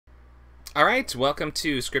Alright, welcome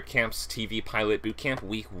to Script Camp's TV Pilot Bootcamp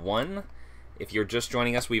Week 1. If you're just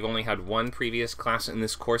joining us, we've only had one previous class in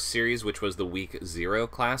this course series, which was the Week 0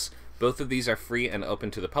 class. Both of these are free and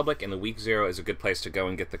open to the public, and the Week 0 is a good place to go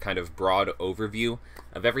and get the kind of broad overview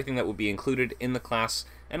of everything that will be included in the class,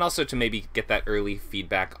 and also to maybe get that early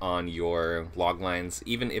feedback on your loglines,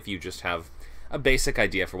 even if you just have a basic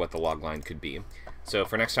idea for what the logline could be. So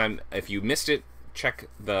for next time, if you missed it, check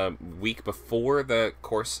the week before the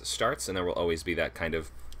course starts, and there will always be that kind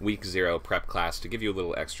of Week 0 prep class to give you a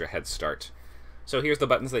little extra head start. So here's the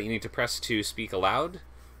buttons that you need to press to speak aloud.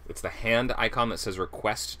 It's the hand icon that says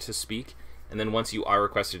request to speak, and then once you are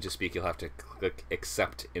requested to speak, you'll have to click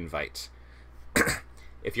accept invite.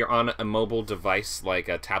 If you're on a mobile device like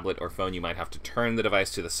a tablet or phone, you might have to turn the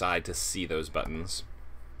device to the side to see those buttons.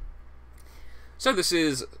 So this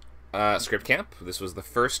is Script Camp. This was the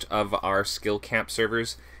first of our Skill Camp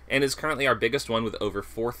servers, and is currently our biggest one with over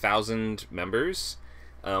 4,000 members.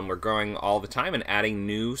 We're growing all the time and adding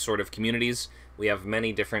new sort of communities. We have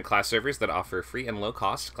many different class servers that offer free and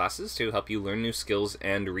low-cost classes to help you learn new skills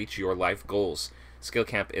and reach your life goals. Skill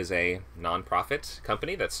Camp is a non-profit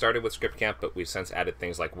company that started with Script Camp, but we've since added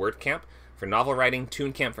things like Word Camp for novel writing,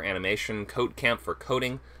 Toon Camp for animation, Code Camp for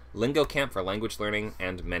coding, Lingo Camp for language learning,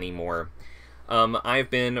 and many more. I've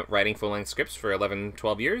been writing full-length scripts for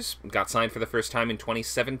 11-12 years. Got signed for the first time in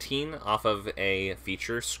 2017 off of a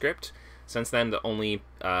feature script. Since then, the only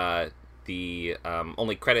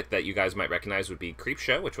credit that you guys might recognize would be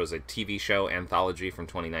Creepshow, which was a TV show anthology from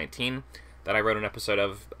 2019 that I wrote an episode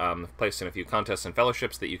of, placed in a few contests and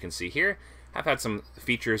fellowships that you can see here. I've had some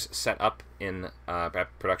features set up in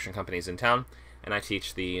production companies in town, and I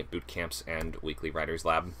teach the boot camps and weekly writers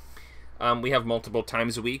lab. We have multiple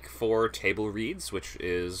times a week for table reads, which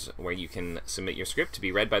is where you can submit your script to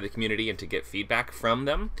be read by the community and to get feedback from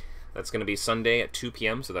them. That's going to be Sunday at 2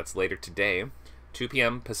 p.m., so that's later today, 2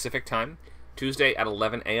 p.m. Pacific time, Tuesday at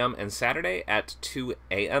 11 a.m., and Saturday at 2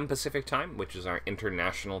 a.m. Pacific time, which is our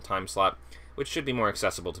international time slot, which should be more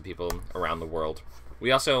accessible to people around the world.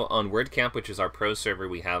 We also, on WordCamp, which is our prose server,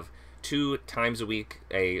 we have 2 times a week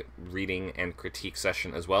a reading and critique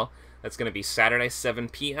session as well. That's going to be Saturday 7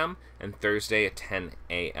 p.m. and Thursday at 10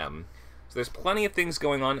 a.m. So there's plenty of things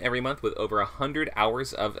going on every month with over 100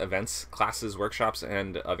 hours of events, classes, workshops,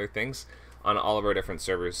 and other things on all of our different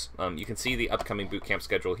servers. You can see the upcoming bootcamp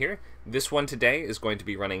schedule here. This one today is going to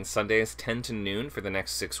be running Sundays 10 to noon for the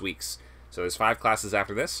next 6 weeks. So there's 5 classes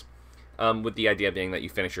after this, with the idea being that you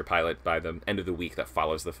finish your pilot by the end of the week that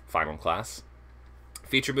follows the final class.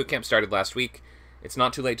 Feature bootcamp started last week. It's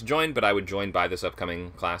not too late to join, but I would join by this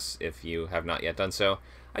upcoming class if you have not yet done so.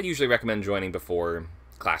 I'd usually recommend joining before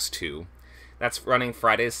class 2. That's running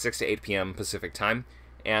Fridays 6 to 8 p.m. Pacific time,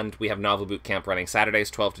 and we have Novel Bootcamp running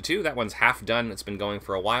Saturdays 12 to 2. That one's half done. It's been going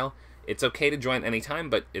for a while. It's okay to join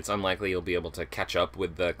anytime, but it's unlikely you'll be able to catch up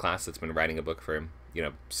with the class that's been writing a book for,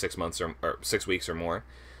 6 months or 6 weeks or more.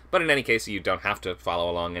 But in any case, you don't have to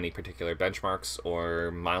follow along any particular benchmarks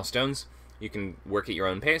or milestones. You can work at your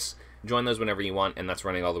own pace, join those whenever you want, and that's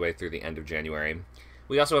running all the way through the end of January.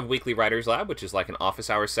 We also have Weekly Writers Lab, which is like an office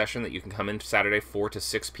hours session that you can come in Saturday 4 to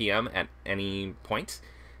 6 p.m. at any point.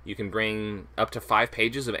 You can bring up to 5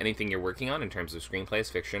 pages of anything you're working on in terms of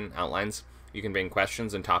screenplays, fiction, outlines. You can bring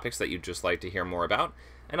questions and topics that you'd just like to hear more about,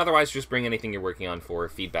 and otherwise just bring anything you're working on for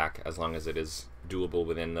feedback, as long as it is doable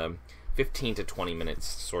within the 15 to 20 minutes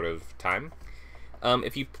sort of time.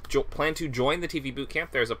 If you plan to join the TV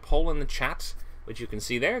Bootcamp, there's a poll in the chat, which you can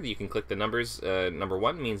see there. You can click the numbers. Number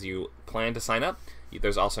 1 means you plan to sign up.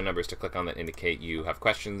 There's also numbers to click on that indicate you have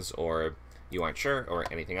questions or you aren't sure or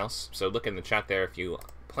anything else. So look in the chat there. If you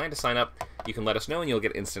plan to sign up, you can let us know and you'll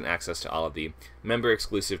get instant access to all of the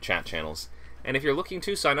member-exclusive chat channels. And if you're looking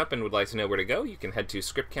to sign up and would like to know where to go, you can head to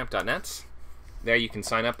scriptcamp.net. There you can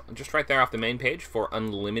sign up just right there off the main page for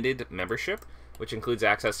unlimited membership, which includes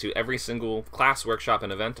access to every single class, workshop,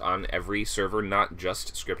 and event on every server, not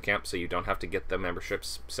just Script Camp, so you don't have to get the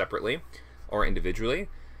memberships separately or individually.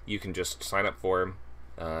 You can just sign up for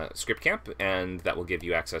Script Camp, and that will give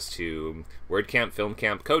you access to Word Camp, Film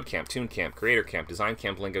Camp, Code Camp, Toon Camp, Creator Camp, Design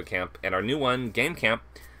Camp, Lingo Camp, and our new one, Game Camp,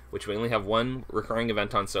 which we only have 1 recurring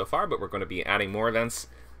event on so far, but we're going to be adding more events,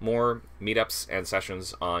 more meetups, and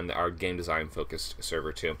sessions on our game design-focused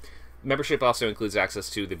server too. Membership also includes access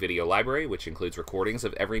to the video library, which includes recordings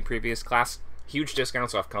of every previous class, huge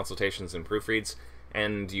discounts off consultations and proofreads,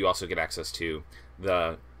 and you also get access to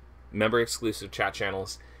the member-exclusive chat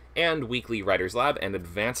channels and weekly Writers Lab and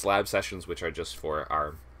Advanced Lab sessions, which are just for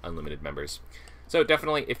our unlimited members. So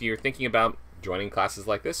definitely, if you're thinking about joining classes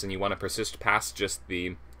like this and you want to persist past just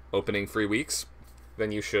the opening free weeks,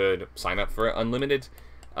 then you should sign up for unlimited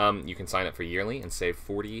You can sign up for yearly and save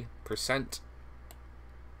 40%.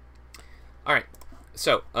 All right,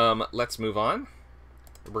 so let's move on.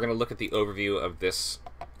 We're going to look at the overview of this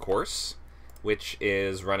course, which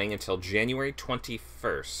is running until January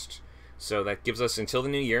 21st. So that gives us until the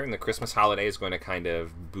new year, and the Christmas holiday is going to kind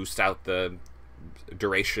of boost out the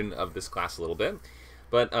duration of this class a little bit.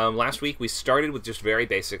 But last week we started with just very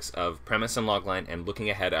basics of premise and logline and looking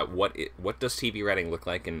ahead at what does TV writing look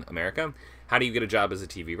like in America? How do you get a job as a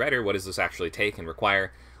TV writer? What does this actually take and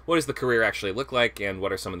require? What does the career actually look like? And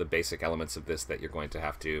what are some of the basic elements of this that you're going to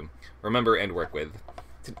have to remember and work with?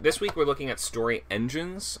 This week we're looking at story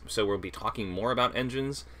engines, so we'll be talking more about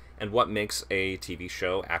engines and what makes a TV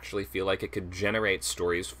show actually feel like it could generate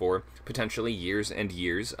stories for potentially years and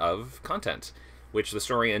years of content, which the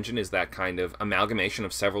story engine is that kind of amalgamation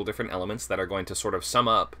of several different elements that are going to sort of sum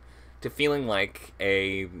up to feeling like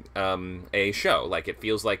a show. Like it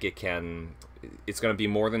feels like it's going to be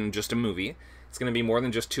more than just a movie. It's going to be more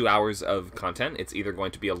than just 2 hours of content. It's either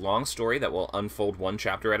going to be a long story that will unfold one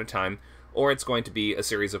chapter at a time, or it's going to be a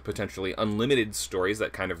series of potentially unlimited stories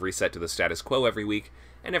that kind of reset to the status quo every week,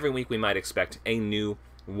 and every week we might expect a new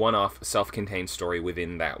one-off self-contained story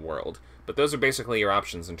within that world. But those are basically your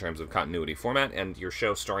options in terms of continuity format, and your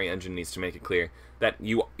show story engine needs to make it clear that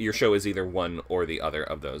your show is either one or the other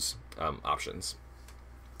of those options.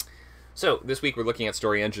 So this week we're looking at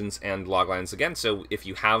story engines and loglines again, so if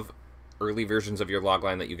you have early versions of your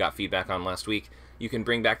logline that you got feedback on last week, you can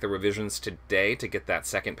bring back the revisions today to get that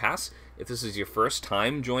second pass. If this is your first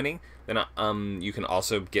time joining, then you can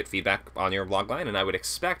also get feedback on your logline, and I would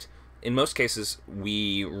expect, in most cases,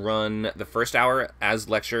 we run the first hour as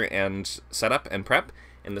lecture and setup and prep,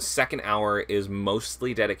 and the second hour is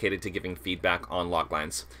mostly dedicated to giving feedback on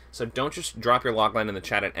loglines. So don't just drop your logline in the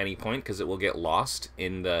chat at any point, because it will get lost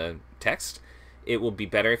in the text. It will be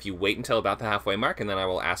better if you wait until about the halfway mark, and then I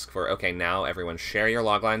will ask for, okay, now everyone share your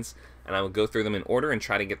loglines, and I will go through them in order and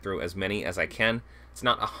try to get through as many as I can. It's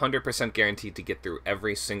not 100% guaranteed to get through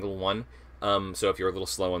every single one, so if you're a little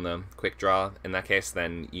slow on the quick draw in that case,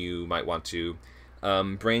 then you might want to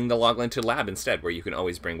bring the logline to lab instead, where you can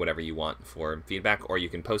always bring whatever you want for feedback, or you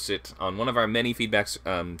can post it on one of our many feedback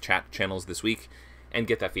chat channels this week and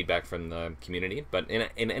get that feedback from the community. But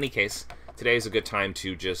in any case, today is a good time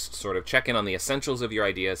to just sort of check in on the essentials of your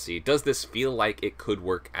idea, see, does this feel like it could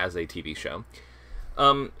work as a TV show?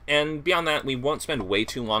 And beyond that, we won't spend way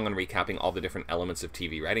too long on recapping all the different elements of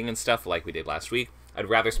TV writing and stuff like we did last week. I'd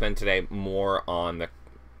rather spend today more on the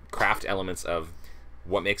craft elements of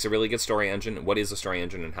what makes a really good story engine, what is a story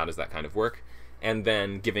engine, and how does that kind of work, and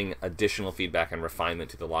then giving additional feedback and refinement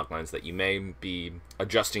to the loglines that you may be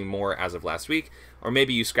adjusting more as of last week, or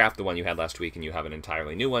maybe you scrapped the one you had last week and you have an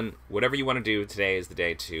entirely new one. Whatever you want to do, today is the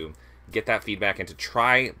day to get that feedback and to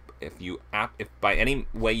try, if by any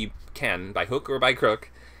way you can, by hook or by crook,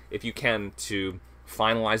 if you can, to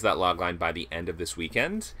finalize that logline by the end of this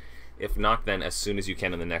weekend. If not, then as soon as you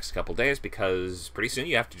can in the next couple days, because pretty soon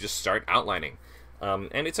you have to just start outlining.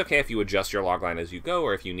 And it's okay if you adjust your logline as you go,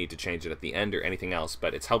 or if you need to change it at the end or anything else,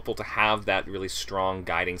 but it's helpful to have that really strong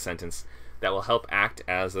guiding sentence that will help act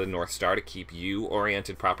as a North Star to keep you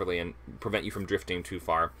oriented properly and prevent you from drifting too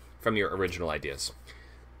far from your original ideas.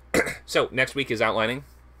 So next week is outlining.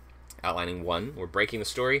 Outlining 1, we're breaking the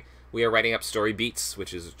story. We are writing up story beats,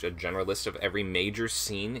 which is a general list of every major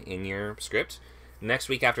scene in your script. Next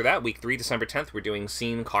week after that, week 3, December 10th, we're doing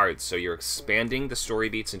scene cards. So you're expanding the story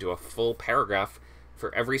beats into a full paragraph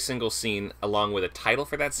for every single scene, along with a title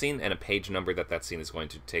for that scene and a page number that that scene is going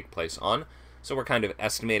to take place on. So we're kind of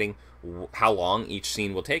estimating how long each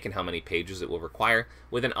scene will take and how many pages it will require,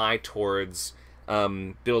 with an eye towards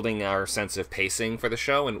building our sense of pacing for the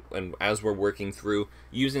show. And as we're working through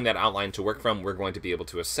using that outline to work from, we're going to be able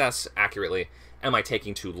to assess accurately, am I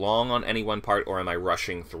taking too long on any one part, or am I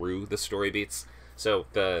rushing through the story beats? So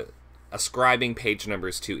the ascribing page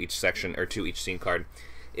numbers to each section, or to each scene card,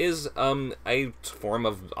 is a form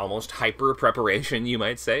of almost hyper preparation, you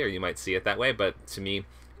might say, or you might see it that way. But to me,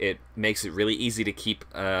 it makes it really easy to keep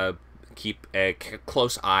a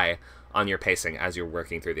close eye on your pacing as you're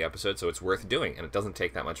working through the episode, so it's worth doing, and it doesn't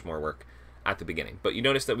take that much more work at the beginning. But you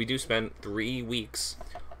notice that we do spend 3 weeks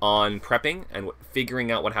on prepping and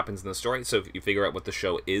figuring out what happens in the story. So if you figure out what the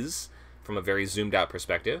show is from a very zoomed out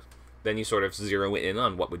perspective, then you sort of zero in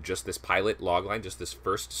on what would just this pilot logline, just this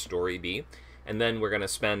first story be. And then we're going to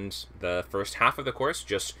spend the first half of the course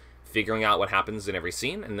just figuring out what happens in every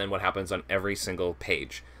scene, and then what happens on every single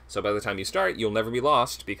page. So by the time you start, you'll never be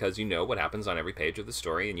lost, because you know what happens on every page of the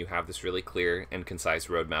story, and you have this really clear and concise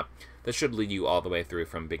roadmap that should lead you all the way through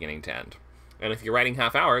from beginning to end. And if you're writing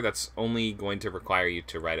half hour, that's only going to require you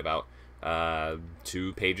to write about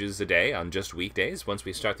 2 pages a day on just weekdays once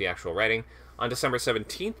we start the actual writing. On December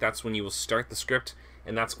 17th, that's when you will start the script,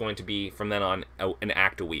 and that's going to be, from then on, an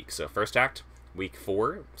act a week. So first act, week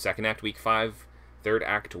 4, second act, week 5, third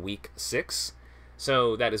act, week 6.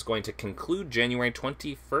 So that is going to conclude January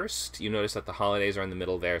 21st. You notice that the holidays are in the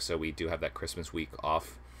middle there, so we do have that Christmas week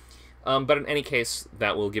off. But in any case,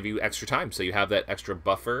 that will give you extra time. So you have that extra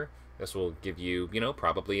buffer. This will give you,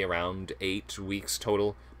 probably around 8 weeks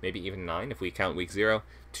total, maybe even 9 if we count week 0,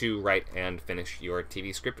 to write and finish your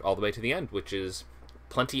TV script all the way to the end, which is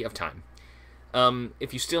plenty of time.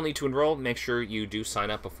 If you still need to enroll, make sure you do sign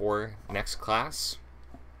up before next class.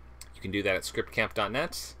 You can do that at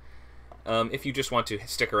scriptcamp.net. If you just want to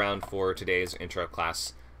stick around for today's intro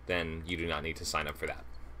class, then you do not need to sign up for that.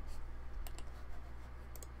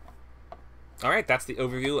 Alright, that's the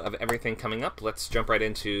overview of everything coming up. Let's jump right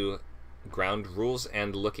into ground rules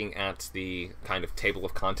and looking at the kind of table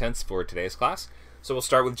of contents for today's class. So we'll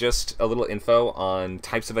start with just a little info on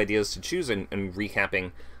types of ideas to choose and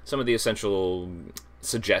recapping some of the essential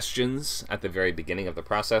suggestions at the very beginning of the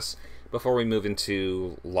process before we move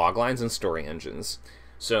into loglines and story engines.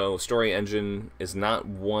 So story engine is not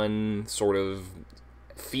one sort of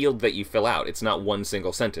field that you fill out. It's not one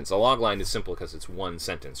single sentence. A logline is simple because it's one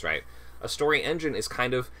sentence, right? A story engine is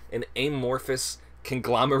kind of an amorphous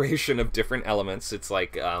conglomeration of different elements. It's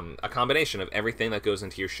like a combination of everything that goes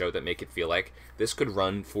into your show that make it feel like this could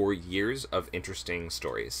run for years of interesting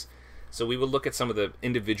stories. So we will look at some of the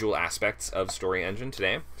individual aspects of story engine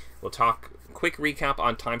today. We'll talk quick recap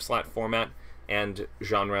on time slot format and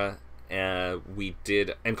genre and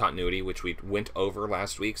continuity, which we went over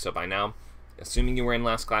last week. So by now, assuming you were in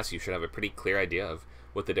last class, you should have a pretty clear idea of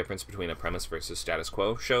what the difference between a premise versus status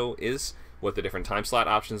quo show is, what the different time slot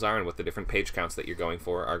options are, and what the different page counts that you're going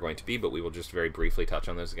for are going to be, but we will just very briefly touch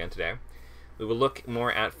on those again today. We will look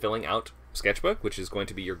more at filling out sketchbook, which is going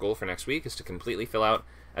to be your goal for next week, is to completely fill out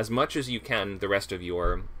as much as you can the rest of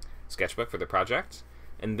your sketchbook for the project.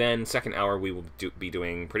 And then second hour, we will be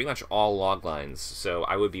doing pretty much all log lines. So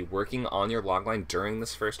I would be working on your log line during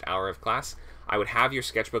this first hour of class. I would have your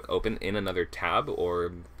sketchbook open in another tab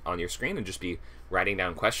or on your screen and just be writing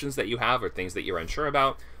down questions that you have or things that you're unsure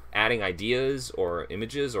about, adding ideas or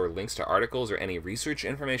images or links to articles or any research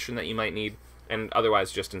information that you might need. And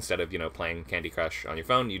otherwise, just instead of, playing Candy Crush on your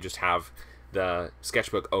phone, you just have the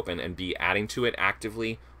sketchbook open and be adding to it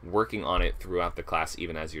actively, working on it throughout the class,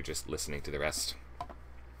 even as you're just listening to the rest.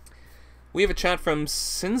 We have a chat from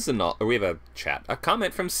Sinzanal, or we have a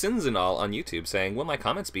comment from Sinzanal on YouTube saying, will my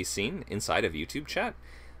comments be seen inside of YouTube chat?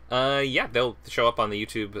 Yeah, they'll show up on the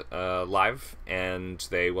YouTube live, and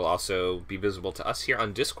they will also be visible to us here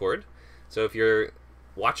on Discord. So if you're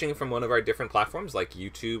watching from one of our different platforms like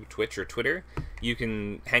YouTube, Twitch, or Twitter, you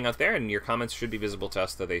can hang out there, and your comments should be visible to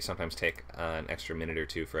us, though they sometimes take an extra minute or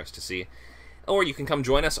two for us to see. Or you can come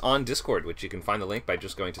join us on Discord, which you can find the link by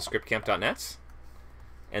just going to scriptcamp.net.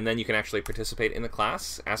 And then you can actually participate in the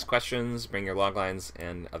class, ask questions, bring your loglines,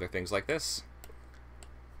 and other things like this.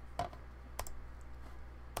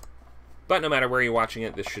 But no matter where you're watching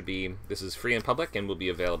it, this is free and public and will be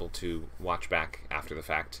available to watch back after the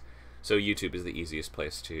fact. So YouTube is the easiest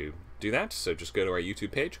place to do that. So just go to our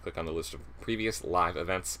YouTube page, click on the list of previous live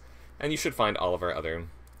events, and you should find all of our other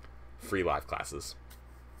free live classes.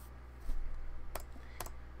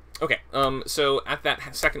 Okay, so at that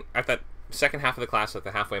second half of the class, at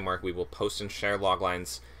the halfway mark, we will post and share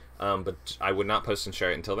loglines, but I would not post and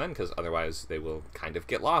share it until then, because otherwise they will kind of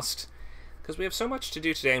get lost. Because we have so much to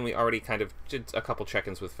do today, and we already kind of did a couple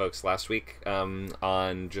check-ins with folks last week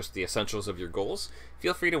on just the essentials of your goals.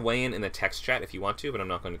 Feel free to weigh in the text chat if you want to, but I'm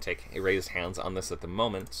not going to take raised hands on this at the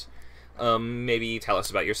moment. Maybe tell us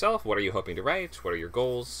about yourself. What are you hoping to write? What are your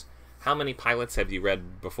goals? How many pilots have you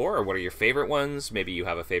read before, or what are your favorite ones? Maybe you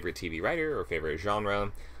have a favorite TV writer or favorite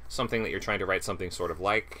genre, something that you're trying to write something sort of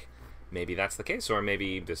like. Maybe that's the case, or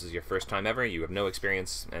maybe this is your first time ever, you have no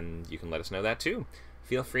experience, and you can let us know that too.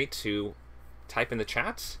 Feel free to type in the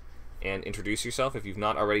chat and introduce yourself if you've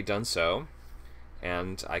not already done so,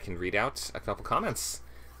 and I can read out a couple comments.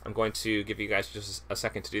 I'm going to give you guys just a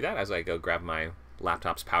second to do that as I go grab my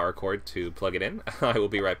laptop's power cord to plug it in. I will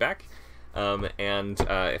be right back.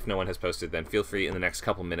 If no one has posted, then feel free in the next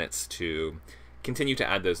couple minutes to continue to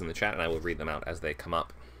add those in the chat, and I will read them out as they come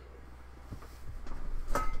up.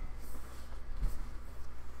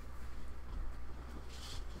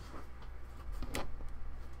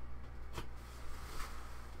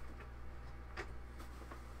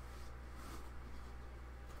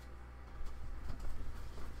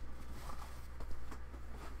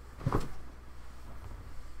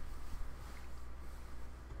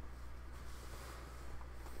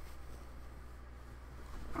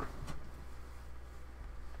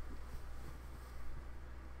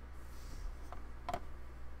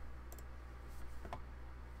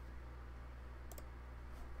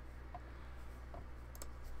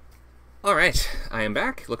 All right, I am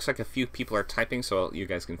back. Looks like a few people are typing, so you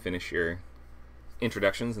guys can finish your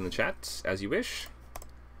introductions in the chat as you wish.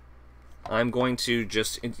 I'm going to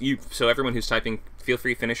just, so everyone who's typing, feel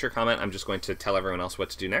free to finish your comment. I'm just going to tell everyone else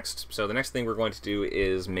what to do next. So the next thing we're going to do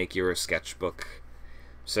is make your sketchbook.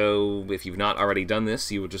 So if you've not already done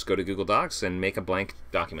this, you will just go to Google Docs and make a blank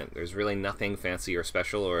document. There's really nothing fancy or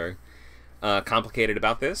special or complicated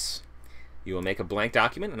about this. You will make a blank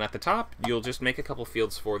document, and at the top, you'll just make a couple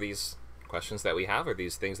fields for these questions that we have, or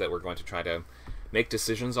these things that we're going to try to make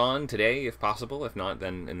decisions on today, if possible. If not,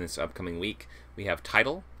 then in this upcoming week, we have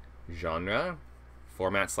title, genre,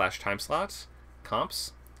 format/time slot,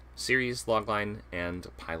 comps, series logline, and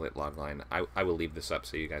pilot logline. I will leave this up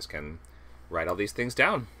so you guys can write all these things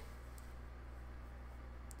down.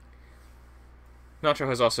 Nacho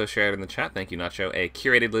has also shared in the chat, thank you Nacho, a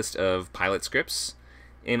curated list of pilot scripts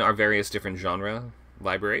in our various different genre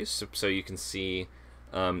libraries. So you can see,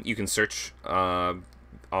 you can search through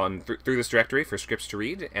this directory for scripts to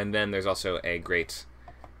read, and then there's also a great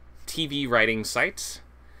TV writing site.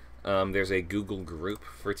 There's a Google group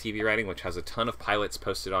for TV writing, which has a ton of pilots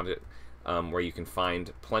posted on it, where you can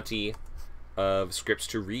find plenty of scripts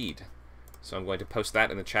to read. So I'm going to post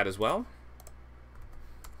that in the chat as well.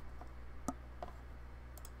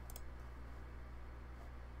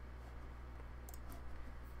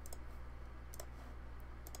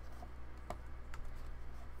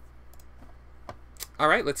 All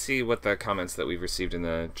right, let's see what the comments that we've received in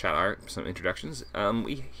the chat are. Some introductions.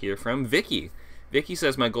 We hear from Vicky. Vicky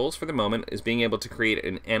says, my goals for the moment is being able to create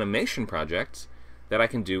an animation project that I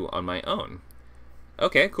can do on my own.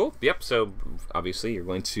 Okay, cool. Yep, so obviously you're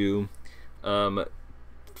going to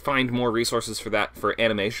find more resources for that for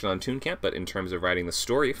animation on Tooncamp, but in terms of writing the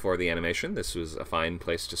story for the animation, this was a fine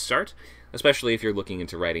place to start, especially if you're looking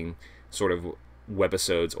into writing sort of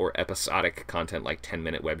webisodes or episodic content like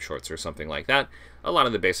 10-minute web shorts or something like that. A lot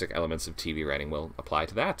of the basic elements of TV writing will apply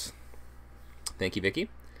to that. Thank you, Vicky.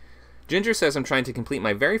 Ginger says, I'm trying to complete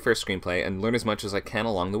my very first screenplay and learn as much as I can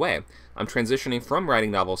along the way. I'm transitioning from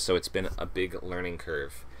writing novels, so it's been a big learning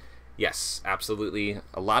curve. Yes, absolutely.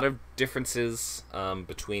 A lot of differences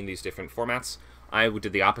between these different formats. I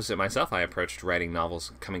did the opposite myself. I approached writing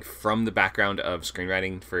novels coming from the background of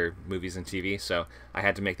screenwriting for movies and TV, so I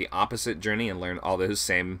had to make the opposite journey and learn all those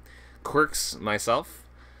same quirks myself.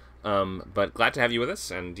 But glad to have you with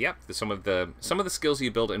us, and yeah, some of the skills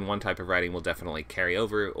you build in one type of writing will definitely carry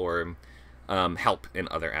over or help in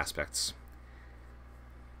other aspects.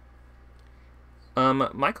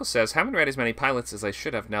 Michael says, haven't read as many pilots as I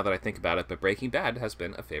should have now that I think about it, but Breaking Bad has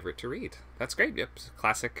been a favorite to read. That's great. Yep,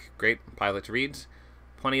 classic, great pilot to read.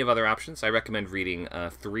 Plenty of other options. I recommend reading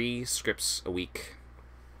 3 scripts a week.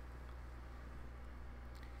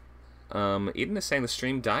 Eden is saying the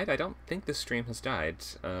stream died. I don't think the stream has died.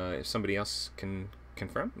 If somebody else can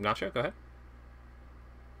confirm. Nacho, go ahead.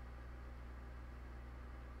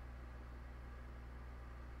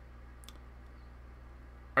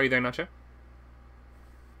 Are you there, Nacho?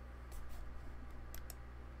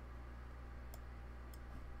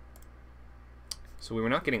 So we were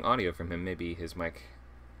not getting audio from him. Maybe his mic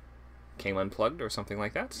came unplugged or something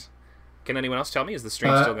like that. Can anyone else tell me? Is the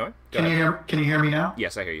stream still going? Can you hear me now?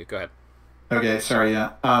 Yes, I hear you. Go ahead. Okay, sorry.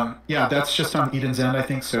 Yeah, yeah, that's just on Eden's end, I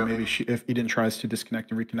think. So maybe if Eden tries to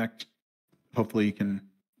disconnect and reconnect, hopefully you can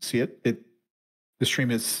see it. The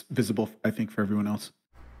stream is visible, I think, for everyone else.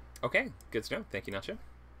 Okay, good to know. Thank you, Nacho.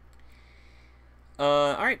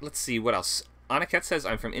 All right, let's see what else. Aniket says,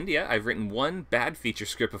 I'm from India. I've written 1 bad feature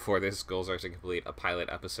script before this. Goals are to complete a pilot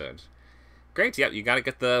episode. Great. Yep, you got to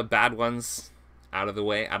get the bad ones out of the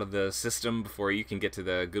way, out of the system before you can get to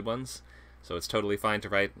the good ones. So it's totally fine to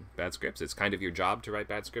write bad scripts. It's kind of your job to write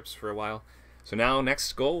bad scripts for a while. So now,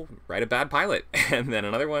 next goal, write a bad pilot. And then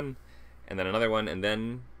another one, and then another one, and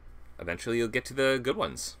then eventually you'll get to the good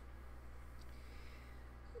ones.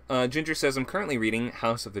 Ginger says, I'm currently reading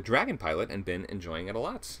House of the Dragon pilot and been enjoying it a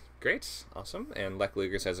lot. Great, awesome. And Lech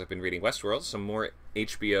Luger says, I've been reading Westworld, some more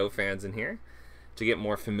HBO fans in here, to get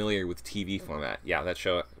more familiar with TV format. Yeah, that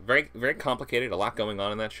show, very, very complicated, a lot going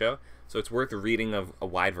on in that show. So it's worth reading of a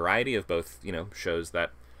wide variety of both, you know, shows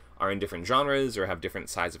that are in different genres or have different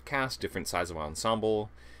size of cast, different size of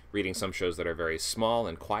ensemble, reading some shows that are very small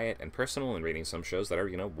and quiet and personal, and reading some shows that are,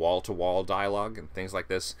 you know, wall-to-wall dialogue and things like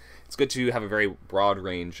this. It's good to have a very broad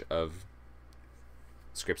range of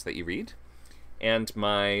scripts that you read. And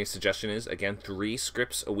my suggestion is, again, 3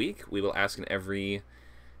 scripts a week. We will ask in every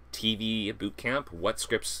TV bootcamp,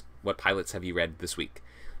 what pilots have you read this week?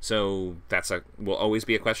 So will always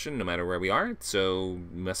be a question, no matter where we are. So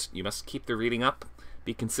you must keep the reading up,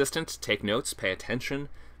 be consistent, take notes, pay attention,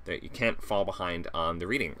 that you can't fall behind on the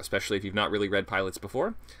reading, especially if you've not really read pilots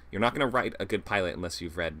before. You're not going to write a good pilot unless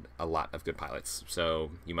you've read a lot of good pilots,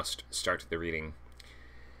 so you must start the reading.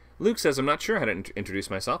 Luke says, I'm not sure how to introduce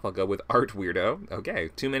myself. I'll go with Art Weirdo. Okay,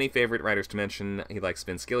 too many favorite writers to mention. He likes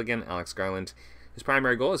Vince Gilligan, Alex Garland. His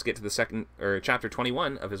primary goal is to get to the chapter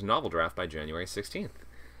 21 of his novel draft by January 16th.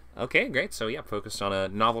 Okay, great. So yeah, focused on a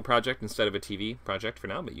novel project instead of a TV project for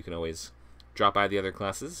now, but you can always drop by the other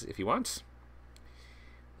classes if you want.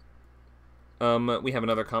 We have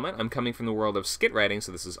another comment. I'm coming from the world of skit writing,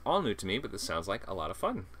 so this is all new to me, but this sounds like a lot of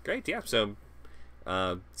fun. Great, yeah. So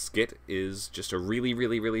skit is just a really,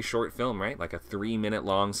 really, really short film, right? Like a 3-minute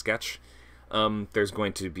long sketch. There's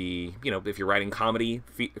going to be, you know, if you're writing comedy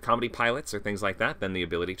pilots or things like that, then the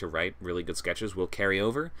ability to write really good sketches will carry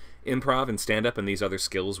over. Improv and stand-up and these other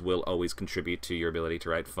skills will always contribute to your ability to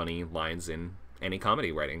write funny lines in any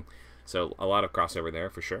comedy writing. So a lot of crossover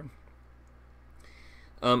there for sure.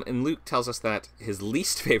 And Luke tells us that his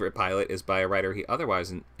least favorite pilot is by a writer he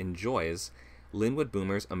otherwise enjoys, Linwood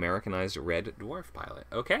Boomer's Americanized Red Dwarf pilot.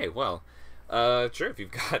 Okay, well, sure, if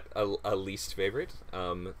you've got a least favorite,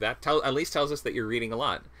 that at least tells us that you're reading a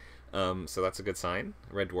lot. So that's a good sign.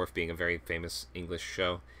 Red Dwarf being a very famous English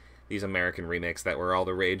show. These American remakes that were all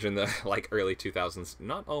the rage in the early 2000s,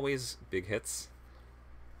 not always big hits.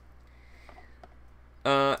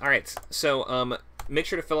 All right, so make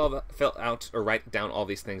sure to fill out or write down all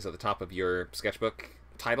these things at the top of your sketchbook: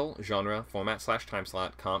 title, genre, format / time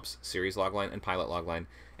slot, comps, series logline, and pilot logline.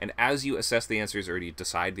 And as you assess the answers or you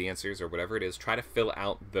decide the answers or whatever it is, try to fill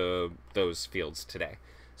out those fields today.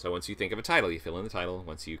 So once you think of a title, you fill in the title.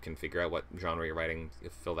 Once you can figure out what genre you're writing, you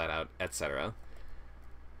fill that out, etc.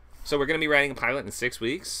 So we're going to be writing a pilot in 6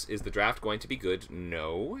 weeks. Is the draft going to be good?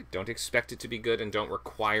 No. Don't expect it to be good, and don't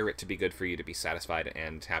require it to be good for you to be satisfied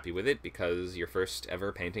and happy with it, because your first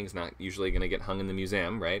ever painting is not usually going to get hung in the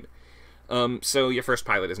museum, right? So your first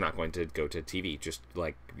pilot is not going to go to TV. Just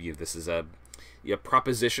like this is a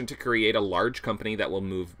proposition to create a large company that will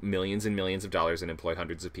move millions and millions of dollars and employ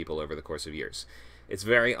hundreds of people over the course of years. It's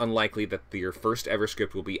very unlikely that your first ever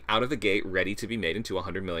script will be out of the gate ready to be made into a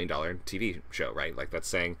 $100 million TV show, right? Like that's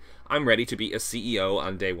saying, I'm ready to be a CEO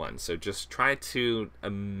on day one. So just try to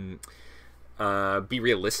be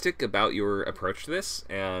realistic about your approach to this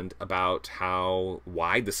and about how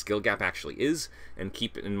wide the skill gap actually is, and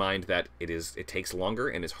keep in mind that it takes longer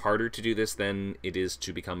and is harder to do this than it is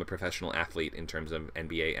to become a professional athlete in terms of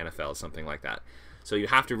NBA, NFL, something like that. So you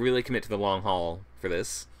have to really commit to the long haul for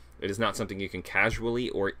this. It is not something you can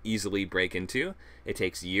casually or easily break into. It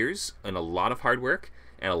takes years and a lot of hard work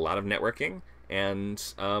and a lot of networking, and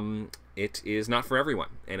it is not for everyone.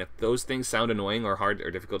 And if those things sound annoying or hard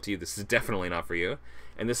or difficult to you, this is definitely not for you.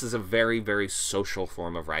 And this is a very, very social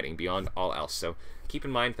form of writing beyond all else. So keep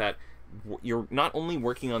in mind that you're not only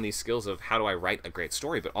working on these skills of how do I write a great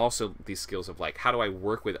story, but also these skills of like, how do I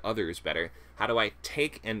work with others better? How do I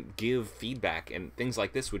take and give feedback and things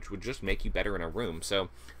like this, which would just make you better in a room. So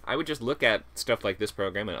I would just look at stuff like this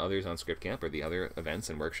program and others on Script Camp or the other events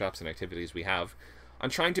and workshops and activities we have on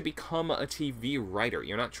trying to become a TV writer.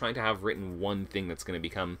 You're not trying to have written one thing that's going to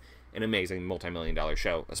become an amazing multi-million-dollar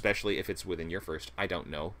show, especially if it's within your first,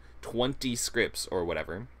 20 scripts or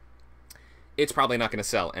whatever. It's probably not going to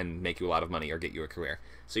sell and make you a lot of money or get you a career.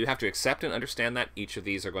 So you have to accept and understand that each of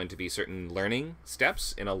these are going to be certain learning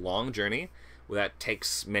steps in a long journey that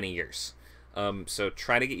takes many years. So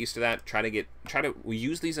try to get used to that. Try to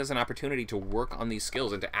use these as an opportunity to work on these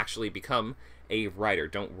skills and to actually become a writer.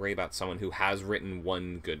 Don't worry about someone who has written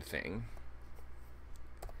one good thing.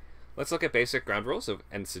 Let's look at basic ground rules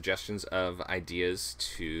and suggestions of ideas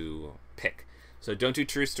to pick. So don't do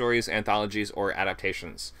true stories, anthologies, or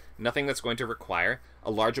adaptations. Nothing that's going to require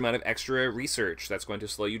a large amount of extra research that's going to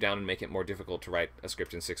slow you down and make it more difficult to write a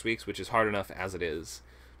script in 6 weeks, which is hard enough as it is.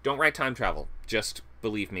 Don't write time travel. Just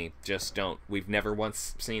believe me, just don't. We've never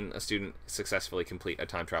once seen a student successfully complete a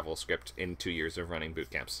time travel script in 2 years of running boot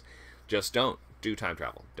camps. Just don't do time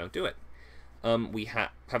travel. Don't do it. We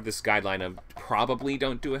have this guideline of probably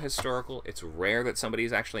don't do a historical. It's rare that somebody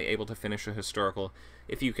is actually able to finish a historical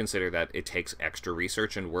if you consider that it takes extra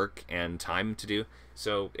research and work and time to do.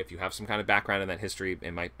 So if you have some kind of background in that history,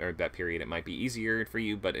 or that period, it might be easier for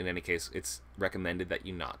you, but in any case, it's recommended that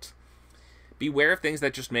you not. Beware of things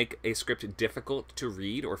that just make a script difficult to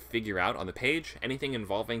read or figure out on the page. Anything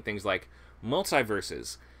involving things like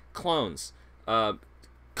multiverses, clones,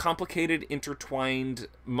 complicated intertwined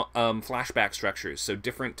flashback structures, so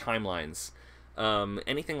different timelines,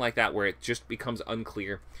 anything like that where it just becomes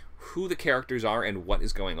unclear who the characters are and what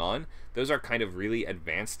is going on. Those are kind of really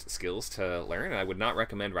advanced skills to learn, and I would not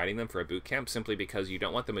recommend writing them for a boot camp simply because you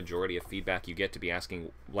don't want the majority of feedback you get to be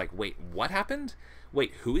asking, like, wait, what happened?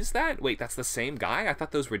 Wait, who is that? Wait, that's the same guy? I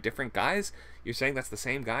thought those were different guys? You're saying that's the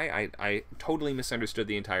same guy? I totally misunderstood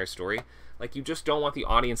the entire story. Like, you just don't want the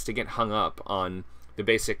audience to get hung up on the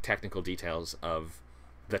basic technical details of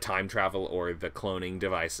the time travel or the cloning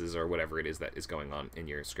devices or whatever it is that is going on in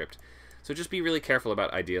your script. So just be really careful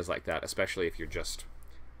about ideas like that, especially if you're just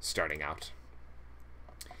starting out.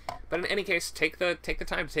 But in any case, take the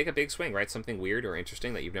time to take a big swing. Write something weird or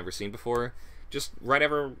interesting that you've never seen before. Just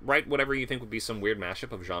write whatever you think would be some weird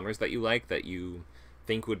mashup of genres that you like, that you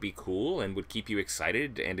think would be cool and would keep you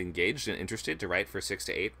excited and engaged and interested to write for 6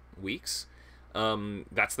 to 8 weeks.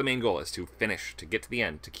 That's the main goal, is to finish, to get to the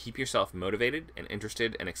end, to keep yourself motivated and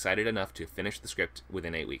interested and excited enough to finish the script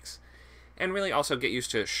within 8 weeks. And really also get used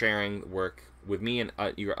to sharing work with me and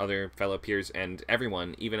your other fellow peers and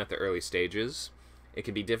everyone, even at the early stages. It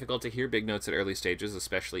can be difficult to hear big notes at early stages,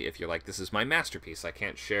 especially if you're like, this is my masterpiece, I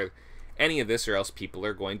can't share any of this or else people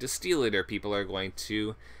are going to steal it, or people are going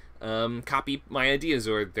to copy my ideas,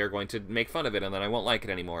 or they're going to make fun of it and then I won't like it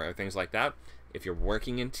anymore, or things like that. If you're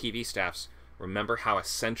working in TV staffs, remember how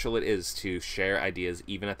essential it is to share ideas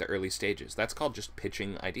even at the early stages. That's called just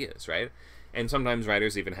pitching ideas, right? And sometimes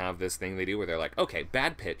writers even have this thing they do where they're like, okay,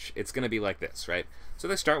 bad pitch, it's going to be like this, right? So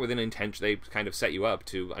they start with an intention, they kind of set you up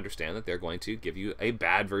to understand that they're going to give you a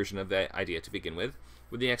bad version of the idea to begin with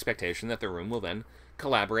the expectation that the room will then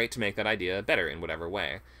collaborate to make that idea better in whatever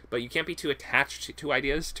way. But you can't be too attached to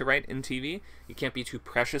ideas to write in TV, you can't be too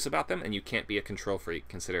precious about them, and you can't be a control freak,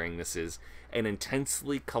 considering this is an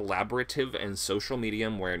intensely collaborative and social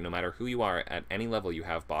medium where no matter who you are, at any level you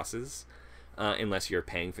have bosses. Unless you're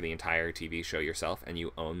paying for the entire TV show yourself and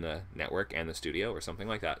you own the network and the studio or something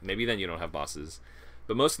like that. Maybe then you don't have bosses.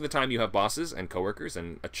 But most of the time you have bosses and coworkers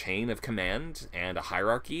and a chain of command and a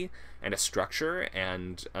hierarchy and a structure,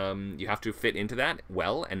 and you have to fit into that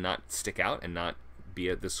well and not stick out and not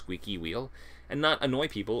be the squeaky wheel and not annoy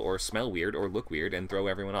people or smell weird or look weird and throw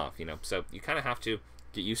everyone off, you know. So you kind of have to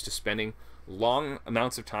get used to spending long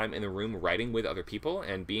amounts of time in the room writing with other people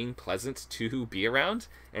and being pleasant to be around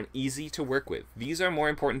and easy to work with. These are more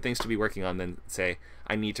important things to be working on than, say,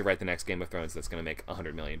 I need to write the next Game of Thrones that's going to make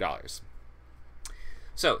 $100 million.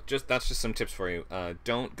 So that's just some tips for you.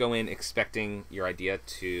 Don't go in expecting your idea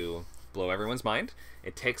to blow everyone's mind.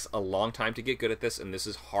 It takes a long time to get good at this, and this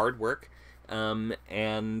is hard work,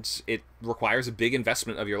 and it requires a big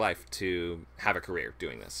investment of your life to have a career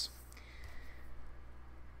doing this.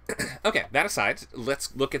 Okay, that aside,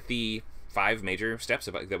 let's look at the 5 major steps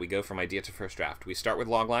that we go from idea to first draft. We start with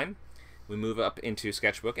logline, we move up into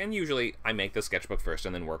sketchbook, and usually I make the sketchbook first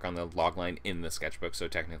and then work on the logline in the sketchbook, so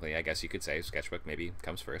technically I guess you could say sketchbook maybe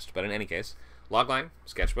comes first. But in any case, logline,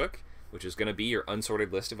 sketchbook, which is going to be your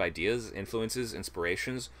unsorted list of ideas, influences,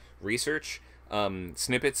 inspirations, research,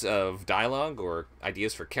 snippets of dialogue or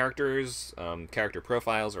ideas for characters, character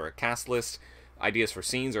profiles or a cast list, ideas for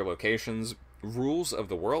scenes or locations, rules of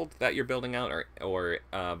the world that you're building out, or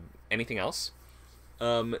anything else.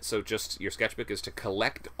 So just your sketchbook is to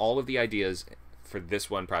collect all of the ideas for this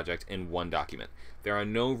one project in one document. There are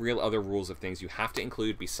no real other rules of things you have to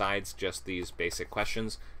include besides just these basic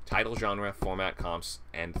questions: title, genre, format, comps,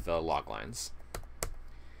 and the loglines.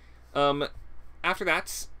 After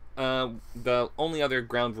that, the only other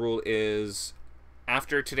ground rule is,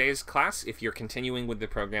 after today's class, if you're continuing with the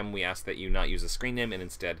program, we ask that you not use a screen name and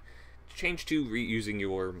instead change to using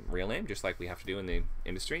your real name, just like we have to do in the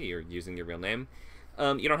industry. You're using your real name.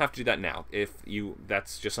 You don't have to do that now.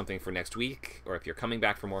 That's just something for next week, or if you're coming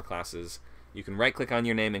back for more classes, you can right-click on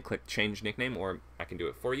your name and click Change Nickname, or I can do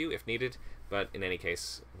it for you if needed. But in any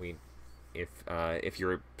case, if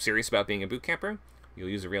you're serious about being a boot camper, you'll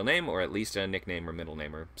use a real name, or at least a nickname or middle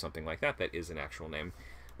name or something like that that is an actual name.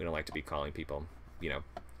 We don't like to be calling people,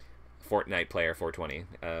 Fortnite player 420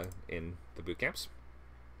 in the boot camps.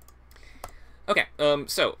 Okay,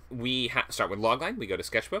 so we start with logline, we go to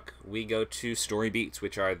sketchbook, we go to story beats,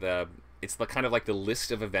 which are it's kind of like the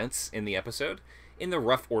list of events in the episode, in the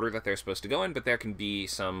rough order that they're supposed to go in, but there can be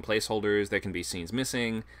some placeholders, there can be scenes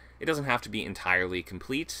missing, it doesn't have to be entirely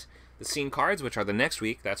complete. The scene cards, which are the next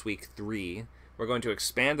week, that's week 3, we're going to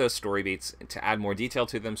expand those story beats to add more detail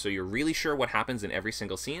to them so you're really sure what happens in every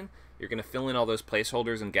single scene. You're going to fill in all those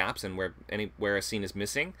placeholders and gaps and where a scene is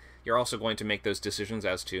missing. You're also going to make those decisions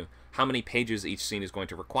as to how many pages each scene is going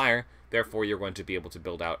to require. Therefore, you're going to be able to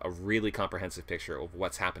build out a really comprehensive picture of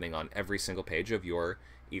what's happening on every single page of your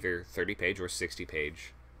either 30-page or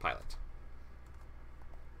 60-page pilot.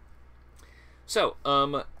 So,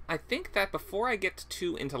 I think that before I get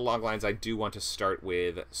too into Loglines, I do want to start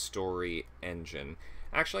with Story Engine.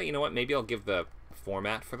 Actually, you know what? Maybe I'll give the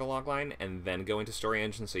format for the logline and then go into Story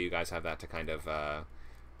Engine, so you guys have that to kind of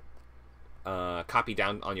copy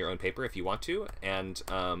down on your own paper if you want to, and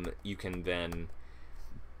you can then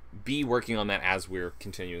be working on that as we're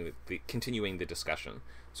continuing the discussion.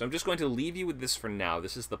 So I'm just going to leave you with this for now.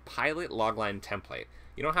 This is the Pilot Logline template.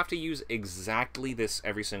 You don't have to use exactly this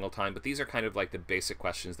every single time, but these are kind of like the basic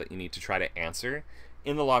questions that you need to try to answer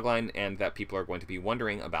in the logline and that people are going to be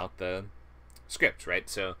wondering about the script, right?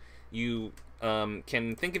 So you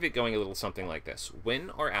can think of it going a little something like this. When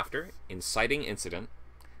or after inciting incident,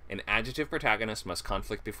 an adjective protagonist must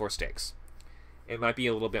conflict before stakes. It might be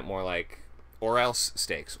a little bit more like or else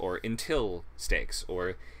stakes, or until stakes,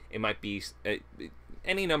 or it might be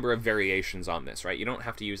any number of variations on this, right? You don't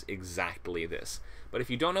have to use exactly this. But if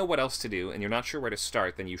you don't know what else to do and you're not sure where to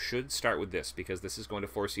start, then you should start with this, because this is going to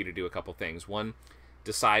force you to do a couple things. One,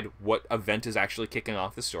 decide what event is actually kicking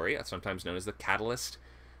off the story. That's sometimes known as the catalyst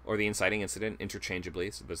or the inciting incident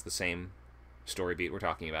interchangeably, so that's the same story beat we're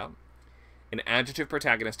talking about. An adjective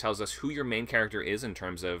protagonist tells us who your main character is in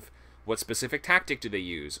terms of what specific tactic do they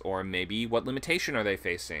use, or maybe what limitation are they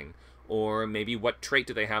facing, or maybe what trait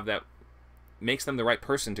do they have that makes them the right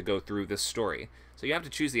person to go through this story. So you have to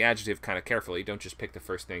choose the adjective kind of carefully. Don't just pick the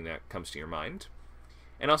first thing that comes to your mind.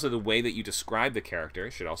 And also the way that you describe the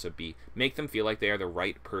character should also be make them feel like they are the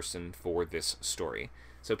right person for this story.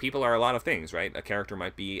 So people are a lot of things, right? A character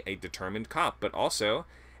might be a determined cop, but also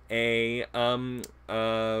a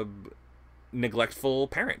neglectful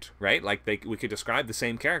parent, right? Like we could describe the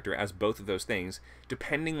same character as both of those things,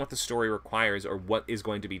 depending what the story requires or what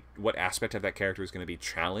aspect of that character is going to be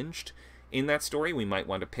challenged in that story. We might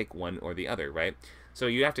want to pick one or the other, right? So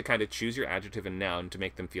you have to kind of choose your adjective and noun to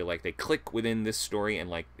make them feel like they click within this story and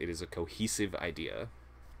like it is a cohesive idea.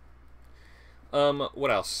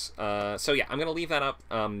 What else? So yeah, I'm going to leave that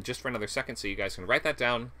up just for another second so you guys can write that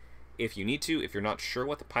down if you need to, if you're not sure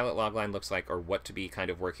what the pilot logline looks like or what to be kind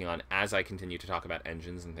of working on as I continue to talk about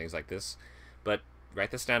engines and things like this. But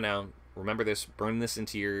write this down now. Remember this. Burn this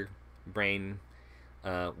into your brain.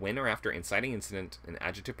 When or after inciting incident, an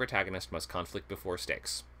adjective protagonist must conflict before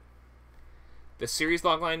stakes. The series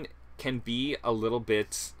logline can be a little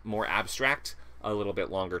bit more abstract, a little bit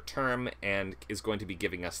longer term, and is going to be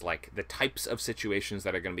giving us like the types of situations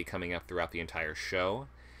that are going to be coming up throughout the entire show.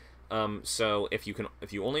 So if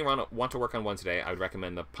you only want to work on one today, I would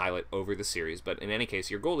recommend the pilot over the series. But in any case,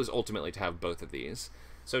 your goal is ultimately to have both of these.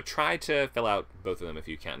 So try to fill out both of them if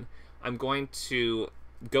you can. I'm going to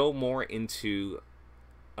go more into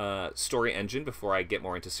Story Engine before I get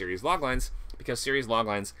more into series loglines, because series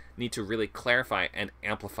loglines need to really clarify and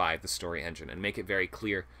amplify the Story Engine and make it very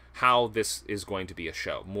clear how this is going to be a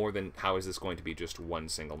show, more than how is this going to be just one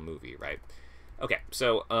single movie, right? Okay,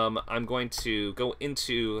 so I'm going to go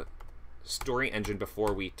into Story Engine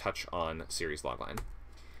before we touch on series logline.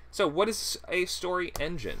 So what is a story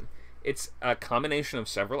engine? It's a combination of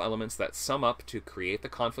several elements that sum up to create the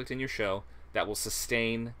conflict in your show that will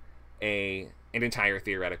sustain an entire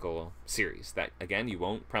theoretical series that, again, you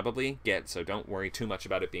won't probably get, so don't worry too much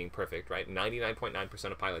about it being perfect, right? 99.9%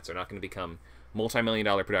 of pilots are not going to become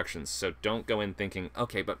multi-million-dollar productions, so don't go in thinking,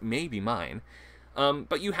 okay, but maybe mine.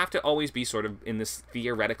 But you have to always be sort of in this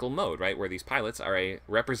theoretical mode, right, where these pilots are a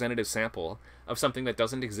representative sample of something that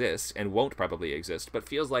doesn't exist and won't probably exist, but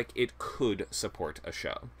feels like it could support a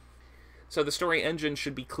show. So the story engine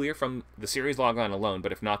should be clear from the series logline alone,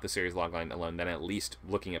 but if not the series logline alone, then at least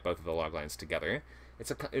looking at both of the loglines together.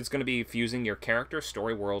 It's going to be fusing your character,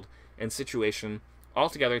 story world, and situation all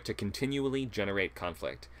together to continually generate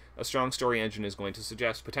conflict. A strong story engine is going to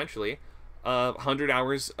suggest, potentially, 100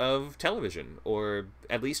 hours of television, or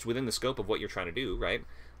at least within the scope of what you're trying to do, right?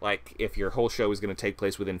 Like, if your whole show is going to take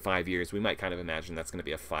place within 5 years, we might kind of imagine that's going to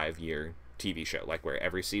be a 5-year TV show, like where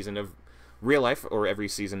every season of real life, or every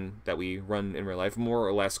season that we run in real life, more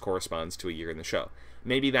or less corresponds to a year in the show.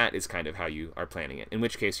 Maybe that is kind of how you are planning it, in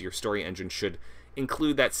which case your story engine should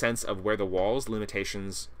include that sense of where the walls,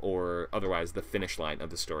 limitations, or otherwise the finish line of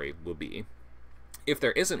the story will be. If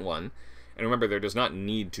there isn't one, and remember, there does not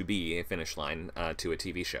need to be a finish line to a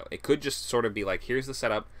TV show. It could just sort of be like, here's the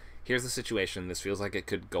setup, here's the situation, this feels like it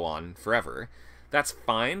could go on forever. That's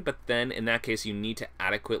fine, but then in that case you need to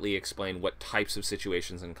adequately explain what types of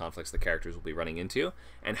situations and conflicts the characters will be running into,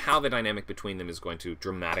 and how the dynamic between them is going to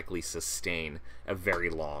dramatically sustain a very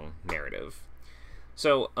long narrative.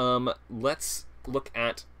 So let's look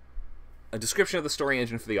at a description of the story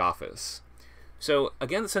engine for The Office. So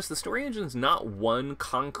again, since the story engine is not one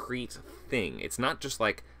concrete thing, it's not just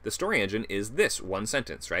like the story engine is this one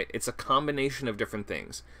sentence, right? It's a combination of different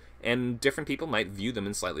things, and different people might view them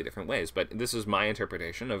in slightly different ways. But this is my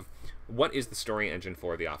interpretation of what is the story engine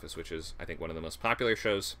for The Office, which is, I think, one of the most popular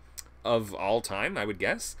shows of all time, I would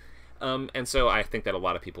guess. And so I think that a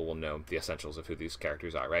lot of people will know the essentials of who these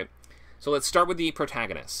characters are, right? So let's start with the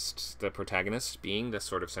protagonist. The protagonist being the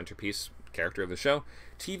sort of centerpiece character of the show.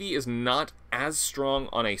 TV is not as strong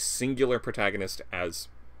on a singular protagonist as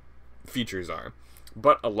features are,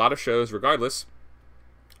 but a lot of shows, regardless,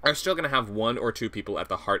 are still going to have one or two people at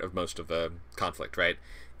the heart of most of the conflict, right?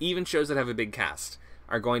 Even shows that have a big cast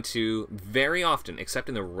are going to very often, except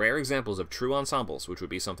in the rare examples of true ensembles, which would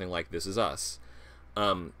be something like This Is Us,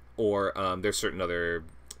 or there's certain other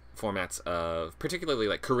formats of, particularly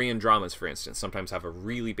like Korean dramas, for instance, sometimes have a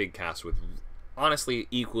really big cast with honestly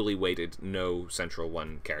equally weighted, no central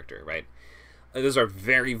one character, right? Those are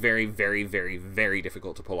very, very, very, very, very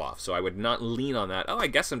difficult to pull off. So I would not lean on that. Oh, I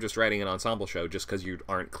guess I'm just writing an ensemble show just because you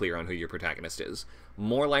aren't clear on who your protagonist is.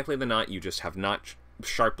 More likely than not, you just have not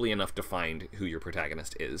sharply enough defined who your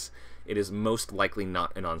protagonist is. It is most likely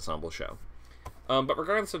not an ensemble show. But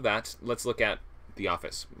regardless of that, let's look at The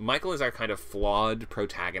Office. Michael is our kind of flawed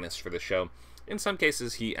protagonist for the show. In some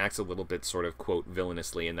cases, he acts a little bit sort of, quote,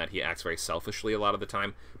 villainously in that he acts very selfishly a lot of the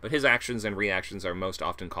time, but his actions and reactions are most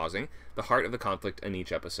often causing the heart of the conflict in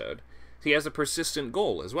each episode. He has a persistent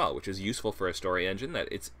goal as well, which is useful for a story engine, that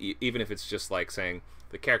it's even if it's just like saying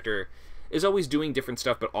the character is always doing different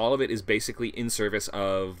stuff, but all of it is basically in service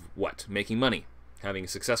of what? Making money, having a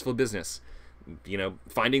successful business, you know,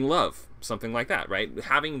 finding love, something like that, right?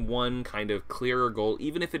 Having one kind of clearer goal,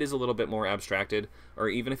 even if it is a little bit more abstracted, or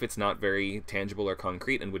even if it's not very tangible or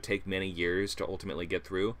concrete and would take many years to ultimately get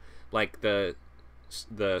through, like the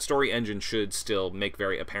story engine should still make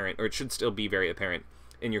very apparent, or it should still be very apparent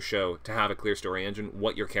in your show to have a clear story engine,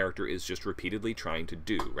 what your character is just repeatedly trying to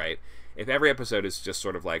do, right? If every episode is just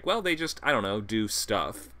sort of like, well, they just, I don't know, do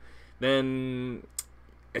stuff, then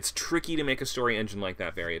it's tricky to make a story engine like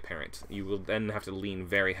that very apparent. You will then have to lean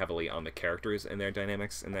very heavily on the characters and their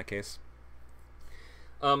dynamics in that case.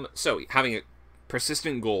 So having a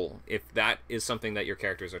persistent goal, if that is something that your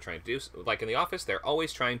characters are trying to do, like in The Office, they're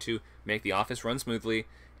always trying to make the office run smoothly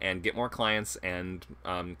and get more clients and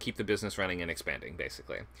keep the business running and expanding,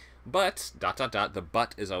 basically. But, ... the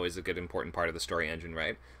but is always a good important part of the story engine,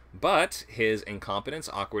 right? But his incompetence,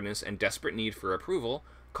 awkwardness, and desperate need for approval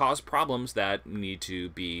cause problems that need to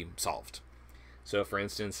be solved. So, for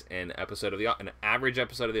instance, an average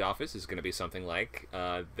episode of The Office is going to be something like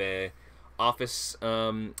the Office.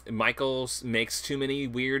 Michael makes too many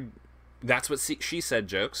weird "that's what she said"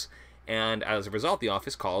 jokes, and as a result, The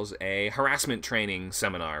Office calls a harassment training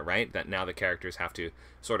seminar. Right, that now the characters have to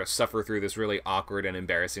sort of suffer through this really awkward and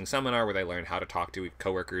embarrassing seminar where they learn how to talk to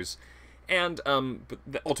coworkers. And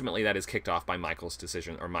ultimately, that is kicked off by Michael's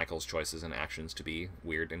decision, or Michael's choices and actions to be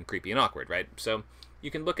weird and creepy and awkward, right? So you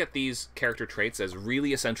can look at these character traits as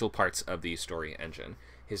really essential parts of the story engine.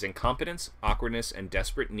 His incompetence, awkwardness, and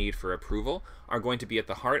desperate need for approval are going to be at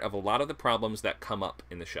the heart of a lot of the problems that come up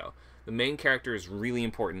in the show. The main character is really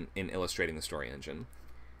important in illustrating the story engine.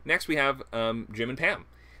 Next, we have Jim and Pam.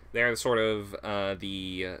 They're sort of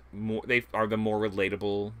they are the more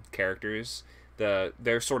relatable characters.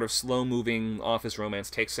 Their sort of slow-moving office romance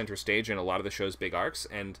takes center stage in a lot of the show's big arcs,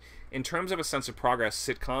 and in terms of a sense of progress,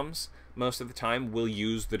 sitcoms, most of the time, will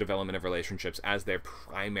use the development of relationships as their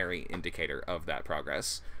primary indicator of that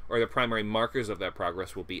progress, or the primary markers of that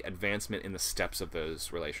progress will be advancement in the steps of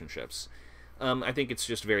those relationships. I think it's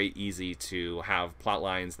just very easy to have plot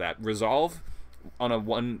lines that resolve on a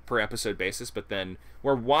one-per-episode basis, but then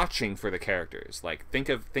we're watching for the characters. Like, think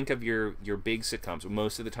of your big sitcoms.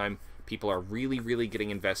 Most of the time, people are really, really getting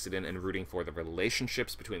invested in and rooting for the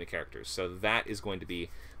relationships between the characters. So that is going to be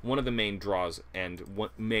one of the main draws and one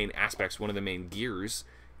of the main gears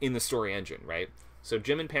in the story engine, right? So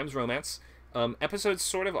Jim and Pam's romance. Episodes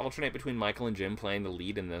sort of alternate between Michael and Jim playing the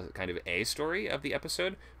lead in the kind of A story of the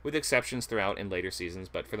episode, with exceptions throughout in later seasons,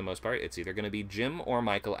 but for the most part, it's either going to be Jim or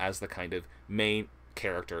Michael as the kind of main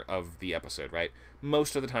character of the episode, right?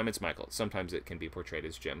 Most of the time it's Michael. Sometimes it can be portrayed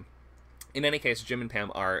as Jim. In any case, Jim and Pam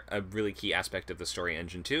are a really key aspect of the story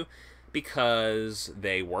engine too, because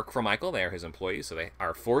they work for Michael, they are his employees, so they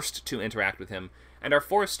are forced to interact with him, and are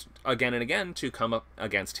forced again and again to come up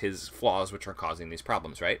against his flaws, which are causing these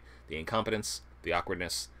problems, right? The incompetence, the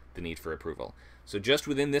awkwardness, the need for approval. So just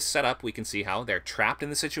within this setup, we can see how they're trapped in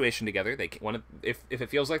the situation together. They want to, if it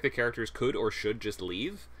feels like the characters could or should just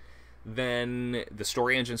leave, then the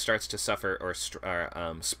story engine starts to suffer or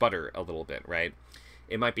sputter a little bit, right?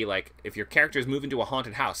 It might be like, if your characters move into a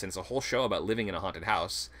haunted house and it's a whole show about living in a haunted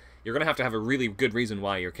house, you're going to have a really good reason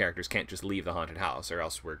why your characters can't just leave the haunted house, or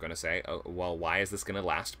else we're going to say, oh, well, why is this going to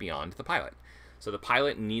last beyond the pilot? So the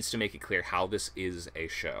pilot needs to make it clear how this is a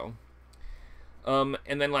show. And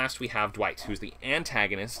then last we have Dwight, who's the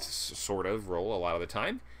antagonist sort of role a lot of the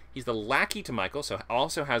time. He's the lackey to Michael, so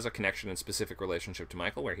also has a connection and specific relationship to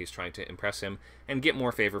Michael, where he's trying to impress him and get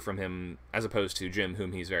more favor from him, as opposed to Jim,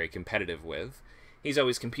 whom he's very competitive with. He's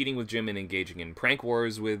always competing with Jim and engaging in prank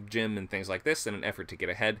wars with Jim and things like this in an effort to get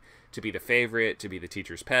ahead, to be the favorite, to be the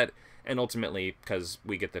teacher's pet, and ultimately, because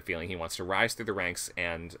we get the feeling he wants to rise through the ranks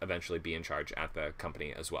and eventually be in charge at the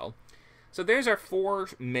company as well. So there's our 4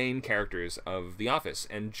 main characters of The Office,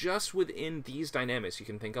 and just within these dynamics, you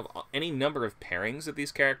can think of any number of pairings of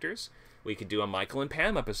these characters. We could do a Michael and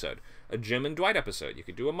Pam episode, a Jim and Dwight episode. You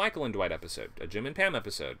could do a Michael and Dwight episode, a Jim and Pam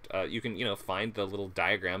episode. You can, find the little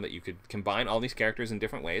diagram that you could combine all these characters in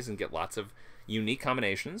different ways and get lots of unique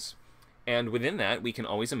combinations. And within that, we can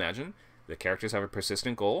always imagine the characters have a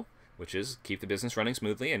persistent goal, which is keep the business running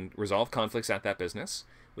smoothly and resolve conflicts at that business.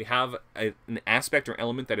 We have an aspect or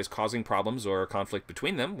element that is causing problems or conflict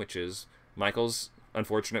between them, which is Michael's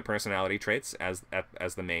unfortunate personality traits as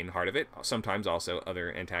the main heart of it. Sometimes also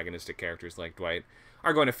other antagonistic characters like Dwight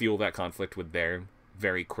are going to fuel that conflict with their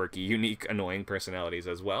very quirky, unique, annoying personalities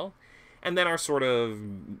as well. And then our sort of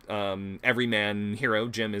everyman hero,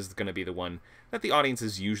 Jim, is going to be the one that the audience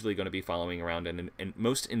is usually going to be following around and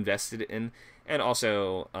most invested in, and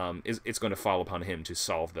also it's going to fall upon him to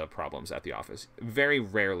solve the problems at the office. Very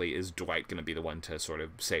rarely is Dwight going to be the one to sort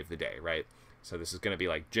of save the day, right? So this is going to be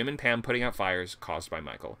like Jim and Pam putting out fires caused by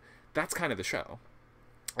Michael. That's kind of the show.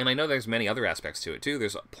 And I know there's many other aspects to it, too.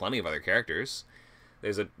 There's plenty of other characters.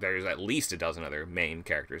 There's at least a dozen other main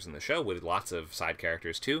characters in the show, with lots of side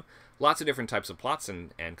characters, too. Lots of different types of plots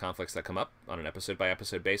and conflicts that come up on an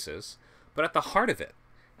episode-by-episode basis. But at the heart of it,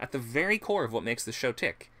 at the very core of what makes the show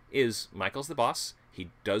tick, is Michael's the boss. He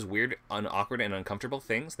does weird, awkward, and uncomfortable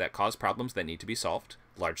things that cause problems that need to be solved,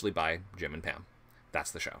 largely by Jim and Pam.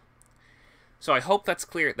 That's the show. So I hope that's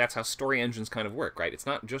clear. That's how story engines kind of work, right? It's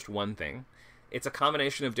not just one thing. It's a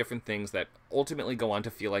combination of different things that ultimately go on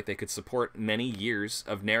to feel like they could support many years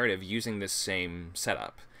of narrative using this same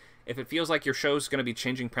setup. If it feels like your show's going to be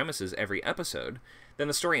changing premises every episode, then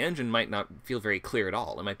the story engine might not feel very clear at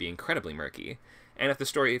all. It might be incredibly murky. And if the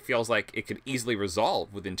story feels like it could easily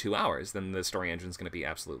resolve within 2 hours, then the story engine's going to be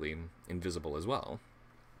absolutely invisible as well.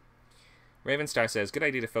 Ravenstar says, good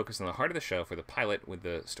idea to focus on the heart of the show for the pilot with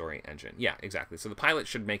the story engine. Yeah, exactly. So the pilot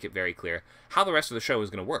should make it very clear how the rest of the show is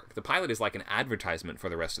going to work. The pilot is like an advertisement for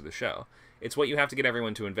the rest of the show. It's what you have to get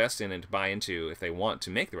everyone to invest in and to buy into if they want to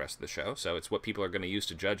make the rest of the show. So it's what people are going to use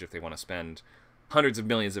to judge if they want to spend hundreds of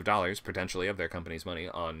millions of dollars, potentially, of their company's money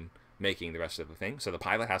on making the rest of the thing. So the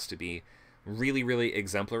pilot has to be really, really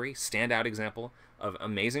exemplary, standout example of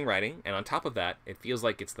amazing writing, and on top of that, it feels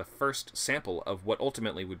like it's the first sample of what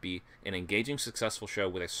ultimately would be an engaging, successful show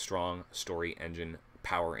with a strong story engine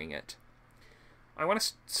powering it. I want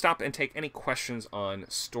to stop and take any questions on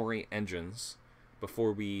story engines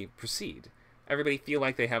before we proceed. Everybody feel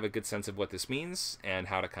like they have a good sense of what this means and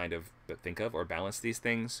how to kind of think of or balance these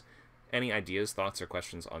things? Any ideas, thoughts, or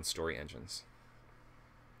questions on story engines?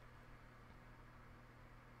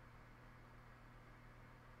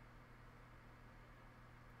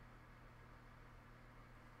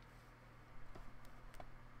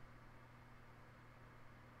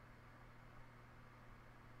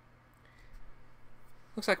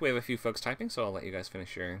 Looks like we have a few folks typing, so I'll let you guys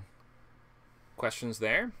finish your questions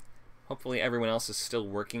there. Hopefully everyone else is still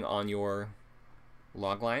working on your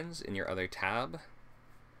loglines in your other tab,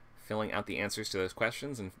 filling out the answers to those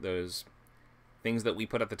questions and those things that we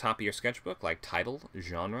put at the top of your sketchbook, like title,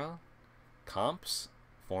 genre, comps,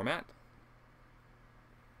 format.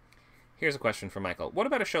 Here's a question from Michael. What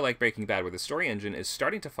about a show like Breaking Bad where the story engine is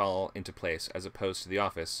starting to fall into place as opposed to The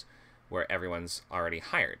Office where everyone's already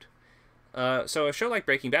hired? So a show like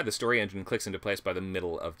Breaking Bad, the story engine clicks into place by the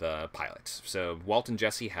middle of the pilot. So Walt and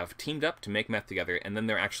Jesse have teamed up to make meth together, and then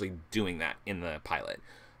they're actually doing that in the pilot.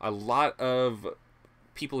 A lot of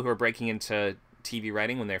people who are breaking into TV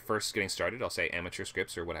writing when they're first getting started, I'll say amateur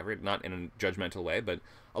scripts or whatever, not in a judgmental way, but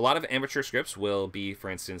a lot of amateur scripts will be, for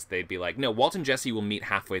instance, they'd be like, no, Walt and Jesse will meet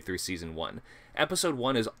halfway through season 1. Episode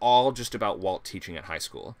 1 is all just about Walt teaching at high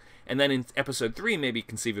school. And then in episode 3, maybe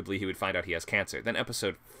conceivably he would find out he has cancer. Then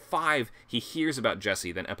episode 5, he hears about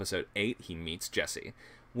Jesse. Then episode 8, he meets Jesse.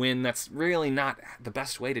 When that's really not the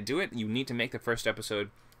best way to do it, you need to make the first episode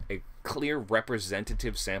a clear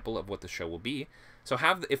representative sample of what the show will be. So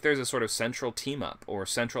if there's a sort of central team up or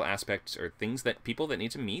central aspects or things that people that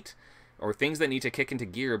need to meet or things that need to kick into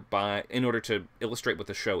gear in order to illustrate what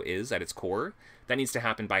the show is at its core, that needs to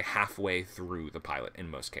happen by halfway through the pilot in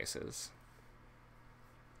most cases.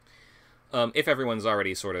 If everyone's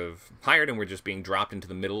already sort of hired and we're just being dropped into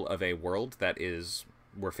the middle of a world that is,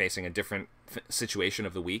 we're facing a different situation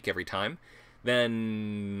of the week every time,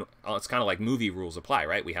 then it's kind of like movie rules apply,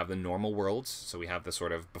 right? We have the normal worlds, so we have the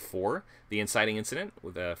sort of before the inciting incident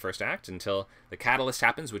with the first act until the catalyst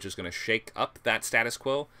happens, which is going to shake up that status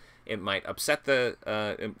quo. It might upset the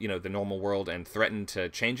the normal world and threaten to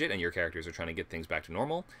change it, and your characters are trying to get things back to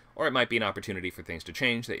normal. Or it might be an opportunity for things to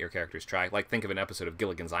change that your characters try. Like, think of an episode of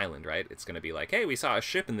Gilligan's Island, right? It's going to be like, hey, we saw a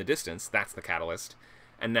ship in the distance. That's the catalyst.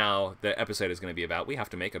 And now the episode is going to be about, we have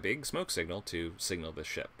to make a big smoke signal to signal this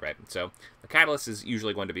ship, right? So the catalyst is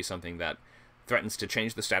usually going to be something that threatens to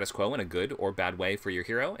change the status quo in a good or bad way for your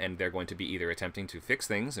hero, and they're going to be either attempting to fix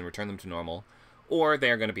things and return them to normal, or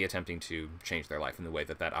they're going to be attempting to change their life in the way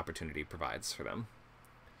that that opportunity provides for them.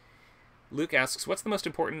 Luke asks, what's the most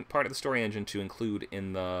important part of the story engine to include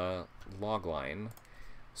in the logline?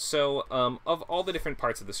 So, of all the different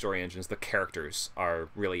parts of the story engines, the characters are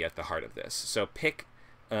really at the heart of this. So pick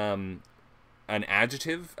an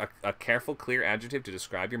adjective, a careful, clear adjective to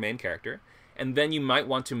describe your main character, and then you might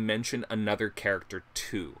want to mention another character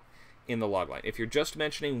too in the logline. If you're just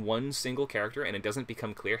mentioning one single character and it doesn't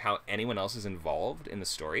become clear how anyone else is involved in the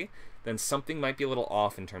story, then something might be a little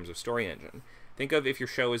off in terms of story engine. Think of if your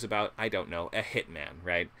show is about, I don't know, a hitman,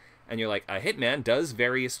 right? And you're like, a hitman does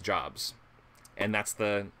various jobs, and that's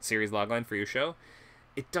the series logline for your show.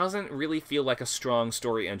 It doesn't really feel like a strong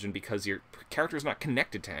story engine because your character is not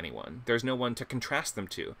connected to anyone. There's no one to contrast them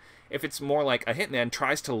to. If it's more like a hitman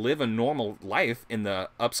tries to live a normal life in the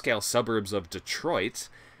upscale suburbs of Detroit,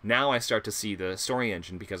 now I start to see the story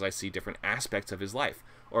engine because I see different aspects of his life,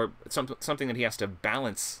 or something that he has to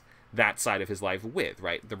balance that side of his life with,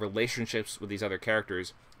 right? The relationships with these other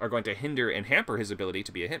characters are going to hinder and hamper his ability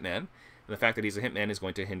to be a hitman, and the fact that he's a hitman is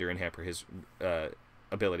going to hinder and hamper his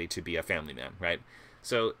ability to be a family man, right?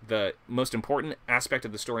 So the most important aspect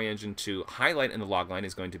of the story engine to highlight in the logline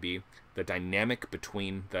is going to be the dynamic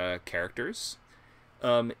between the characters,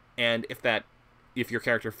 and if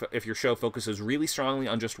your show focuses really strongly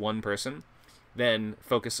on just one person, then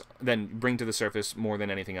bring to the surface more than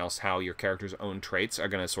anything else how your character's own traits are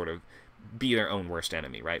going to sort of be their own worst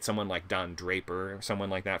enemy, right? Someone like Don Draper, or someone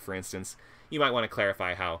like that, for instance, you might want to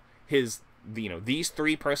clarify how these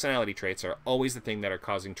three personality traits are always the thing that are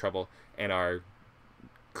causing trouble and are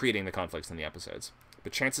creating the conflicts in the episodes.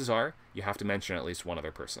 But chances are you have to mention at least one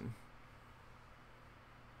other person.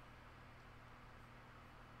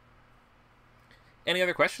 Any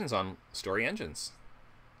other questions on story engines?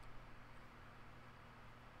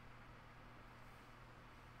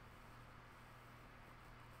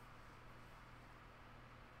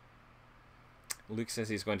 Luke says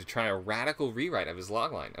he's going to try a radical rewrite of his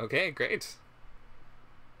logline. Okay, great.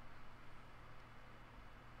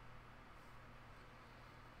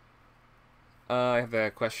 I have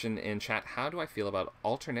a question in chat. How do I feel about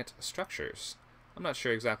alternate structures? I'm not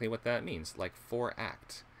sure exactly what that means, like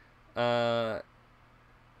 4-act.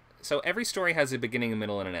 So every story has a beginning, a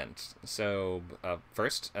middle, and an end. So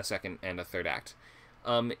first, a second, and a third act.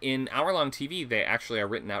 In hour-long TV, they actually are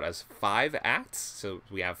written out as 5 acts. So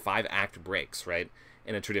we have 5-act breaks, right,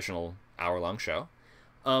 in a traditional hour-long show.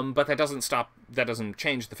 But that doesn't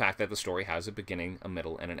change the fact that the story has a beginning, a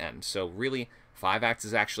middle, and an end. So really, 5 acts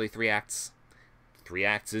is actually 3 acts. 3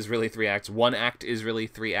 acts is really 3 acts. 1 act is really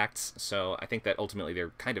 3 acts. So I think that ultimately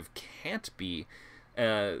there kind of can't be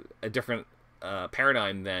a different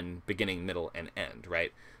paradigm than beginning, middle, and end,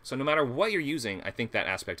 right? So no matter what you're using, I think that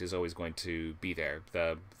aspect is always going to be there.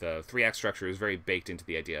 The 3-act structure is very baked into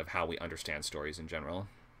the idea of how we understand stories in general.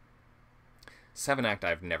 7-act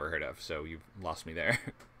I've never heard of, so you've lost me there.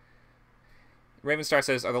 Ravenstar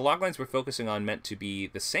says, are the loglines we're focusing on meant to be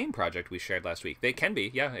the same project we shared last week? They can be,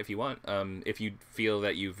 yeah, if you want. If you feel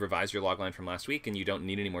that you've revised your logline from last week and you don't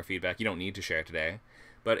need any more feedback, you don't need to share today.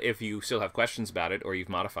 But if you still have questions about it or you've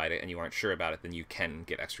modified it and you aren't sure about it, then you can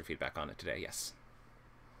get extra feedback on it today, yes.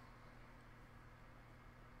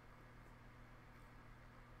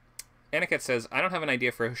 Aniket says, I don't have an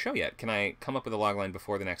idea for a show yet. Can I come up with a logline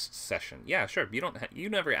before the next session? Yeah, sure. You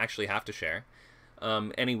never actually have to share.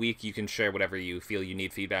 Any week you can share whatever you feel you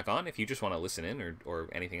need feedback on. If you just want to listen in or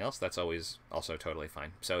anything else, that's always also totally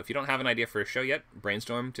fine. So if you don't have an idea for a show yet,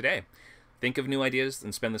 brainstorm today. Think of new ideas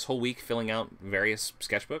and spend this whole week filling out various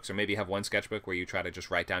sketchbooks, or maybe have one sketchbook where you try to just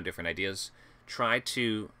write down different ideas. Try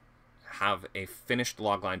to have a finished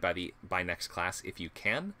logline by next class if you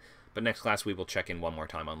can. But next class we will check in one more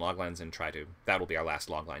time on loglines and that'll be our last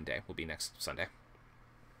logline day. Will be next Sunday.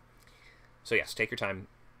 So yes, take your time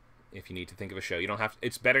if you need to think of a show. You don't have to,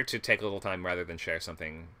 it's better to take a little time rather than share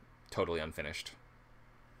something totally unfinished.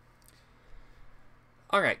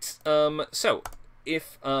 All right. So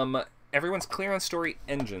if everyone's clear on story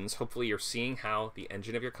engines, hopefully you're seeing how the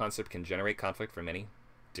engine of your concept can generate conflict for many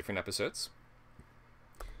different episodes.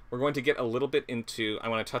 We're going to get a little bit into, I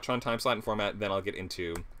want to touch on time slot and format, then I'll get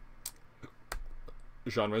into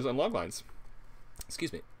genres and loglines.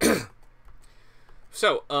 Excuse me.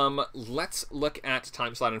 So, let's look at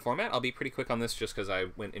time slot and format. I'll be pretty quick on this just because I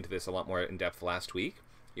went into this a lot more in depth last week.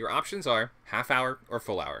 Your options are half hour or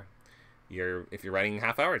full hour. If you're writing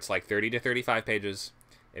half hour, it's like 30 to 35 pages.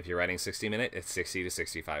 If you're writing 60-minute, it's 60 to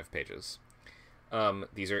 65 pages.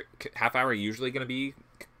 These are half hour usually going to be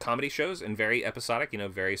comedy shows and very episodic,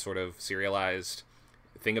 very sort of serialized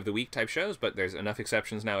thing of the week type shows, but there's enough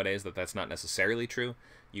exceptions nowadays that that's not necessarily true.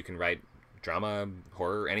 You can write drama,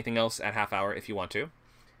 horror, anything else at half hour if you want to.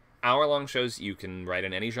 Hour-long shows you can write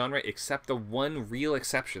in any genre, except the one real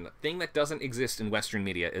exception. The thing that doesn't exist in Western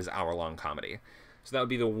media is hour-long comedy. So that would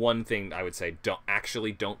be the one thing I would say,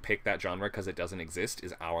 don't pick that genre because it doesn't exist,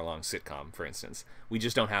 is hour-long sitcom, for instance. We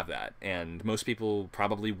just don't have that, and most people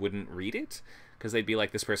probably wouldn't read it because they'd be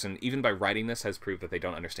like, this person, even by writing this, has proved that they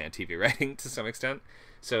don't understand TV writing to some extent.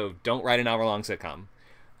 So don't write an hour-long sitcom.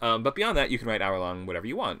 But beyond that, you can write hour-long whatever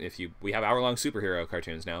you want. We have hour-long superhero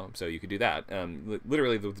cartoons now, so you could do that.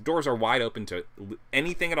 Literally, the doors are wide open to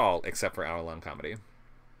anything at all except for hour-long comedy.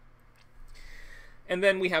 And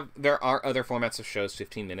then there are other formats of shows,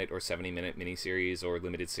 15-minute or 70-minute miniseries or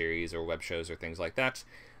limited series or web shows or things like that.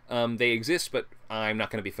 They exist, but I'm not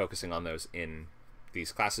going to be focusing on those in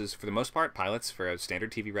these classes. For the most part, pilots for a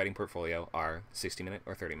standard TV writing portfolio are 60-minute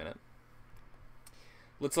or 30-minute.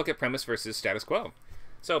 Let's look at premise versus status quo.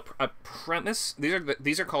 So a premise,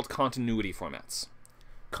 these are called continuity formats.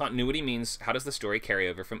 Continuity means how does the story carry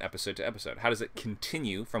over from episode to episode? How does it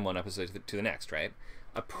continue from one episode to the next, right?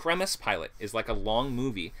 A premise pilot is like a long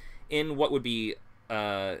movie in what would be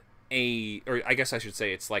or I guess I should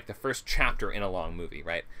say it's like the first chapter in a long movie,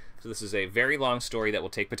 right? So this is a very long story that will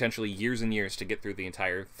take potentially years and years to get through the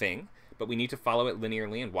entire thing, but we need to follow it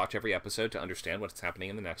linearly and watch every episode to understand what's happening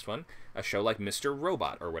in the next one. A show like Mr.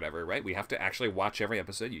 Robot or whatever, right? We have to actually watch every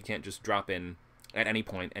episode. You can't just drop in at any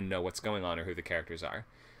point and know what's going on or who the characters are.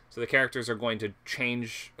 So the characters are going to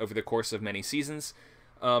change over the course of many seasons,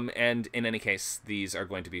 and in any case, these are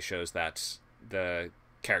going to be shows that the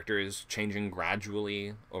character is changing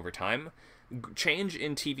gradually over time. Change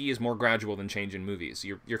in TV is more gradual than change in movies.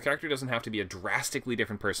 Your character doesn't have to be a drastically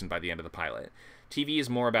different person by the end of the pilot. TV is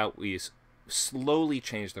more about we slowly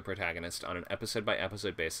change the protagonist on an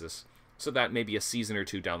episode-by-episode basis so that maybe a season or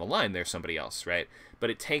two down the line there's somebody else, right?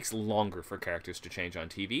 But it takes longer for characters to change on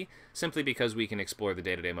TV simply because we can explore the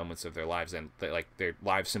day-to-day moments of their lives, and their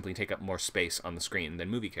lives simply take up more space on the screen than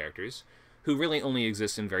movie characters, who really only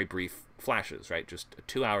exist in very brief flashes, right? Just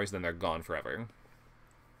 2 hours, then they're gone forever.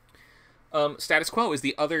 Status quo is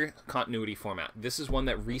the other continuity format. This is one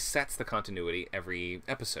that resets the continuity every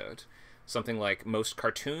episode. Something like most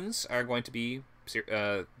cartoons are going to be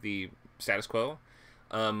the status quo.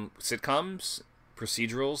 Sitcoms,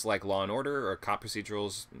 procedurals like Law & Order or cop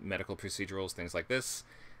procedurals, medical procedurals, things like this.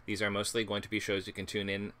 These are mostly going to be shows you can tune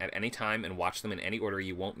in at any time and watch them in any order.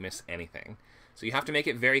 You won't miss anything. So you have to make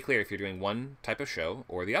it very clear if you're doing one type of show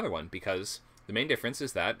or the other one, because the main difference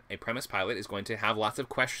is that a premise pilot is going to have lots of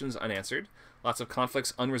questions unanswered, lots of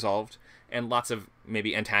conflicts unresolved, and lots of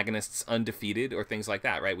maybe antagonists undefeated or things like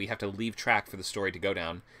that, right? We have to leave track for the story to go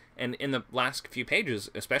down. And in the last few pages,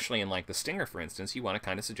 especially in like the stinger, for instance, you want to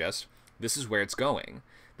kind of suggest this is where it's going.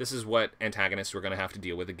 This is what antagonists we're going to have to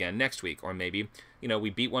deal with again next week. Or maybe, we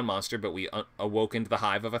beat one monster, but we awoke into the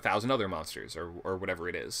hive of 1,000 other monsters or whatever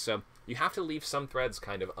it is. So you have to leave some threads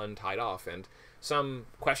kind of untied off and some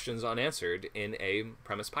questions unanswered in a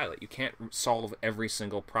premise pilot. You can't solve every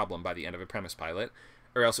single problem by the end of a premise pilot,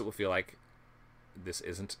 or else it will feel like this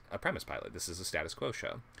isn't a premise pilot. This is a status quo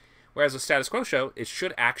show. Whereas a status quo show, it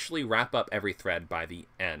should actually wrap up every thread by the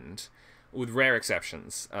end, with rare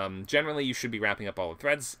exceptions. Generally, you should be wrapping up all the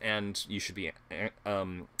threads, and you should be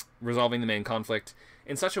resolving the main conflict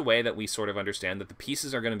in such a way that we sort of understand that the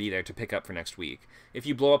pieces are going to be there to pick up for next week. If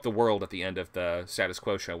you blow up the world at the end of the status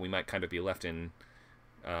quo show, we might kind of be left in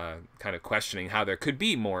kind of questioning how there could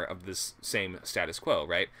be more of this same status quo,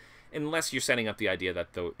 right? Unless you're setting up the idea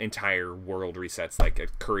that the entire world resets, like a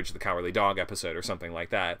Courage the Cowardly Dog episode or something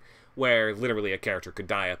like that, where literally a character could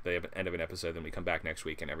die at the end of an episode, then we come back next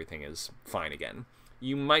week and everything is fine again.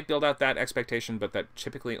 You might build out that expectation, but that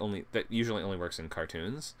usually only works in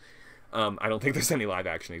cartoons. I don't think there's any live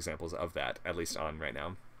action examples of that, at least on right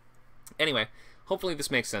now. Anyway, hopefully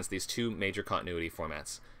this makes sense, these two major continuity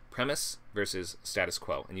formats. Premise versus status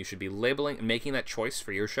quo. And you should be labeling and making that choice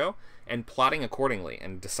for your show and plotting accordingly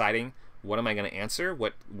and deciding what am I going to answer,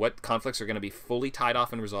 what conflicts are going to be fully tied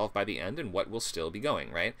off and resolved by the end, and what will still be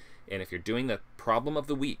going, right? And if you're doing the problem of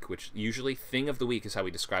the week, which usually thing of the week is how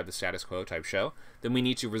we describe the status quo type show, then we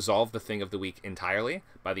need to resolve the thing of the week entirely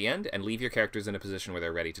by the end and leave your characters in a position where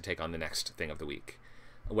they're ready to take on the next thing of the week.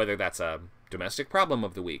 Whether that's a domestic problem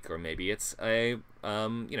of the week, or maybe it's a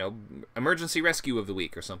emergency rescue of the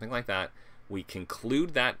week or something like that. We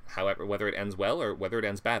conclude that, however, whether it ends well or whether it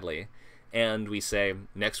ends badly, and we say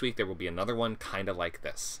next week there will be another one kind of like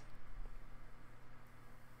this.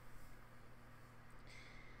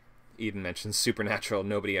 Eden mentions Supernatural.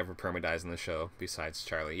 Nobody ever permadies in the show besides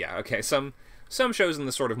Charlie. Yeah, okay. Some shows in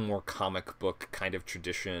the sort of more comic book kind of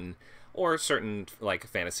tradition, or certain like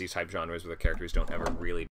fantasy type genres where the characters don't ever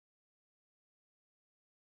really.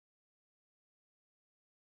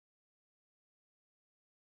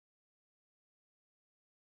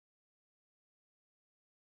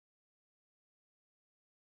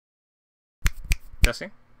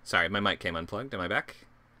 Testing? Sorry, my mic came unplugged. Am I back?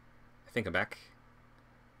 I think I'm back.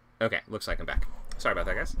 Okay, looks like I'm back. Sorry about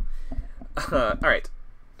that, guys. Alright.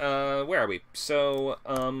 Where are we? So,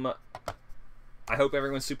 I hope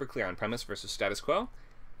everyone's super clear on premise versus status quo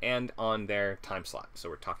and on their time slot. So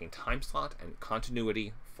we're talking time slot and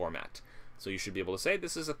continuity format. So you should be able to say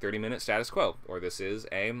this is a 30-minute status quo, or this is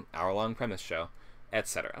an hour-long premise show,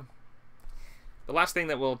 etc. The last thing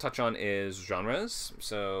that we'll touch on is genres.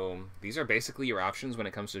 So these are basically your options when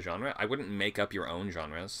it comes to genre. I wouldn't make up your own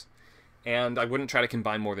genres. And I wouldn't try to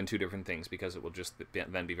combine more than two different things because it will just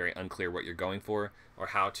then be very unclear what you're going for or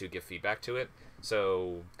how to give feedback to it.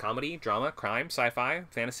 So comedy, drama, crime, sci-fi,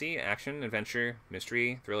 fantasy, action, adventure,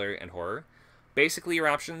 mystery, thriller, and horror. Basically your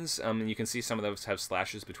options, and you can see some of those have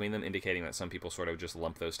slashes between them, indicating that some people sort of just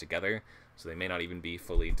lump those together. So they may not even be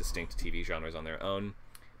fully distinct TV genres on their own.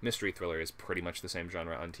 Mystery thriller is pretty much the same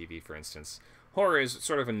genre on TV, for instance. Horror is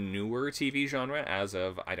sort of a newer TV genre as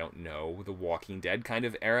of, I don't know, the Walking Dead kind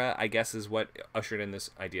of era, I guess, is what ushered in this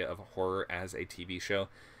idea of horror as a TV show.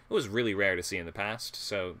 It was really rare to see in the past,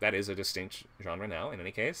 so that is a distinct genre now, in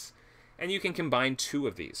any case. And you can combine two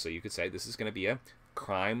of these, so you could say this is going to be a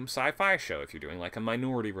crime sci-fi show if you're doing like a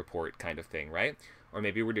Minority Report kind of thing, right? Or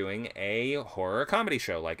maybe we're doing a horror comedy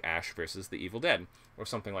show like Ash versus the Evil Dead, or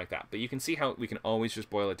something like that. But you can see how we can always just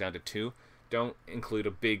boil it down to two. Don't include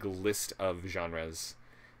a big list of genres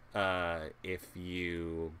if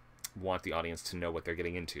you want the audience to know what they're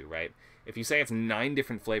getting into, right? If you say it's 9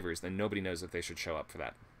 different flavors, then nobody knows if they should show up for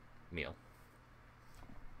that meal.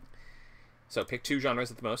 So pick 2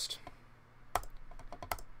 genres at the most.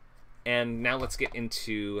 And now let's get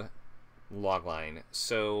into logline.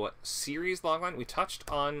 So series logline, we touched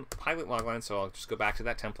on pilot logline, so I'll just go back to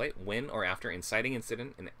that template. When or after inciting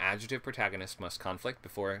incident, an adjective protagonist must conflict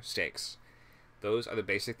before stakes. Those are the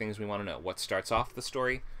basic things we want to know. What starts off the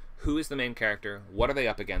story? Who is the main character? What are they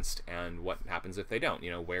up against? And what happens if they don't? You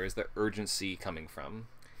know, where is the urgency coming from?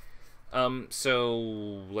 So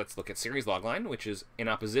let's look at series logline, which is in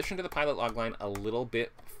opposition to the pilot logline a little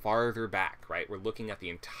bit farther back, right? We're looking at the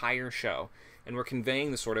entire show, and we're conveying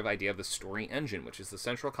the sort of idea of the story engine, which is the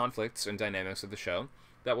central conflicts and dynamics of the show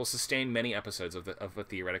that will sustain many episodes of a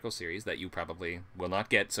theoretical series that you probably will not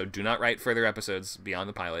get, so do not write further episodes beyond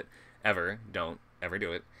the pilot. Ever. Don't ever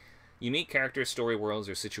do it. Unique characters, story worlds,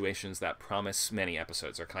 or situations that promise many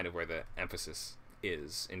episodes are kind of where the emphasis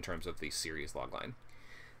is in terms of the series logline.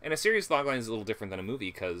 And a series logline is a little different than a movie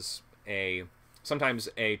because sometimes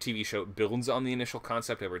a TV show builds on the initial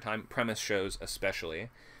concept over time, premise shows especially.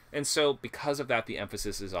 And so because of that, the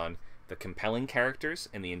emphasis is on the compelling characters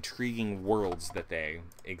and the intriguing worlds that they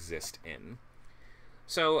exist in.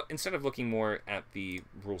 So instead of looking more at the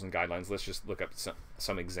rules and guidelines, let's just look up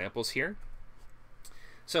some examples here.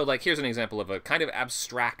 So like here's an example of a kind of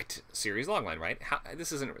abstract series logline, right?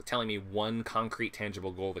 This isn't telling me one concrete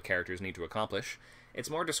tangible goal the characters need to accomplish. It's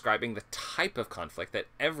more describing the type of conflict that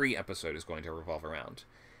every episode is going to revolve around.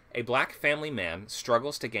 A black family man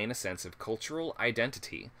struggles to gain a sense of cultural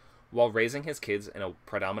identity while raising his kids in a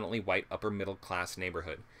predominantly white upper middle class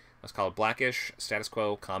neighborhood. It's called Blackish Status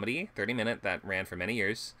Quo Comedy, 30-minute, that ran for many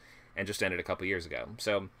years and just ended a couple years ago.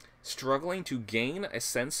 So struggling to gain a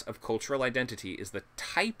sense of cultural identity is the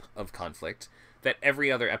type of conflict that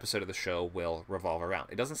every other episode of the show will revolve around.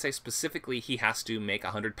 It doesn't say specifically he has to make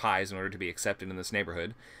 100 pies in order to be accepted in this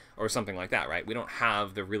neighborhood or something like that, right? We don't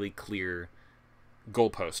have the really clear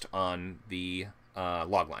goalpost on the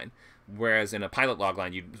logline. Whereas in a pilot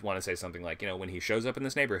logline, you'd want to say something like, you know, when he shows up in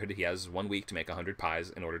this neighborhood, he has 1 week to make 100 pies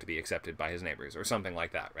in order to be accepted by his neighbors, or something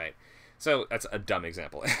like that, right? So that's a dumb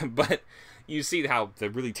example, but you see how the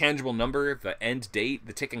really tangible number, the end date,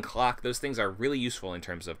 the ticking clock, those things are really useful in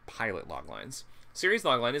terms of pilot loglines. Series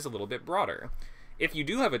logline is a little bit broader. If you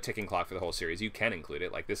do have a ticking clock for the whole series, you can include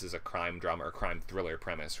it. Like, this is a crime drama or crime thriller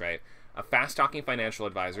premise, right? A fast-talking financial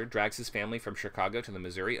advisor drags his family from Chicago to the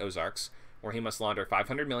Missouri Ozarks, where he must launder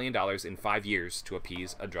 $500 million in 5 years to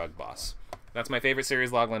appease a drug boss. That's my favorite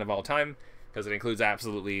series logline of all time, because it includes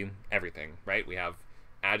absolutely everything, right? We have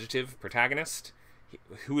adjective, protagonist,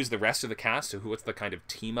 who is the rest of the cast, so what's the kind of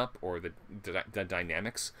team-up or the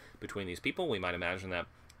dynamics between these people. We might imagine that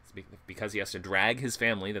because he has to drag his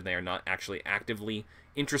family, that they are not actually actively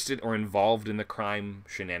interested or involved in the crime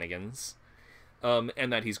shenanigans,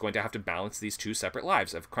 and that he's going to have to balance these two separate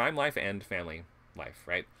lives of crime life and family life,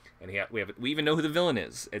 right? And we even know who the villain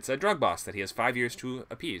is. It's a drug boss that he has 5 years to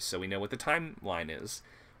appease, so we know what the timeline is.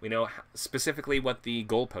 We know specifically what the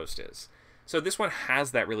goalpost is. So this one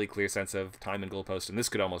has that really clear sense of time and goalpost, and this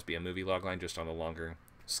could almost be a movie logline just on a longer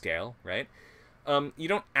scale, right? You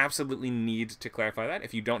don't absolutely need to clarify that.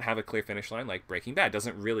 If you don't have a clear finish line, like Breaking Bad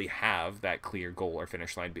doesn't really have that clear goal or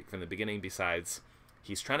finish line from the beginning, besides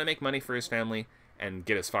he's trying to make money for his family and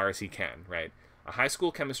get as far as he can, right? A high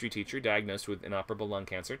school chemistry teacher diagnosed with inoperable lung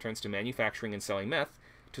cancer turns to manufacturing and selling meth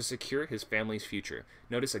to secure his family's future.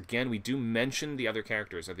 Notice, again, we do mention the other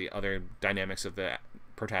characters or the other dynamics of the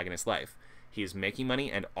protagonist's life. He is making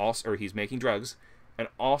money or he's making drugs, and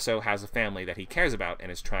also has a family that he cares about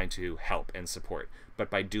and is trying to help and support, but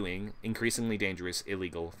by doing increasingly dangerous,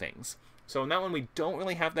 illegal things. So in that one, we don't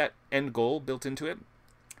really have that end goal built into it.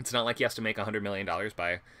 It's not like he has to make $100 million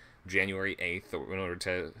by January 8th in order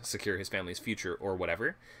to secure his family's future or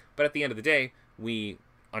whatever. But at the end of the day, we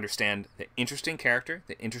understand the interesting character,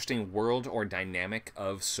 the interesting world or dynamic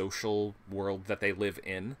of social world that they live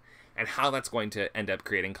in, and how that's going to end up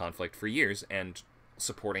creating conflict for years and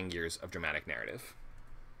supporting years of dramatic narrative.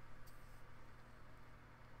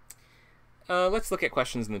 Let's look at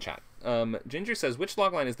questions in the chat. Ginger says, which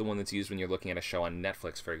logline is the one that's used when you're looking at a show on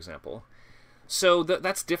Netflix, for example? So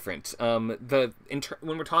that's different. When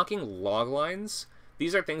we're talking loglines,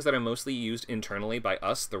 these are things that are mostly used internally by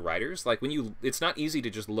us, the writers. Like it's not easy to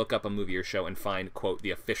just look up a movie or show and find, quote,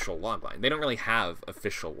 the official logline. They don't really have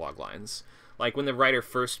official loglines. Like when the writer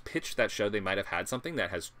first pitched that show, they might have had something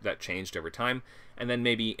that changed over time, and then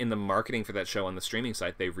maybe in the marketing for that show on the streaming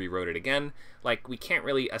site, they rewrote it again. Like, we can't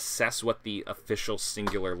really assess what the official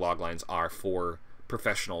singular loglines are for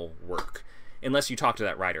professional work, unless you talk to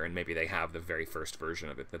that writer and maybe they have the very first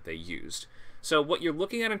version of it that they used. So what you're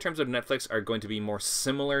looking at in terms of Netflix are going to be more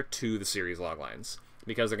similar to the series loglines,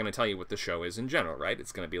 because they're going to tell you what the show is in general, right?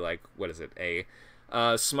 It's going to be like, what is it, a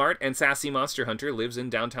smart and sassy monster hunter lives in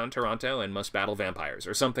downtown Toronto and must battle vampires,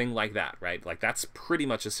 or something like that, right? Like, that's pretty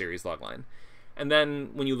much a series logline. And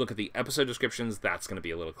then when you look at the episode descriptions, that's going to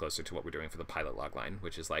be a little closer to what we're doing for the pilot logline,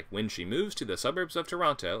 which is like, when she moves to the suburbs of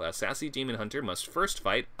Toronto, a sassy demon hunter must first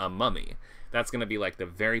fight a mummy. That's going to be like the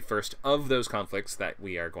very first of those conflicts that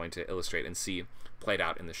we are going to illustrate and see played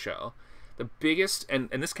out in the show. The biggest, and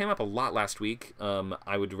this came up a lot last week,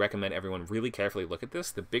 I would recommend everyone really carefully look at this.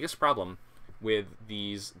 The biggest problem with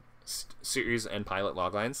these series and pilot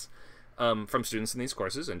loglines, from students in these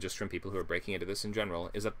courses and just from people who are breaking into this in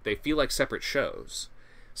general, is that they feel like separate shows.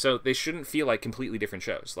 So they shouldn't feel like completely different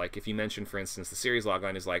shows. Like if you mention, for instance, the series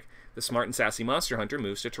logline is like, the smart and sassy monster hunter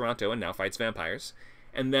moves to Toronto and now fights vampires.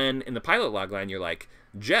 And then in the pilot logline, you're like,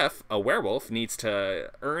 Jeff, a werewolf, needs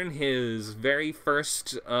to earn his very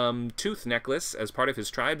first tooth necklace as part of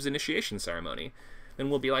his tribe's initiation ceremony. Then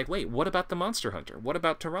we'll be like, wait, what about the monster hunter? What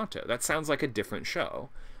about Toronto? That sounds like a different show.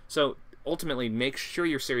 So ultimately, make sure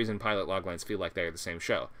your series and pilot loglines feel like they are the same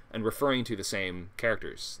show and referring to the same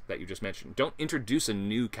characters that you just mentioned. Don't introduce a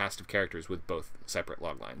new cast of characters with both separate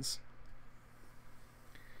loglines.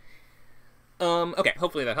 Okay,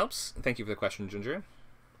 hopefully that helps. Thank you for the question, Ginger.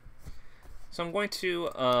 So I'm going to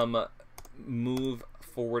move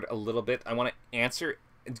forward a little bit. I want to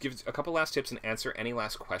give a couple last tips and answer any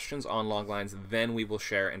last questions on loglines. Then we will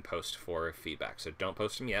share and post for feedback. So don't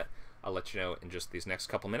post them yet. I'll let you know in just these next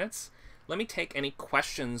couple minutes. Let me take any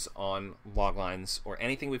questions on loglines or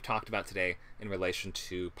anything we've talked about today in relation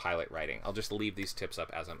to pilot writing. I'll just leave these tips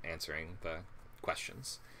up as I'm answering the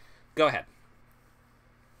questions. Go ahead.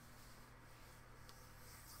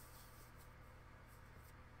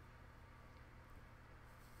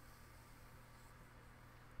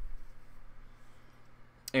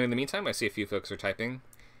 And in the meantime, I see a few folks are typing.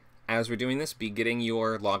 As we're doing this, be getting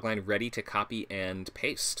your logline ready to copy and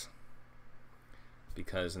paste,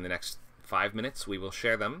 because in the next 5 minutes we will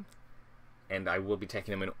share them, and I will be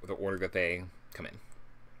taking them in the order that they come in.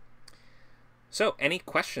 So, any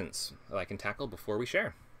questions that I can tackle before we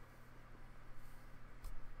share?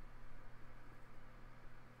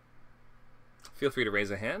 Feel free to raise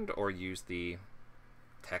a hand or use the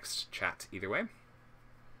text chat either way.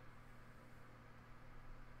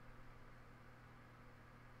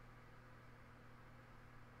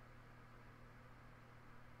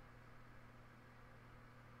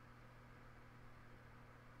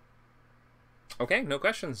 Okay, no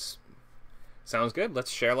questions. Sounds good. Let's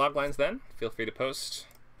share Loglines then. Feel free to post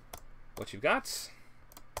what you've got.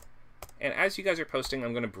 And as you guys are posting,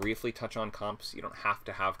 I'm going to briefly touch on comps. You don't have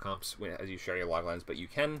to have comps as you share your Loglines, but you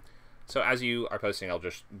can. So as you are posting, I'll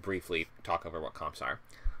just briefly talk over what comps are.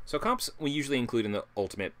 So comps we usually include in the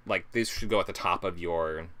ultimate, like this should go at the top of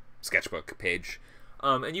your sketchbook page.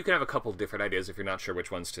 And you can have a couple different ideas if you're not sure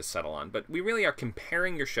which ones to settle on. But we really are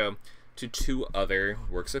comparing your show to 2 other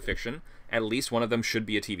works of fiction. At least one of them should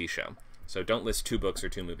be a TV show. So don't list 2 books or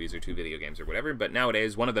 2 movies or 2 video games or whatever, but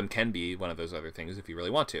nowadays one of them can be one of those other things if you really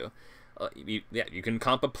want to. You can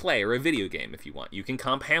comp a play or a video game if you want. You can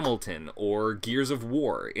comp Hamilton or Gears of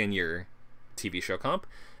War in your TV show comp.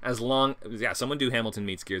 As long, someone do Hamilton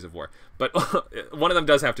meets Gears of War. But one of them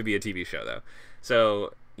does have to be a TV show, though.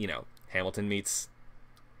 So, Hamilton meets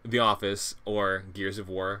The Office or Gears of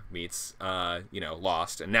War meets,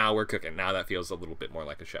 Lost. And now we're cooking. Now that feels a little bit more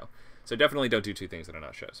like a show. So definitely don't do 2 things that are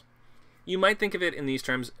not shows. You might think of it in these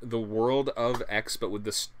terms, the world of X, but with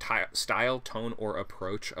the style, tone, or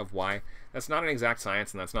approach of Y. That's not an exact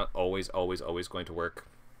science, and that's not always going to work.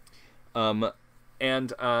 So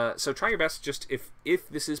try your best. Just if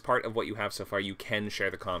this is part of what you have so far, you can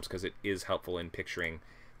share the comps because it is helpful in picturing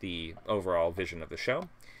the overall vision of the show.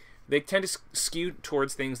 They tend to skew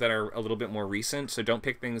towards things that are a little bit more recent, so don't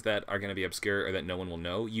pick things that are going to be obscure or that no one will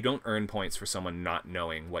know. You don't earn points for someone not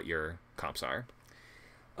knowing what your comps are.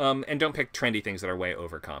 And don't pick trendy things that are way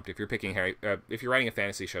over comped. If you're picking if you're writing a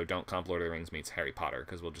fantasy show, don't comp Lord of the Rings meets Harry Potter,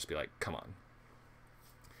 because we'll just be like, come on.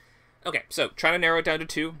 Okay, so try to narrow it down to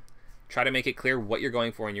 2. Try to make it clear what you're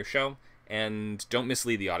going for in your show, and don't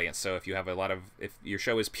mislead the audience. So if you have if your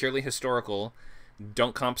show is purely historical,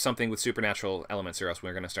 don't comp something with supernatural elements, or else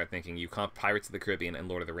we're going to start thinking you comp Pirates of the Caribbean and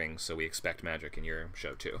Lord of the Rings, so we expect magic in your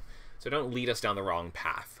show too. So don't lead us down the wrong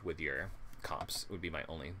path with your comps, would be my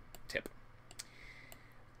only tip.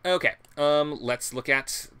 Okay, let's look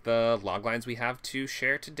at the Loglines we have to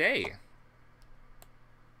share today.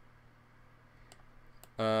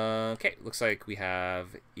 Okay, looks like we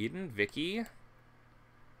have Eden, Vicky,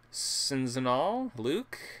 Sinzanal,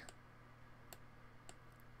 Luke,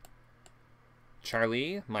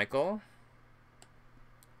 Charlie, Michael,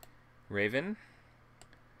 Raven.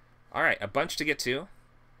 Alright, a bunch to get to,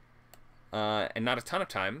 and not a ton of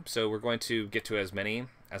time, so we're going to get to as many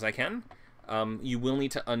as I can. You will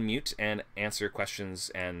need to unmute and answer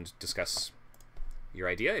questions and discuss your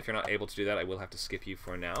idea. If you're not able to do that, I will have to skip you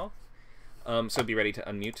for now. So be ready to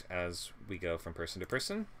unmute as we go from person to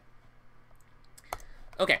person.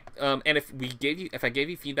 Okay, and if I gave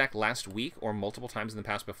you feedback last week or multiple times in the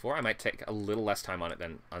past before, I might take a little less time on it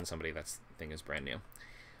than on somebody that's thing is brand new.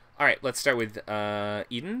 All right, let's start with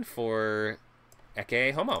Eden for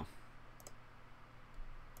Ecce Homo.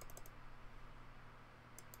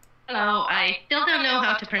 Hello, I still don't know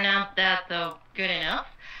how to pronounce that, though good enough.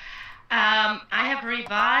 I have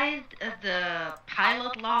revised the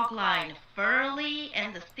pilot logline thoroughly,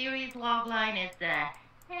 and the series logline is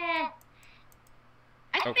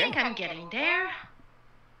I think I'm getting there.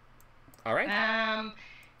 All right.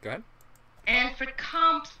 Go ahead. And for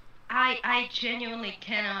comps, I genuinely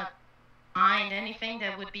cannot find anything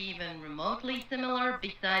that would be even remotely similar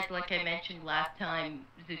besides, like I mentioned last time,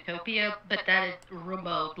 Zootopia, but that is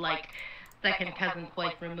remote, like second cousin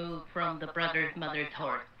twice removed from the brother's mother's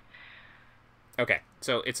horse. Okay,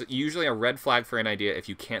 so it's usually a red flag for an idea if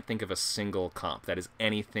you can't think of a single comp that is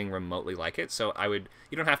anything remotely like it. So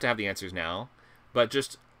you don't have to have the answers now, but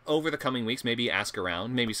just over the coming weeks, maybe ask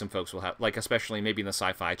around. Maybe some folks will have, like especially maybe in the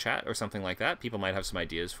sci-fi chat or something like that, people might have some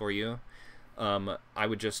ideas for you. I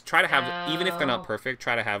would just try to have, even if they're not perfect,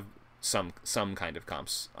 try to have some kind of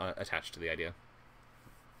comps attached to the idea.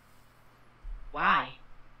 Why?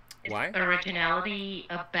 Why? Is originality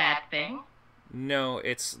a bad thing? No,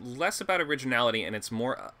 it's less about originality, and it's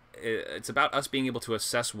more, it's about us being able to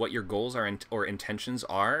assess what your goals are or intentions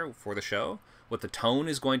are for the show, what the tone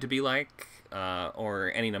is going to be like,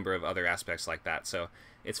 or any number of other aspects like that. So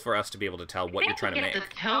it's for us to be able to tell what you're trying to make.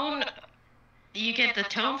 You get the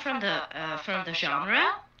tone from the genre,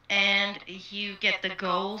 and you get the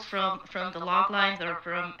goals from the log lines or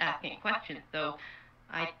from asking questions. So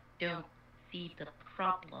I don't see the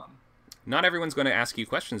problem. Not everyone's going to ask you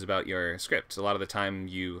questions about your script. A lot of the time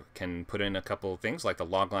you can put in a couple things like the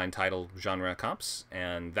logline, title, genre, comps,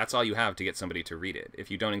 and that's all you have to get somebody to read it.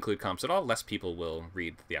 If you don't include comps at all, less people will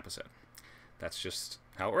read the episode. That's just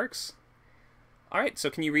how it works. All right,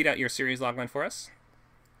 so can you read out your series logline for us?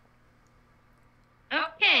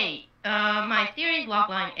 Okay, my series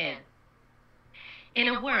logline is: in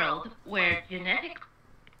a world where genetic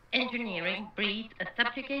engineering breeds a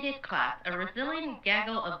subjugated class, a resilient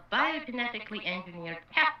gaggle of biogenetically engineered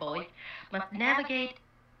cat boys must navigate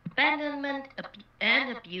abandonment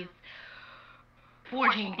and abuse,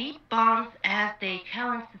 forging deep bonds as they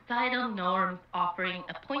challenge societal norms, offering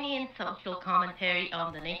a poignant social commentary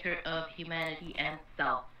on the nature of humanity and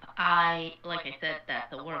self. Like I said,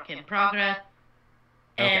 that's a work in progress.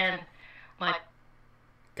 Okay. And my,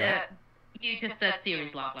 you just said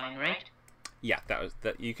series logline, right? Yeah,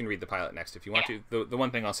 you can read the pilot next if you want to. The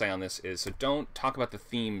one thing I'll say on this is, so don't talk about the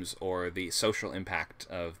themes or the social impact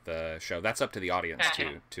of the show. That's up to the audience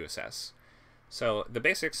to assess. So the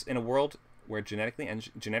basics: in a world where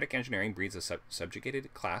genetic engineering breeds a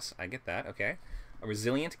subjugated class, I get that, okay. A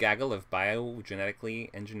resilient gaggle of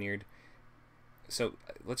biogenetically engineered. So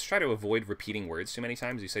let's try to avoid repeating words too many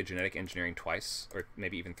times. You say genetic engineering twice, or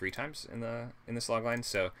maybe even 3 times in this logline.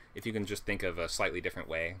 So if you can just think of a slightly different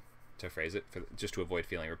way to phrase it, just to avoid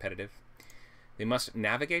feeling repetitive. They must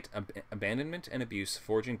navigate abandonment and abuse,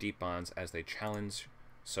 forging deep bonds as they challenge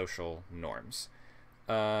social norms.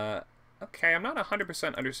 Okay, I'm not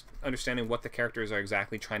 100% understanding what the characters are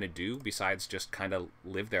exactly trying to do besides just kind of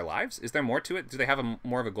live their lives. Is there more to it? Do they have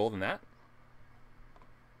more of a goal than that?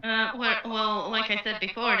 Well, like I said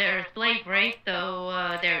before, they're a slave race,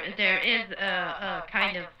 so there is a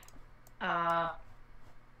kind of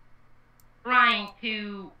trying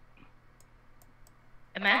to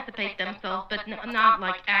emancipate themselves, but not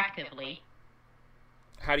like actively.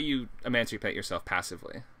 How do you emancipate yourself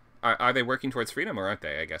passively? Are they working towards freedom, or aren't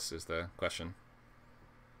they, I guess, is the question.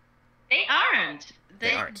 They aren't.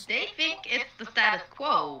 They aren't. They think it's the status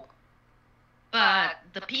quo, but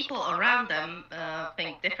the people around them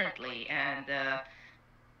think differently, and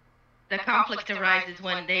the conflict arises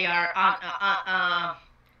when they are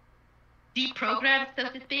deprogrammed, so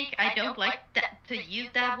to speak. I don't like to use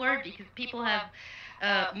that word because people have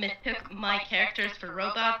mistook my characters for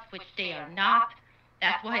robots, which they are not.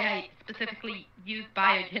 That's why I specifically use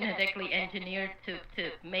biogenetically engineered to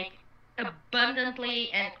make abundantly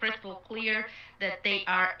and crystal clear that they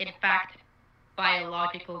are, in fact,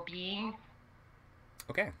 biological beings.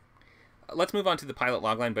 Okay. Let's move on to the pilot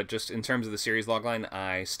logline, but just in terms of the series logline,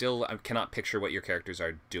 I cannot picture what your characters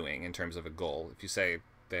are doing in terms of a goal. If you say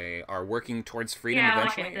they are working towards freedom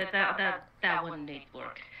eventually... Like I said, that wouldn't need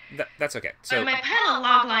work. That's okay. So my pilot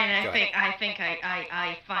logline, I think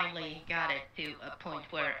I finally got it to a point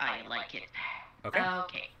where I like it. Okay.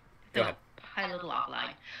 Okay. Go ahead. Pilot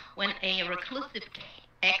logline. When a reclusive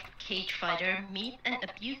ex-cage fighter meets an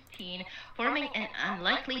abused teen, forming an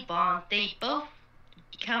unlikely bond, they both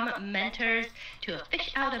become mentors to a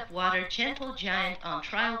fish-out-of-water gentle giant on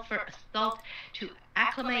trial for assault to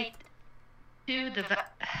acclimate to the...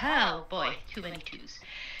 Oh, boy, too many twos.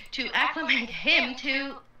 To acclimate him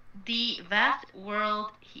to the vast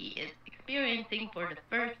world he is experiencing for the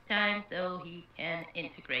first time so he can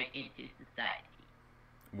integrate into society.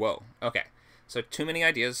 Whoa. Okay. So too many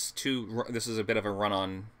ideas. This is a bit of a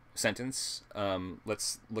run-on sentence.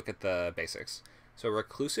 Let's look at the basics. So a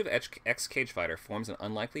reclusive ex-cage fighter forms an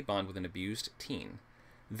unlikely bond with an abused teen.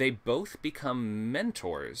 They both become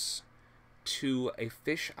mentors to a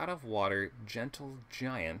fish-out-of-water gentle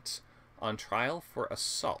giant on trial for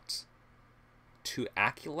assault. To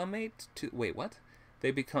acclimate to... Wait, what? They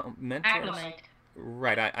become mentors? Acclimate.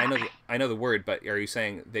 Right, I know the word, but are you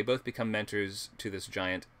saying they both become mentors to this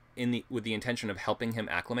giant with the intention of helping him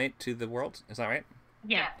acclimate to the world? Is that right?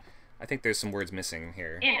 Yeah. I think there's some words missing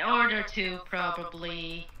here. In order to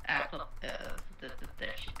probably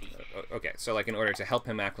there should be. Okay, so like in order to help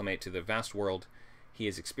him acclimate to the vast world he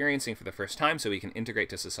is experiencing for the first time so he can integrate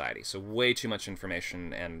to society. So way too much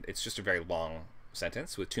information, and it's just a very long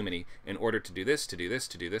sentence with too many, in order to do this, to do this,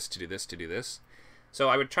 to do this, to do this, to do this. So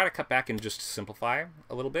I would try to cut back and just simplify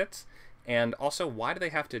a little bit. And also, why do they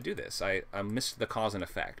have to do this? I missed the cause and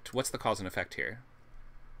effect. What's the cause and effect here?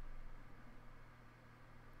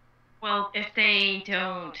 Well, if they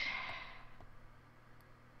don't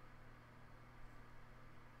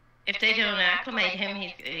acclimate him,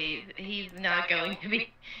 he's not going to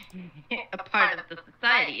be a part of the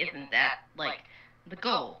society. Isn't that like the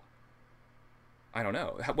goal? I don't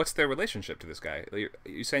know. What's their relationship to this guy?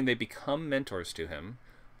 You're saying they become mentors to him.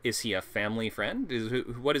 Is he a family friend?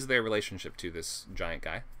 What is their relationship to this giant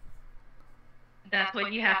guy? that's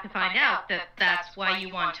what you have to find out. That's why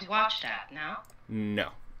you want to watch that now. No.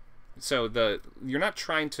 So you're not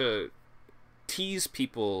trying to tease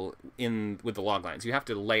people in with the log lines. You have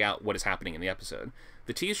to lay out what is happening in the episode.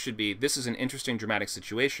 The tease should be, this is an interesting dramatic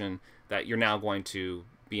situation that you're now going to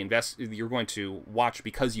you're going to watch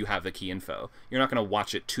because you have the key info. You're not going to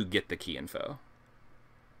watch it to get the key info.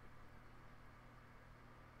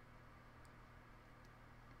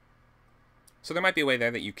 So there might be a way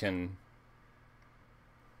there that you can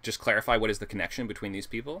just clarify what is the connection between these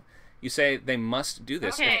people. You say they must do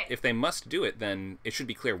this. Okay. If they must do it, then it should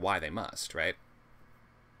be clear why they must, right?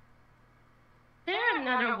 Is there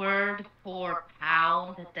another word for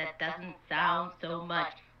pound that doesn't sound so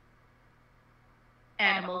much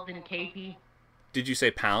animals in KP? Did you say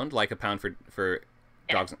pound, like a pound for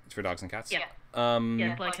Yes. dogs and cats? Yes.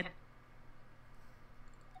 Yes, like a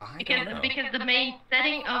I don't know. because the main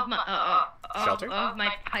setting of Shelter? of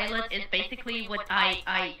my pilot is basically what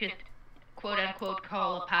I just quote unquote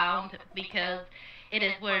call a pound, because it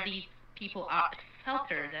is where these people are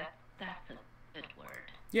sheltered. That's a good word.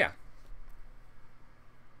 Yeah.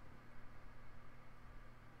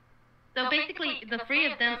 So basically, the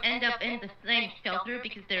three of them end up in the same shelter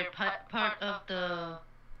because they're part of the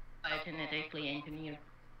genetically engineered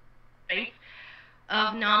race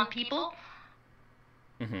of non-people.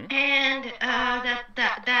 Mm-hmm. And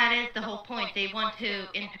that is the whole point. They want to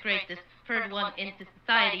integrate this third one into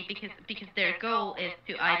society because their goal is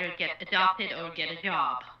to either get adopted or get a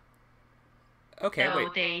job. Okay, So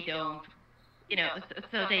wait. they don't,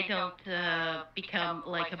 so they don't become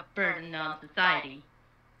like a burden on society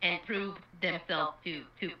and prove themselves to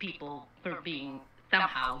people for being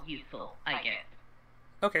somehow useful, I guess.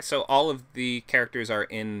 Okay, so all of the characters are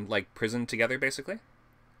in, like, prison together, basically?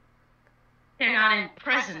 They're not in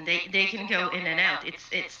prison. They can go in and out.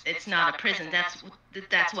 It's not a prison. That's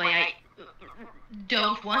why I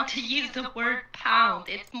don't want to use the word pound.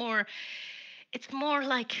 It's more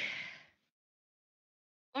like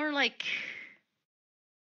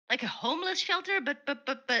a homeless shelter, but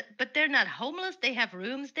they're not homeless. They have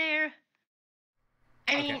rooms there.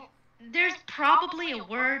 I Okay. mean, there's probably a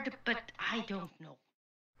word, but I don't know.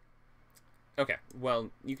 Okay,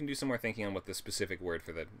 well, you can do some more thinking on what the specific word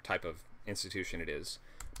for the type of institution it is.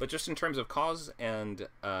 But just in terms of cause and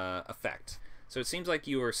effect. So it seems like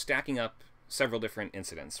you are stacking up several different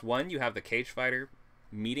incidents. One, you have the cage fighter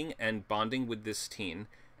meeting and bonding with this teen,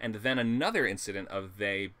 and then another incident of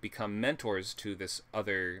they become mentors to this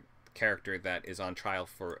other character that is on trial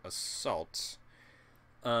for assault.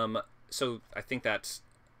 So I think that's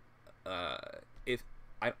if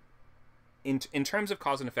I in terms of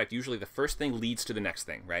cause and effect, usually the first thing leads to the next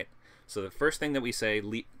thing, right? So the first thing that we say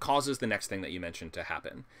causes the next thing that you mentioned to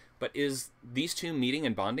happen. But is these two meeting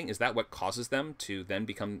and bonding, is that what causes them to then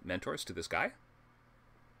become mentors to this guy?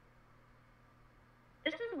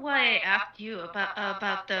 This is why I asked you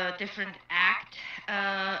about the different act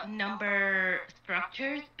number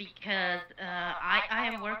structures, because I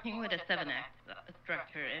am working with a 7-act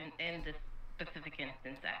structure in this specific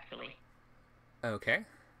instance, actually. Okay.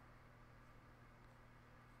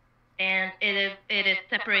 And it is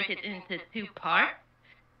separated into 2 parts.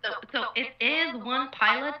 So it is one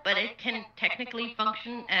pilot, but it can technically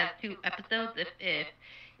function as 2 episodes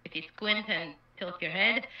if you squint and tilt your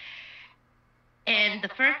head. And the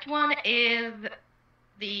first one is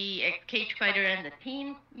the cage fighter and the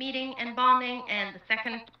teen meeting and bonding, and the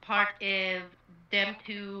second part is them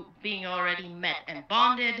two being already met and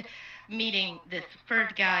bonded, meeting this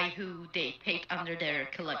third guy who they take under their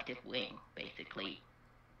collective wing, basically.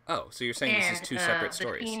 Oh, so you're saying this is 2 separate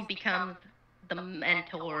stories. The teen becomes the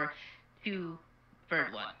mentor to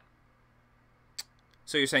third one.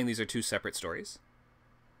 So you're saying these are 2 separate stories?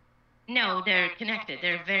 No, they're connected.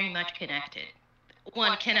 They're very much connected.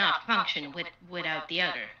 One cannot function without the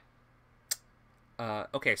other.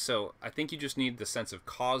 Okay, so I think you just need the sense of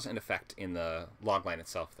cause and effect in the logline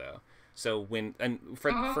itself, though. So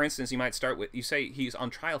for instance, you might start with, you say he's on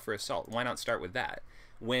trial for assault. Why not start with that?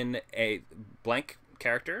 When a blank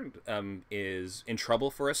character is in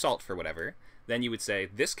trouble for assault for whatever, then you would say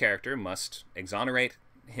this character must exonerate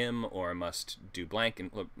him or must do blank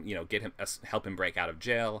and get him, help him break out of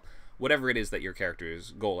jail, whatever it is that your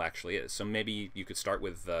character's goal actually is. So maybe you could start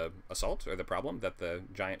with the assault or the problem that the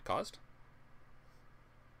giant caused.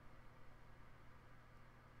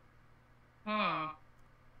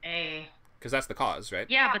 Because that's the cause, right?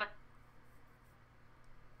 Yeah, but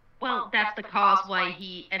well, that's the cause why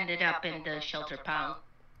he ended up in the shelter pound.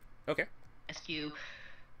 Okay. Rescue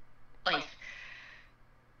place.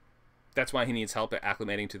 That's why he needs help at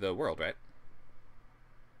acclimating to the world, right?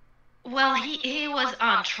 Well, he was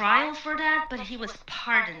on trial for that, but he was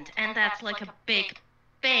pardoned, and that's like a big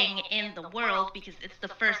thing in the world because it's the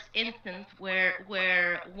first instance where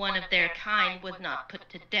one of their kind was not put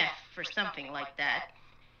to death for something like that.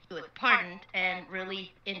 He was pardoned and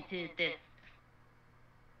released into this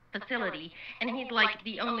facility, and he's like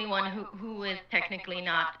the only one who is technically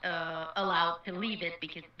not allowed to leave it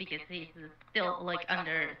because he's still like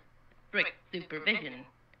under strict supervision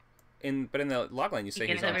But in the logline, you say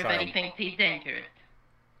because he's on trial. everybody thinks he's dangerous.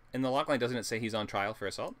 In the logline, doesn't it say he's on trial for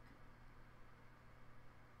assault?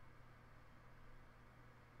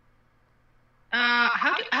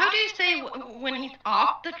 How do you say when he's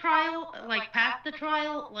off the trial, like past the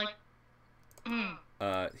trial, like?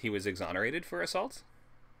 He was exonerated for assault,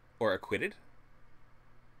 or acquitted.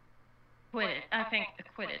 Acquitted. I think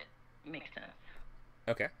acquitted makes sense.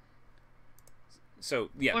 Okay. So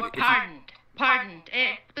yeah. Or pardoned. Pardoned.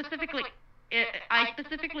 I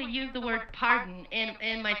specifically used the word pardon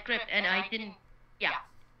in my script, and I didn't. Yeah,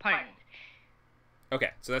 pardoned.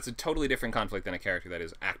 Okay, so that's a totally different conflict than a character that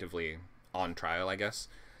is actively on trial, I guess.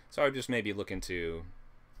 So I would just maybe look into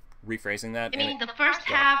rephrasing that. I mean, the first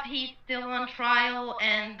half he's still on trial,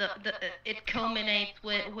 and it culminates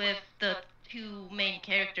with the two main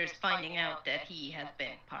characters finding out that he has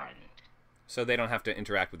been pardoned. So they don't have to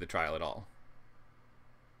interact with the trial at all.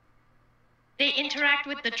 They interact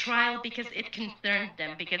with the trial because it concerns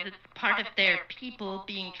them, because it's part of their people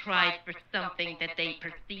being tried for something that they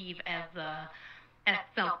perceive as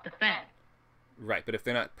self-defense. Right, but if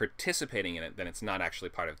they're not participating in it, then it's not actually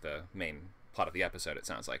part of the main plot of the episode, it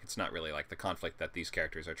sounds like. It's not really like the conflict that these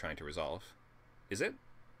characters are trying to resolve. Is it?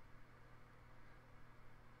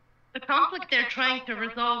 The conflict they're trying to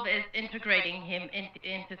resolve is integrating him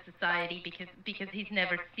into society because he's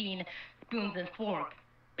never seen spoons and forks,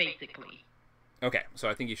 basically. Okay, so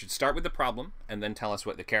I think you should start with the problem and then tell us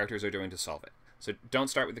what the characters are doing to solve it. So don't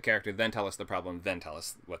start with the character, then tell us the problem, then tell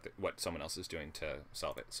us what someone else is doing to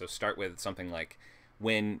solve it. So start with something like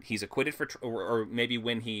when he's acquitted for, or maybe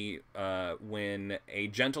when when a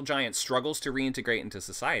gentle giant struggles to reintegrate into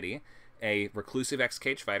society, a reclusive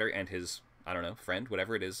ex-cage fighter and his, I don't know, friend,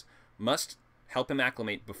 whatever it is, must help him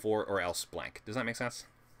acclimate before or else blank. Does that make sense?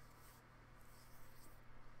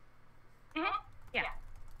 Mm-hmm. Yeah.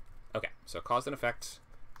 Okay, so cause and effect.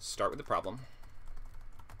 Start with the problem.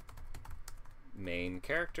 Main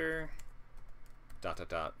character ...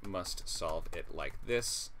 must solve it like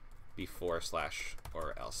this before /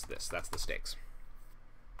 or else this. That's the stakes.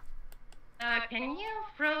 Can you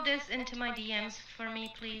throw this into my DMs for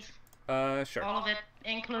me, please? Sure. All of it,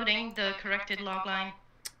 including the corrected logline.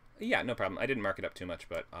 Yeah, no problem. I didn't mark it up too much,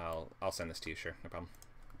 but I'll send this to you. Sure, no problem.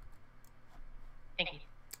 Thank you.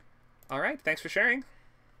 All right, thanks for sharing.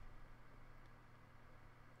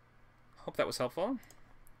 Hope that was helpful.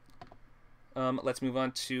 Let's move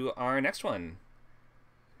on to our next one.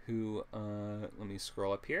 Who, let me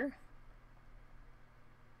scroll up here.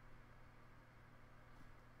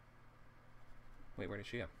 Wait, where did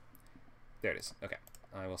she go? There it is. Okay,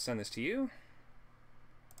 I will send this to you.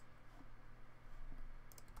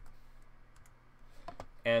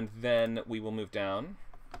 And then we will move down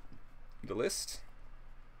the list.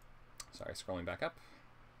 Sorry, scrolling back up.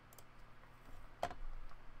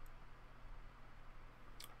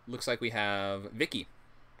 Looks like we have Vicky.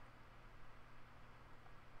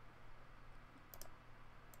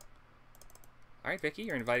 All right, Vicky,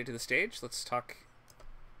 you're invited to the stage. Let's talk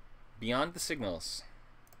Beyond the Signals.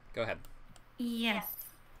 Go ahead. Yes.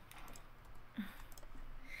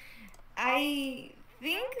 I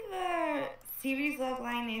think the series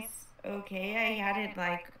logline is okay. I added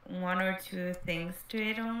like 1 or 2 things to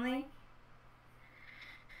it only.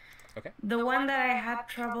 Okay. The one that I had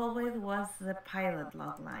trouble with was the pilot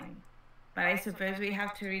logline. But I suppose we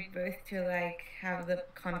have to read both to like have the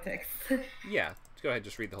context. Yeah, go ahead,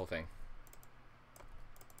 just read the whole thing.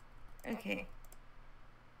 Okay.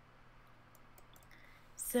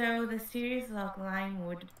 So the series logline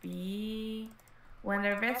would be: when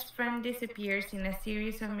their best friend disappears in a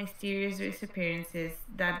series of mysterious disappearances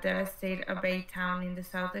that devastate a bay town in the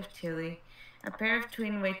south of Chile, a pair of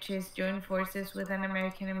twin witches join forces with an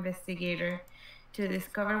American investigator to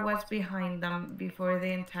discover what's behind them before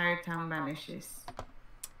the entire town vanishes.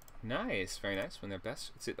 Nice, very nice. When their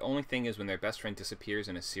best, it's the only thing is when their best friend disappears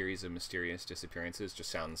in a series of mysterious disappearances,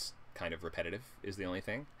 just sounds kind of repetitive, is the only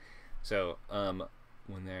thing. So,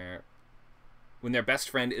 when their best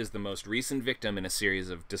friend is the most recent victim in a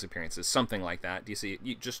series of disappearances, something like that. Do you see?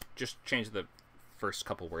 You just change the first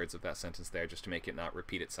couple words of that sentence there, just to make it not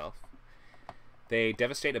repeat itself. They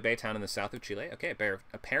devastate a bay town in the south of Chile. Okay,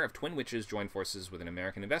 a pair of twin witches join forces with an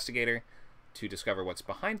American investigator to discover what's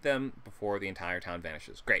behind them before the entire town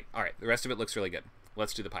vanishes. Great. All right. The rest of it looks really good.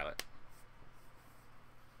 Let's do the pilot.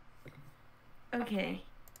 Okay.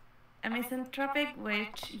 A misanthropic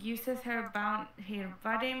witch uses her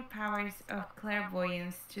budding powers of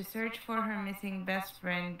clairvoyance to search for her missing best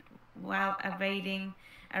friend while evading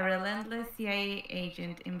a relentless CIA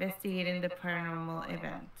agent investigating the paranormal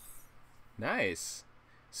events. Nice.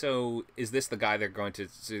 So, is this the guy they're going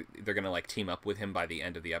to like team up with him by the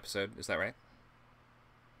end of the episode? Is that right?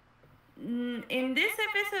 In this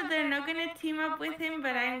episode, they're not going to team up with him,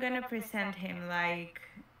 but I'm going to present him like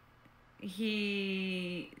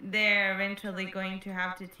they're eventually going to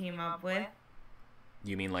have to team up with.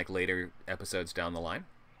 You mean like later episodes down the line?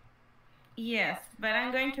 Yes, but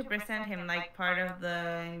I'm going to present him like part of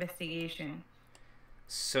the investigation.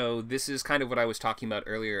 So this is kind of what I was talking about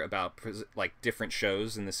earlier about like different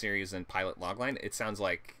shows in the series and Pilot Logline. It sounds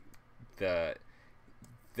like the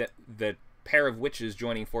pair of witches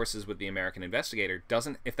joining forces with the American investigator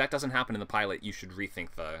if that doesn't happen in the pilot, you should rethink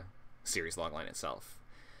the series logline itself.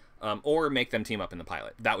 Or make them team up in the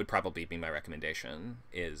pilot. That would probably be my recommendation,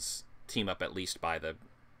 is team up at least by the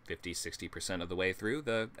 50-60% of the way through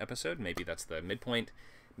the episode. Maybe that's the midpoint.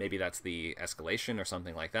 Maybe that's the escalation or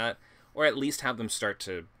something like that. Or at least have them start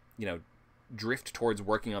to, drift towards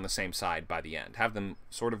working on the same side by the end. Have them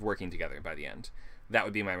sort of working together by the end. That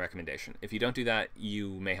would be my recommendation. If you don't do that,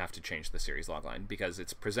 you may have to change the series logline, because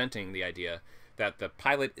it's presenting the idea that the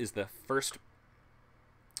pilot is the first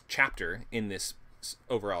chapter in this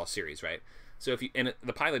overall series, right? So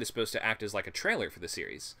the pilot is supposed to act as like a trailer for the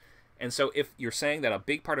series. And so if you're saying that a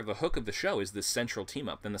big part of the hook of the show is this central team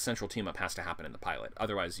up, then the central team up has to happen in the pilot.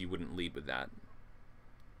 Otherwise, you wouldn't lead with that.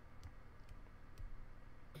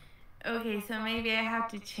 Okay, so maybe I have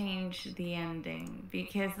to change the ending,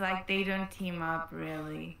 because like they don't team up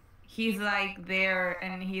really. He's like there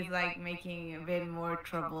and he's like making a bit more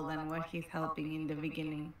trouble than what he's helping in the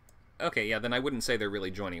beginning. Okay, yeah, then I wouldn't say they're really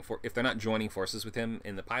joining if they're not joining forces with him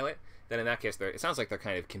in the pilot, then in that case it sounds like they're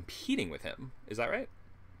kind of competing with him. Is that right?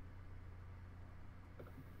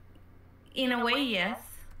 In a way, yes.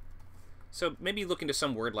 So maybe look into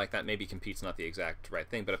some word like that. Maybe compete's not the exact right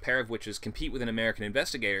thing, but a pair of witches compete with an American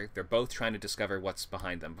investigator. They're both trying to discover what's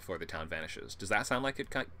behind them before the town vanishes. Does that sound like it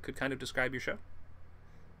could kind of describe your show?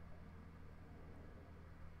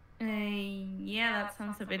 Yeah, that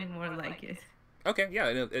sounds a bit more like it. Okay,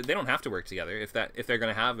 yeah, they don't have to work together. If they're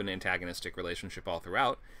going to have an antagonistic relationship all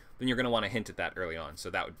throughout, then you're going to want to hint at that early on. So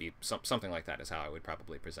that would be something like that is how I would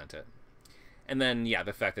probably present it. And then, yeah,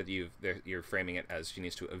 the fact that you're framing it as she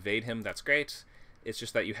needs to evade him, that's great. It's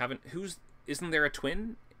just that you haven't... Isn't there a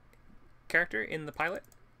twin character in the pilot?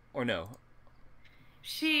 Or no?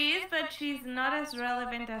 She is, but she's not as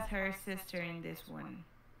relevant as her sister in this one.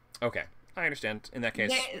 Okay, I understand. In that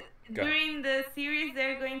case... During the series,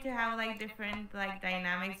 they're going to have like different like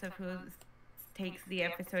dynamics of who takes the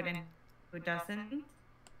episode and who doesn't.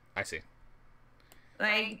 I see.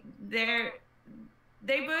 Like they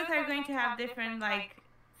both are going to have different like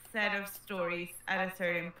set of stories at a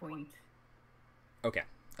certain point. Okay,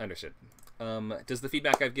 understood. Does the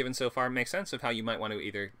feedback I've given so far make sense of how you might want to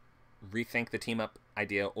either rethink the team up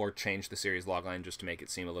idea or change the series logline just to make it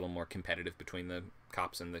seem a little more competitive between the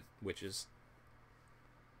cops and the witches?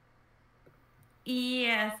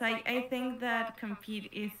 Yes, I think that compete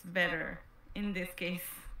is better in this case.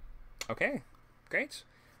 Okay, great.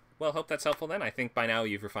 Well, hope that's helpful then. I think by now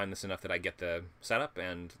you've refined this enough that I get the setup,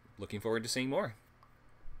 and looking forward to seeing more.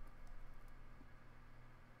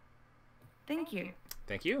 Thank you.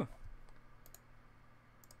 Thank you.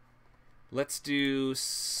 Let's do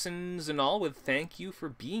Sins and All with thank you for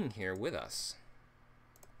being here with us.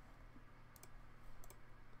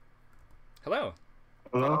 Hello.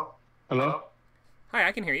 Hello? Hello? Hi,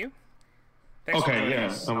 I can hear you. Thanks Okay,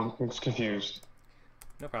 yeah, I'm confused.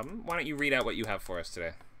 No problem. Why don't you read out what you have for us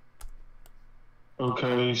today?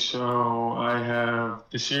 Okay, so I have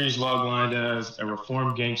the series loglined as a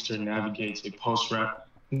reformed gangster navigates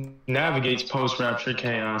post-rapture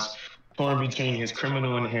chaos, torn between his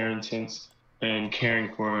criminal inheritance and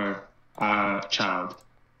caring for a child.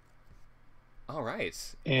 All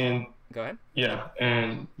right. And go ahead. Yeah,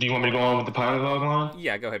 and do you want me to go on with the pilot logline?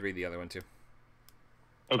 Yeah, go ahead. Read the other one too.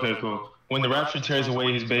 Okay, cool. When the rapture tears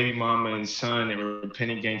away his baby mama and son, a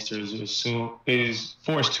repentant gangster is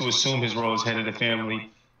forced to assume his role as head of the family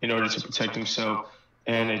in order to protect himself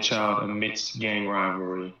and a child amidst gang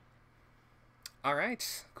rivalry. All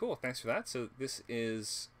right, cool. Thanks for that. So this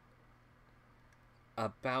is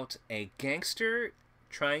about a gangster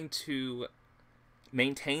trying to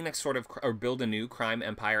maintain a sort of, or build a new crime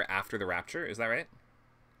empire after the rapture. Is that right?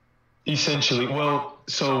 Essentially, well,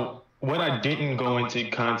 so what I didn't go into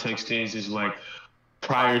context is like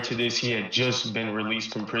prior to this, he had just been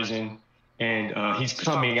released from prison, and he's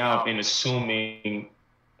coming out and assuming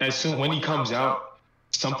as soon when he comes out,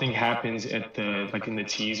 something happens at the like in the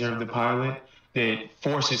teaser of the pilot that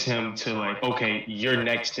forces him to like, okay, you're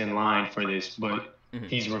next in line for this, but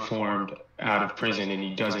he's reformed out of prison and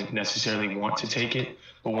he doesn't necessarily want to take it.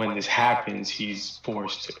 But when this happens, he's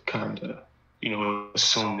forced to kind of,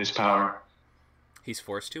 assume this power. He's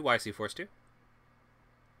forced to? Why is he forced to?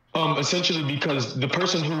 Essentially because the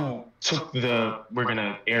person who took we're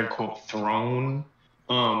gonna air quote throne,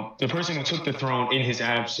 the person who took the throne in his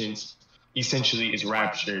absence essentially is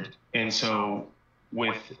raptured. And so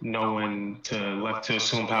with no one left to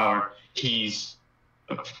assume power, he's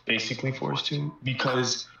basically forced to,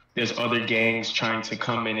 because there's other gangs trying to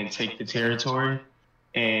come in and take the territory,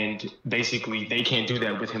 and basically they can't do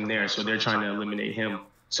that with him there, so they're trying to eliminate him.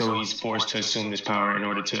 So he's forced to assume this power in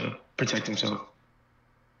order to protect himself.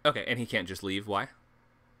 Okay, and he can't just leave. Why?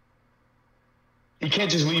 He can't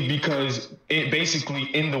just leave because it basically,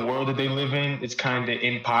 in the world that they live in, it's kind of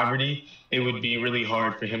in poverty. It would be really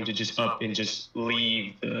hard for him to just up and just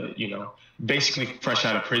leave basically fresh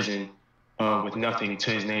out of prison with nothing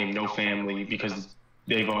to his name, no family, because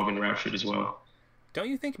they've all been raptured as well. Don't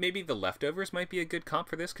you think maybe The Leftovers might be a good comp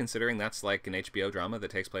for this, considering that's like an HBO drama that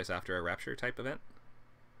takes place after a rapture type event?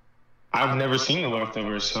 I've never seen The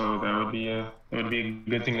Leftovers, so that would be a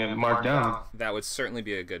good thing to mark down. That would certainly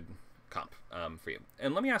be a good comp for you.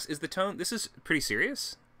 And let me ask, is the tone, this is pretty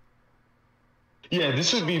serious? Yeah,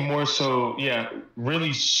 this would be more so,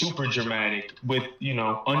 really super dramatic with,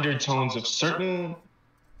 undertones of certain,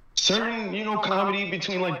 comedy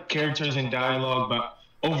between like characters and dialogue, but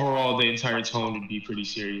overall the entire tone would be pretty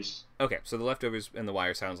serious. Okay, so The Leftovers and The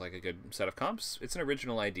Wire sounds like a good set of comps. It's an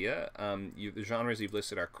original idea. The genres you've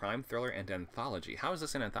listed are crime, thriller, and anthology. How is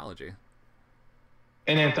this an anthology?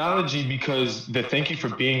 An anthology because the "Thank You for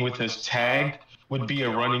Being With Us" tag would be a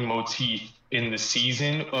running motif in the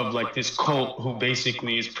season of like this cult who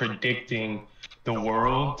basically is predicting the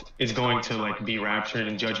world is going to like be raptured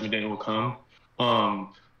and Judgment Day will come.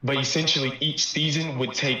 But essentially each season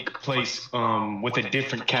would take place with a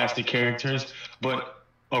different cast of characters, but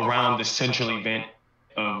around the central event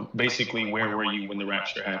of basically where were you when the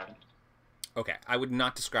rapture happened. Okay, I would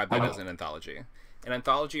not describe that as an anthology. An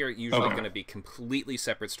anthology are usually going to be completely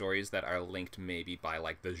separate stories that are linked maybe by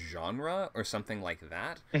like the genre or something like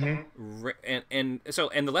that. And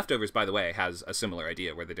The Leftovers, by the way, has a similar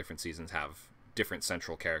idea where the different seasons have different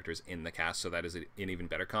central characters in the cast, so that is an even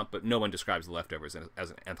better comp, but no one describes The Leftovers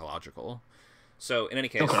as an anthological. So in any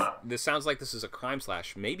case, this sounds like this is a crime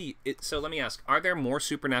slash. So let me ask, are there more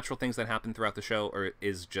supernatural things that happen throughout the show, or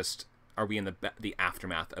are we in the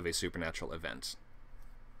aftermath of a supernatural event?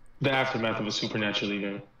 The aftermath of a supernatural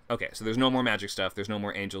event. Okay, so there's no more magic stuff. There's no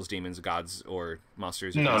more angels, demons, gods, or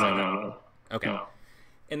monsters. Or No. Okay. No.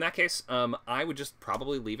 In that case, I would just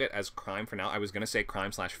probably leave it as crime for now. I was going to say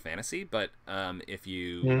crime slash fantasy, but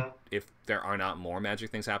if there are not more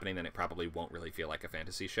magic things happening, then it probably won't really feel like a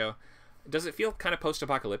fantasy show. Does it feel kind of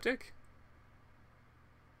post-apocalyptic?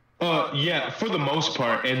 Yeah, for the most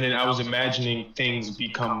part. And then I was imagining things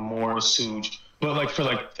become more assuaged. But like for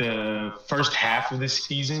like the first half of this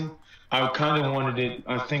season, I kind of wanted it.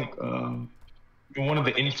 I think one of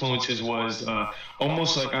the influences was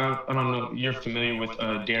almost like I don't know. You're familiar with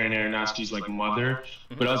Darren Aronofsky's like Mother,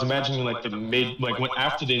 but I was imagining like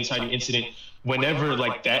after the inciting incident, whenever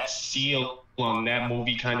like that seal on that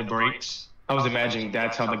movie kind of breaks, I was imagining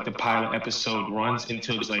that's how like the pilot episode runs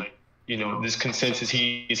until it's like this consensus.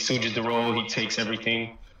 He assuages the role. He takes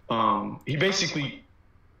everything. He basically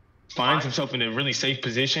finds himself in a really safe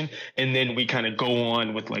position, and then we kind of go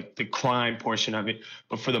on with like the crime portion of it.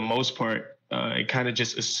 But for the most part, it kind of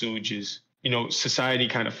just assuages. Society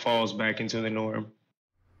kind of falls back into the norm.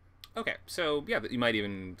 Okay, so yeah, you might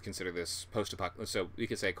even consider this post-apocalyptic. So we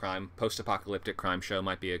could say post-apocalyptic crime show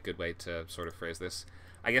might be a good way to sort of phrase this.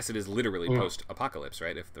 I guess it is literally post-apocalypse,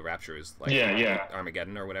 right? If the rapture is like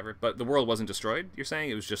Armageddon or whatever. But the world wasn't destroyed, you're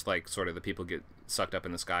saying? It was just like sort of the people get sucked up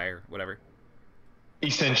in the sky or whatever?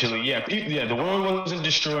 Essentially, yeah. The world wasn't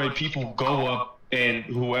destroyed. People go up, and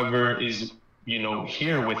whoever is,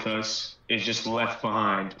 here with us is just left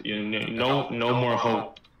behind. No more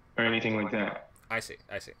hope or anything like that. I see.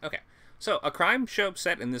 Okay. So a crime show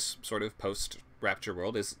set in this sort of post-rapture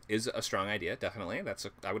world is a strong idea, definitely.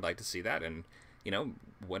 I would like to see that. And,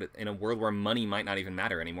 what in a world where money might not even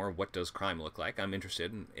matter anymore, what does crime look like? I'm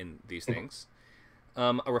interested in these things.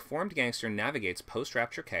 A reformed gangster navigates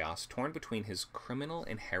post-rapture chaos, torn between his criminal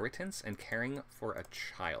inheritance and caring for a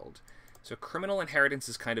child. So criminal inheritance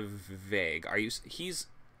is kind of vague.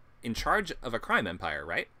 in charge of a crime empire,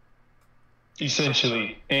 right?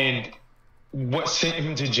 Essentially. And what sent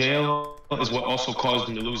him to jail is what also caused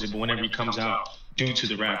him to lose it. But whenever he comes out, due to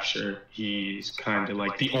the rapture, he's kind of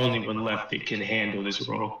like the only one left that can handle this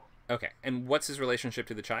role. Okay. And what's his relationship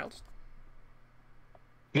to the child?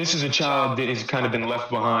 This is a child that has kind of been left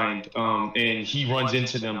behind, and he runs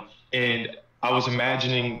into them. And I was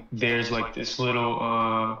imagining there's like this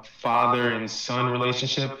little father and son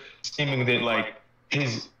relationship, seeming that like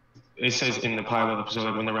it says in the pilot episode,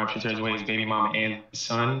 like when the rapture tears away his baby mama and his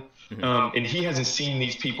son, and he hasn't seen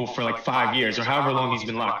these people for like 5 years or however long he's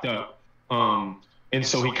been locked up. And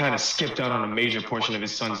so he kind of skipped out on a major portion of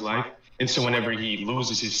his son's life. And so whenever he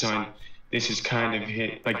loses his son, this is kind of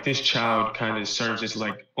like this child kind of serves as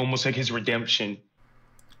like almost like his redemption.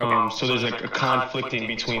 So there's like a conflicting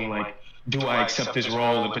between like, do I accept this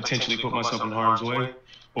role and potentially put myself in harm's way?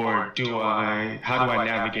 Or how do I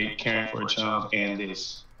navigate caring for a child and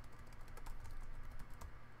this?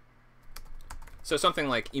 So something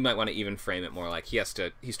like, you might want to even frame it more like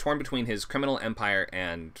he's torn between his criminal empire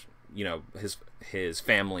and, you know, his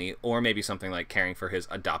family, or maybe something like caring for his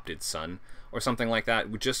adopted son or something like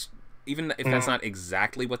that. Just, even if that's not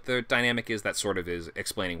exactly what the dynamic is, that sort of is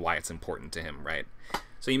explaining why it's important to him, right?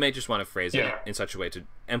 So you may just want to phrase it in such a way to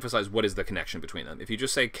emphasize what is the connection between them. If you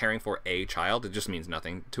just say caring for a child, it just means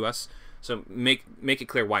nothing to us. So make it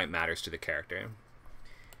clear why it matters to the character.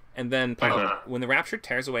 And then, when the rapture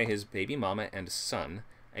tears away his baby mama and son,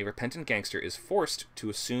 a repentant gangster is forced to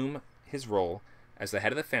assume his role as the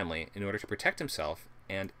head of the family in order to protect himself.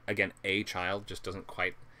 And again, a child just doesn't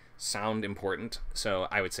quite sound important, so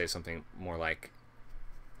I would say something more like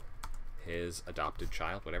his adopted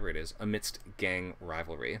child, whatever it is, amidst gang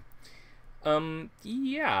rivalry.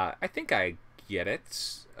 Yeah, I think I get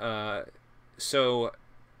it. So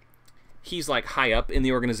he's like high up in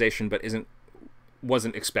the organization, but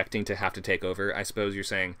wasn't expecting to have to take over, I suppose you're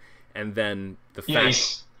saying. And then the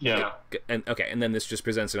fact... And then this just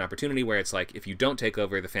presents an opportunity where it's like, if you don't take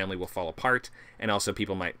over, the family will fall apart, and also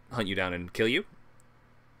people might hunt you down and kill you.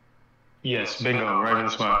 Yes, bingo, right in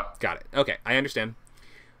the spot. Got it. Okay, I understand.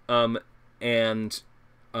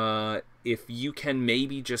 If you can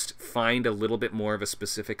maybe just find a little bit more of a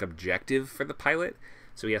specific objective for the pilot,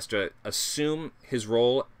 so he has to assume his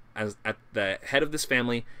role as at the head of this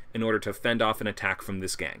family in order to fend off an attack from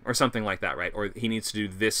this gang, or something like that, right? Or he needs to do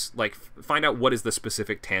this, like, find out what is the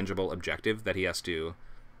specific tangible objective that he has to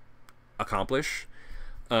accomplish.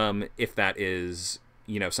 If that is,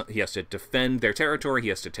 you know, he has to defend their territory, he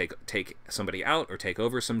has to take somebody out or take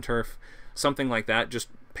over some turf, something like that. Just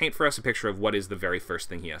paint for us a picture of what is the very first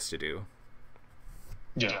thing he has to do.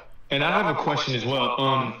 Yeah. And I have a question as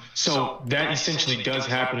well. So that essentially does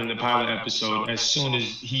happen in the pilot episode. As soon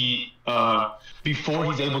as before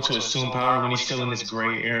he's able to assume power, when he's still in this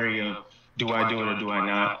gray area, do I do it or do I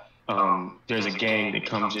not? There's a gang that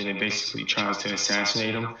comes in and basically tries to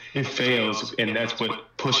assassinate him. It fails, and that's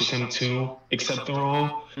what pushes him to accept the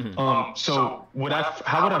role. So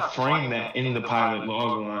how would I frame that in the pilot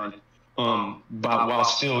logline, while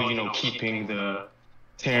still, you know, keeping the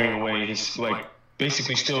tearing away his, like,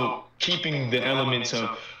 basically still keeping the elements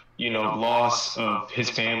of, you know, loss of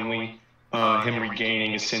his family, him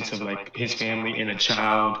regaining a sense of like his family and a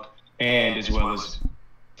child, and as well as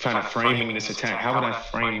kind of framing this attack. How would I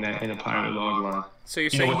frame that in a pilot logline? So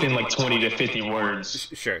you're saying within like 20 to 50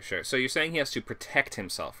 words. Sure. So you're saying he has to protect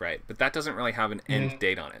himself, right? But that doesn't really have an end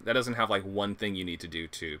date on it. That doesn't have like one thing you need to do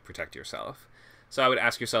to protect yourself. So I would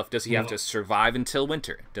ask yourself, does he have to survive until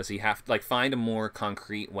winter? Does he have to, like, find a more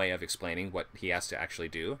concrete way of explaining what he has to actually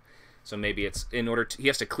do? So maybe it's he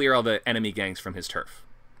has to clear all the enemy gangs from his turf,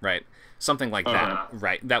 right? Something like that,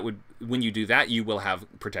 right? That would, when you do that, you will have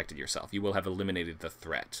protected yourself. You will have eliminated the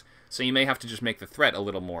threat. So you may have to just make the threat a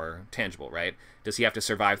little more tangible, right? Does he have to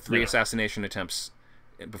survive 3 assassination attempts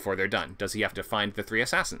before they're done? Does he have to find the 3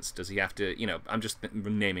 assassins? Does he have to, you know, I'm just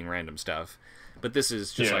naming random stuff. But this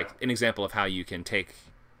is just like an example of how you can take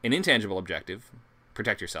an intangible objective,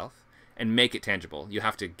 protect yourself, and make it tangible. You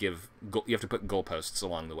have to put goalposts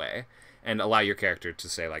along the way and allow your character to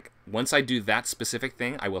say, like, once I do that specific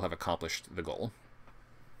thing, I will have accomplished the goal.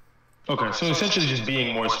 Okay, so essentially just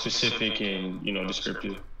being more specific and, you know,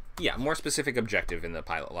 descriptive. Yeah, more specific objective in the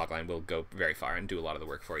pilot logline will go very far and do a lot of the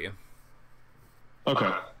work for you. Okay,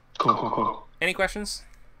 cool. Any questions?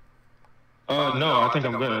 No, I think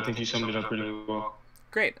I'm good. I think you summed it up pretty well.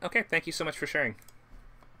 Great. Okay, thank you so much for sharing.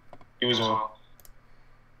 You as well.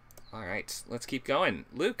 All right, let's keep going.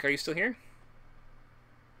 Luke, are you still here?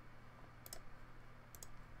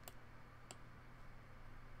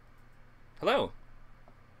 Hello.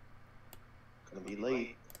 Gonna be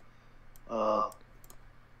late.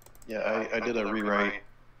 Yeah, I did a rewrite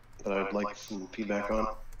that I'd like some feedback on.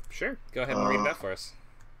 Sure, go ahead and read it out for us.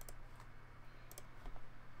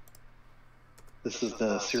 This is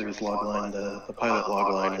the series logline. The pilot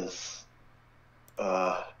logline is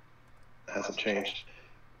hasn't changed,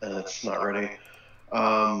 and it's not ready.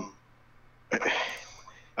 I'd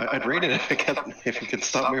read it if you could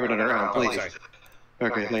stop moving it around, please.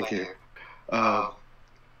 Okay, thank you.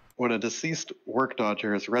 When a deceased work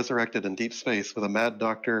dodger is resurrected in deep space with a mad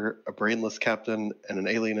doctor, a brainless captain, and an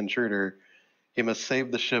alien intruder, he must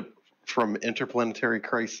save the ship from interplanetary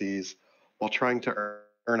crises while trying to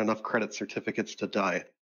earn enough credit certificates to die.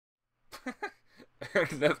 Earn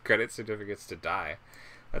enough credit certificates to die.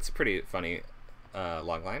 That's a pretty funny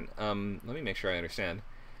logline. Let me make sure I understand.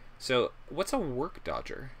 So, what's a work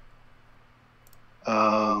dodger?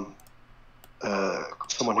 Someone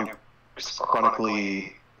who's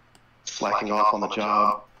chronically slacking off on the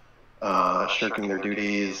job, shirking their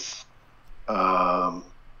duties,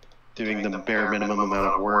 doing the bare minimum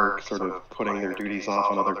amount of work, sort of putting their duties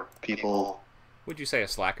off on other people. Would you say a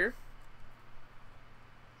slacker?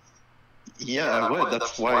 Yeah, I would.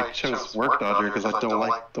 That's why I chose work dodger, because I don't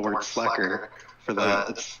like the word slacker for that.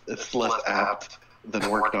 It's less apt than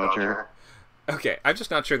work dodger. Okay, I'm just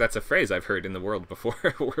not sure that's a phrase I've heard in the world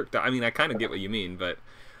before. I mean, I kind of get what you mean, but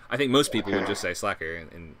I think most people would just say slacker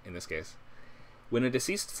in this case. When a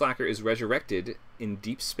deceased slacker is resurrected in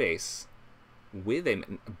deep space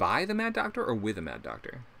by the Mad Doctor or with a Mad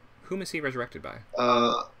Doctor? Whom is he resurrected by?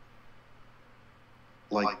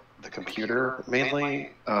 Like the computer,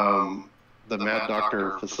 mainly. The Mad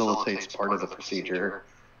Doctor facilitates part of the procedure.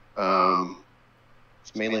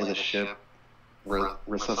 It's mainly the ship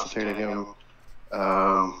resuscitating him.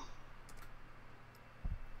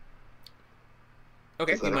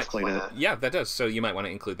 Okay, does that explain it? Yeah, that does. So you might want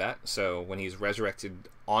to include that. So when he's resurrected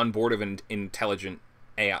on board of an intelligent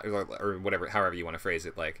AI, or whatever, however you want to phrase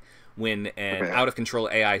it, like when an out of control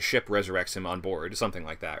AI ship resurrects him on board, something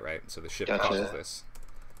like that, right? So the ship causes this.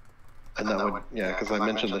 And that would, yeah, because I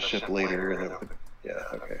mentioned the ship later, and it would, yeah,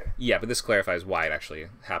 okay. Yeah, but this clarifies why it actually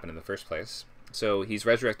happened in the first place. So he's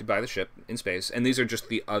resurrected by the ship in space, and these are just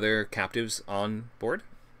the other captives on board?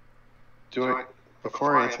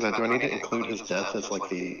 Before I answer that, do I need to include his death as like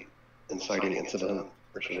the inciting incident,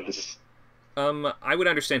 or should I just... I would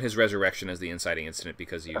understand his resurrection as the inciting incident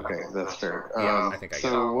because you... Okay, that's fair. Yeah, I think I get it.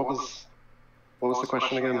 So what was the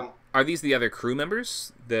question again? Are these the other crew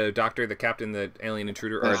members? The doctor, the captain, the alien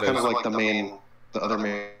intruder? That's kind of like the other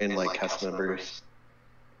main like cast members.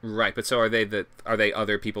 Right, but so are they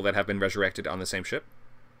other people that have been resurrected on the same ship?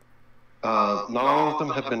 Not all of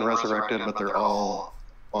them have been resurrected, but they're all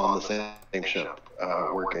on the same ship,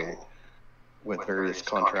 working with various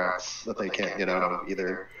contracts that they can't get out of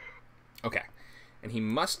either. Okay. And he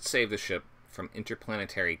must save the ship from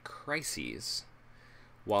interplanetary crises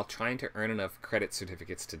while trying to earn enough credit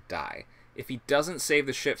certificates to die. If he doesn't save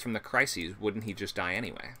the ship from the crises, wouldn't he just die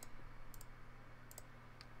anyway?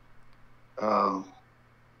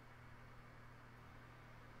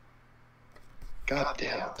 God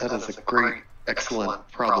damn, that is a great, excellent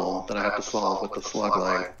problem that I have to solve with the slug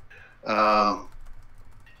line.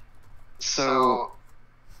 So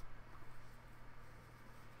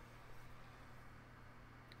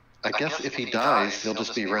I guess if he dies, he'll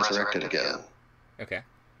just be resurrected again. Okay.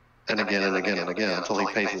 And again and again and again until he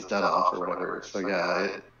pays his debt off or whatever. So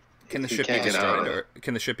yeah. Can the ship be destroyed? Or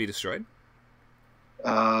can the ship be destroyed?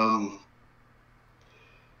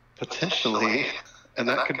 Potentially. And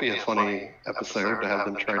that could be a funny episode to have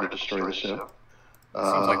them try to destroy the ship.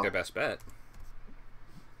 Seems like their best bet.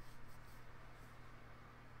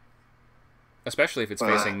 Especially if it's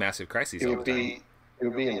facing massive crises all the time. It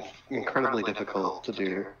would be incredibly difficult to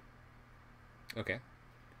do. Okay.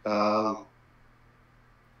 So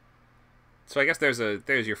I guess there's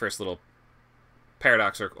your first little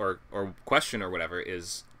paradox or question or whatever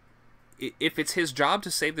is, if it's his job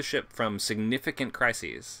to save the ship from significant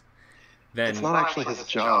crises, then... It's not actually his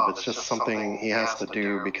job, it's just something he has to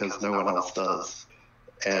do because no one else does.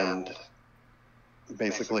 And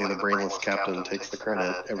basically the brainless captain takes the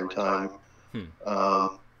credit every time.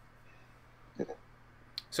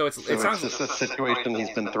 So it's just a situation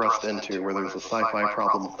he's been thrust into where there's a sci-fi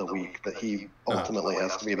problem of the week that he ultimately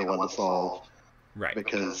has to be the one to solve. Right.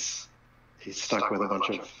 Because he's stuck with a bunch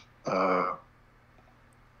of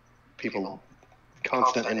people,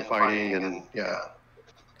 constant infighting, and yeah,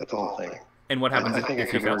 that's the whole thing. And what happens I think if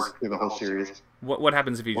it he could fails? work through the whole series. What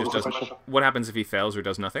happens if he just doesn't? What happens if he fails or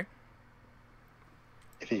does nothing?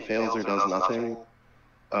 If he fails or does nothing,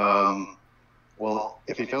 well,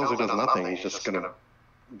 if he fails or does nothing, he's just gonna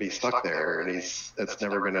be stuck there, and it's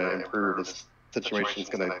never gonna improve. His situation's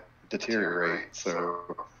gonna deteriorate.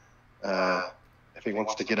 So if he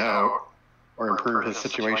wants to get out or improve his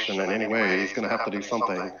situation in any way, he's going to have to do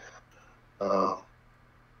something.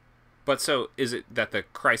 But so, is it that the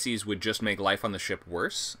crises would just make life on the ship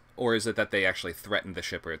worse, or is it that they actually threaten the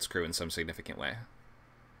ship or its crew in some significant way?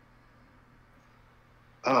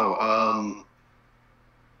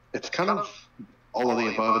 It's kind of all of the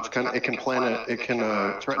above. It can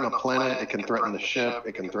threaten a planet, it can threaten the ship,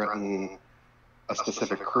 it can threaten a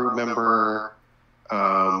specific crew member,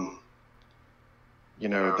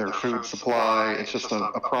 their food supply. It's just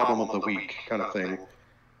a problem of the week kind of thing.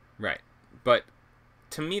 Right. But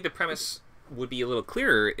to me, the premise would be a little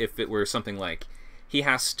clearer if it were something like he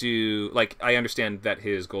has to, like, I understand that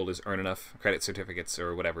his goal is earn enough credit certificates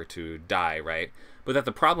or whatever to die, right? But that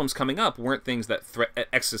the problems coming up weren't things that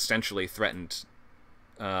existentially threatened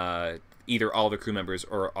either all the crew members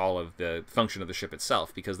or all of the function of the ship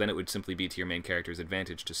itself, because then it would simply be to your main character's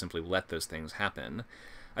advantage to simply let those things happen.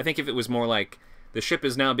 I think if it was more like the ship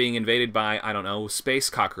is now being invaded by, I don't know, space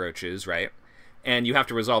cockroaches, right? And you have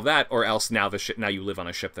to resolve that, or else now you live on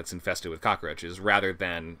a ship that's infested with cockroaches, rather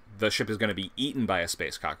than the ship is going to be eaten by a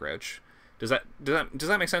space cockroach. Does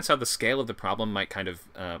that make sense? How the scale of the problem might kind of,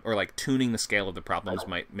 or like tuning the scale of the problems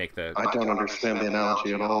might make the. I don't understand the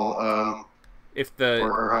analogy at all. If the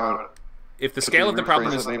scale of the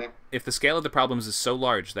problems is so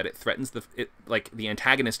large that it threatens the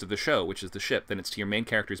antagonist of the show, which is the ship, then it's to your main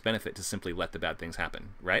character's benefit to simply let the bad things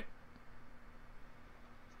happen, right?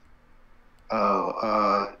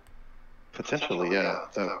 Potentially, yeah,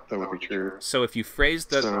 that would be true. So if you phrase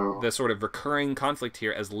the sort of recurring conflict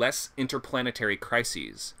here as less interplanetary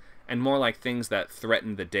crises and more like things that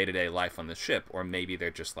threaten the day-to-day life on the ship, or maybe they're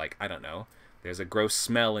just like, I don't know, there's a gross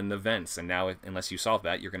smell in the vents, and now unless you solve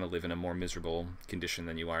that, you're going to live in a more miserable condition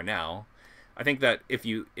than you are now. I think that if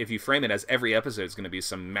you frame it as every episode is going to be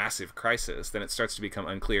some massive crisis, then it starts to become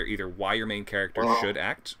unclear either why your main character should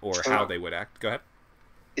act or how they would act. Go ahead.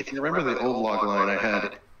 If you remember the old logline, I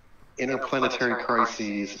had interplanetary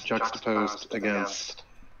crises juxtaposed against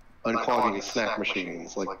unclogging snack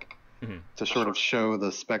machines, like to sort of show the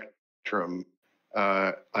spectrum.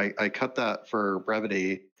 I cut that for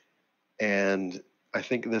brevity, and I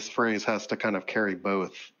think this phrase has to kind of carry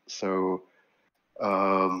both. So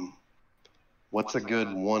what's a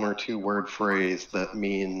good 1 or 2 word phrase that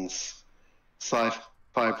means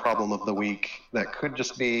sci-fi problem of the week that could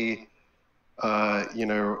just be a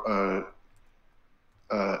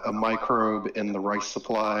microbe in the rice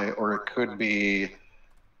supply, or it could be,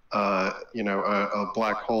 a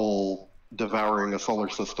black hole devouring a solar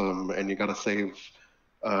system, and you got to save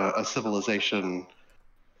a civilization,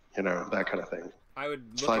 that kind of thing.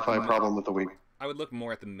 Sci-fi problem of the week. I would look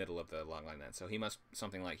more at the middle of the logline then. So he must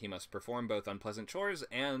perform both unpleasant chores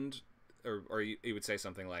or you would say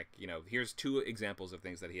something like, here's 2 examples of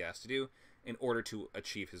things that he has to do in order to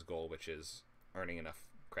achieve his goal, which is earning enough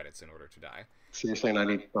credits in order to die. So you're saying I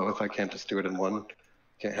need both? I can't just do it in one?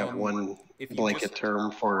 Can't have one blanket term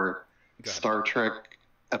for Star Trek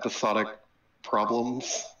episodic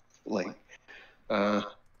problems? Like, I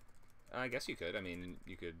guess you could. I mean,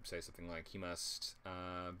 you could say something like he must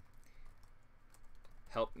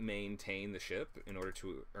help maintain the ship in order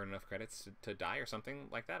to earn enough credits to die, or something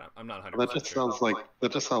like that. I'm not 100%. That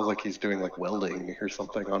just sounds like he's doing like welding or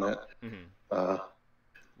something on it. Mm-hmm.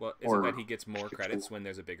 Well, is it that he gets more credits when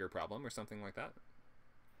there's a bigger problem or something like that?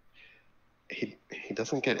 He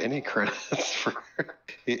doesn't get any credits for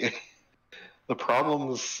the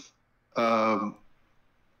problems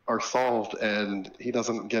are solved, and he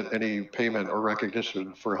doesn't get any payment or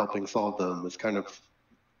recognition for helping solve them. It's kind of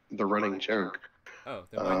the running joke. Oh,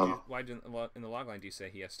 then why in the logline do you say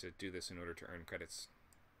he has to do this in order to earn credits?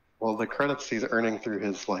 Well, the credits he's earning through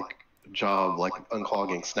his job, like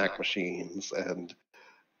unclogging snack machines and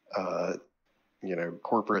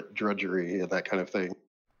corporate drudgery and that kind of thing.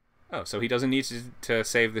 Oh, so he doesn't need to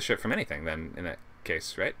save the ship from anything then, in that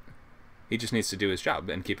case, right? He just needs to do his job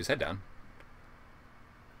and keep his head down.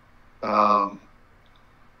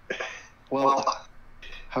 Well,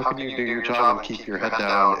 how can you do your job and keep your head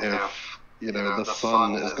down if, the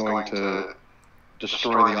sun is going to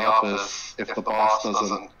destroy the office if the boss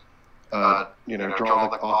doesn't, draw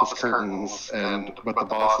the office curtains, but the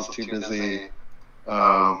boss is too busy,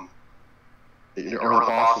 or the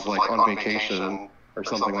boss is on vacation or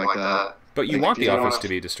something like that. But you want the office to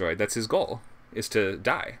be destroyed. That's his goal, is to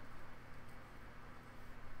die.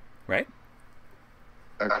 Right?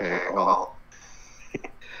 Okay, well,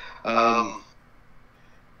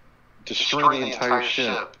 destroy the entire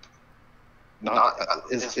ship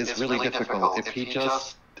is really difficult. If he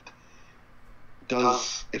just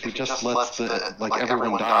if he just lets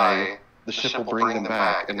everyone die, the ship will bring them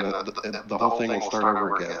back, and the whole thing will start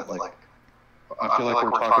over again. Like, I feel like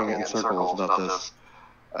we're talking in circles about this.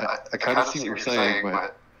 I kind of see what you're saying,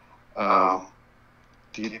 but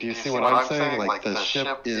do you see what I'm saying? Like, the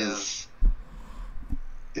ship is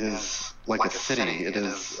like a city. It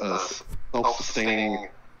is a self-sustaining,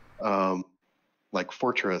 like,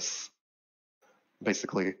 fortress,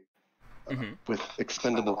 basically, with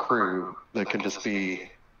expendable crew that can just be,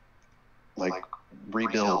 like,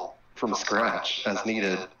 rebuilt from scratch as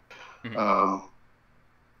needed.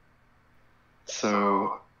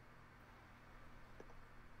 So,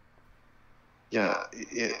 yeah,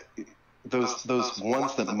 those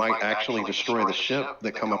ones that might actually destroy the ship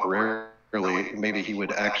that come up rarely, maybe he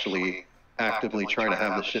would actually actively try to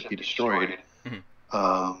have the ship be destroyed.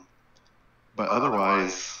 But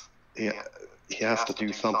otherwise, he has to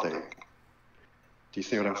do something. Do you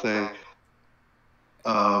see what I'm saying?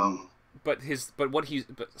 But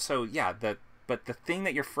the thing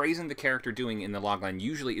that you're phrasing the character doing in the logline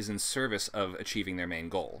usually is in service of achieving their main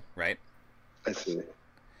goal, right? I see.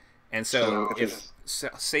 And so if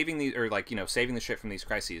saving saving the ship from these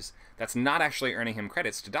crises, that's not actually earning him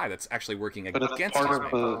credits to die. That's actually working against his main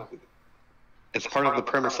goal. It's part of the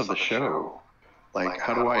premise of the show. Like,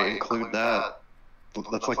 how do I include that?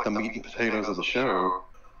 That's like the meat and potatoes of the show.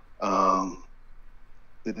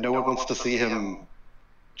 No one wants to see him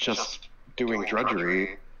just doing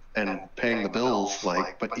drudgery and paying the bills,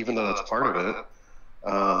 like, but even though that's part of it,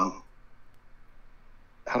 how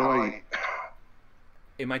do I...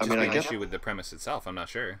 It might just be an issue with the premise itself, I'm not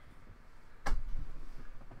sure.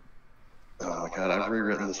 Oh my god, I've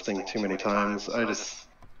rewritten this thing too many times. I'm just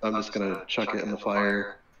gonna chuck it in the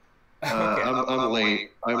fire. Okay. I'm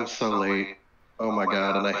late. I'm so late. Oh my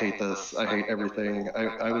god, and I hate this. I hate everything.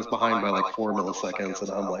 I was behind by like 4 milliseconds,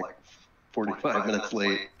 and I'm like 45 minutes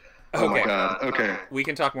late. Oh my god. Okay. We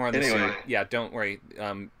can talk more on this soon. Yeah, don't worry.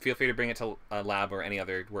 Feel free to bring it to a lab or any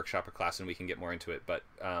other workshop or class, and we can get more into it. But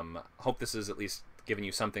hope this is at least giving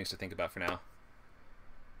you some things to think about for now.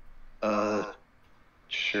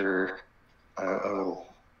 Sure. I will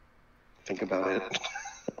think about it.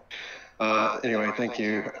 Anyway, thank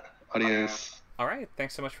you. Adios. All right.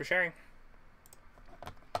 Thanks so much for sharing.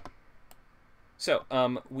 So,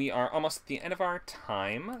 we are almost at the end of our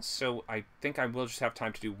time, so I think I will just have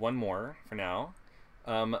time to do one more for now.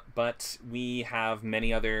 But we have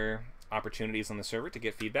many other opportunities on the server to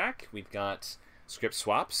get feedback. We've got script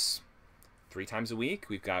swaps 3 times a week.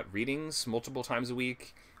 We've got readings multiple times a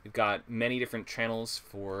week. We've got many different channels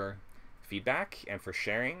for feedback and for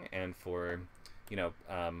sharing and for,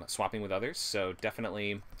 swapping with others. So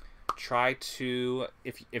definitely try to,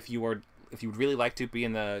 if you would really like to be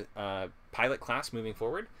in the pilot class moving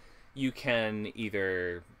forward, you can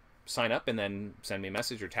either sign up and then send me a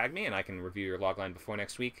message or tag me, and I can review your logline before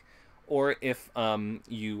next week. Or if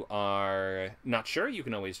you are not sure, you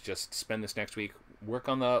can always just spend this next week, work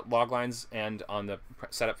on the loglines and on the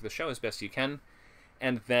setup for the show as best you can.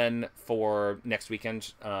 And then for next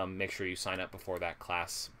weekend, make sure you sign up before that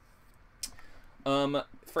class.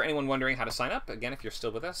 For anyone wondering how to sign up, again, if you're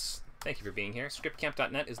still with us, thank you for being here.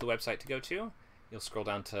 Scriptcamp.net is the website to go to. You'll scroll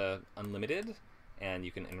down to Unlimited, and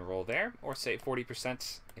you can enroll there, or save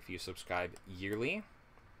 40% if you subscribe yearly.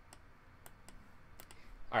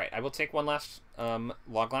 All right, I will take one last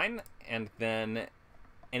logline, and then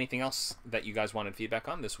anything else that you guys wanted feedback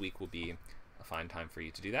on this week will be a fine time for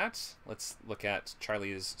you to do that. Let's look at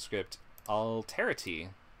Charlie's script, Alterity.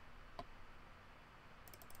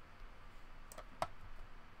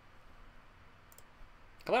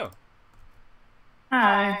 Hello.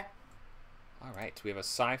 Hi. All right, we have a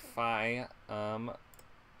sci-fi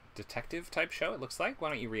detective type show, it looks like. Why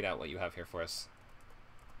don't you read out what you have here for us?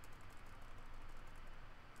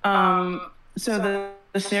 So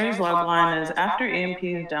the series logline is after EMP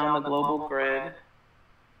is down the global grid,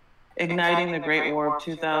 igniting the Great War of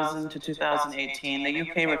 2000 to 2018, the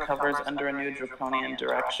UK recovers under a new draconian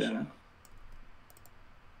direction.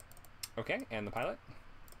 Okay, and the pilot?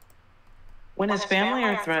 When his family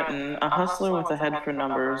are threatened, a hustler with a head for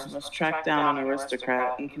numbers must track down an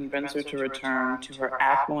aristocrat and convince her to return to her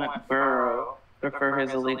affluent borough before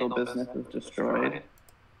his illegal business is destroyed.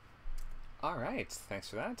 All right, thanks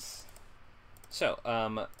for that. So,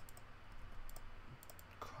 crime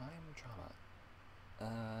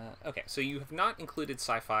drama. Okay, so you have not included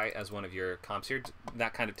sci-fi as one of your comps here.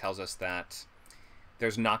 That kind of tells us that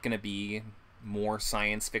there's not going to be more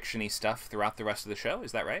science fiction-y stuff throughout the rest of the show.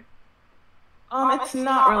 Is that right? It's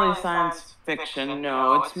not really science fiction,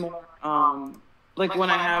 no. It's more, like when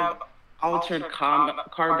I have altered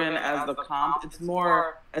carbon as the comp. It's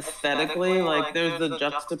more aesthetically, like there's the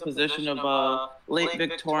juxtaposition of a late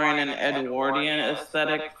Victorian and Edwardian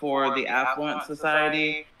aesthetic for the affluent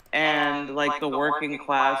society, and like the working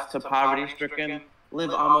class to poverty stricken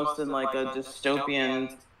live almost in like a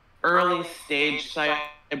dystopian early stage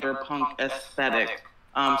cyberpunk aesthetic.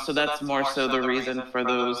 So that's more so the reason for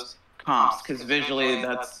those comps, because visually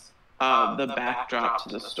that's the backdrop to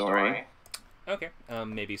the story. Okay,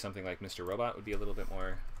 maybe something like Mr. Robot would be a little bit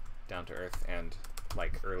more down to earth and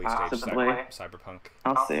like early stage cyberpunk.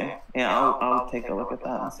 I'll see. Yeah, I'll take a look at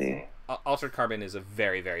that and see. Altered Carbon is a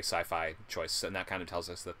very, very sci-fi choice, and that kind of tells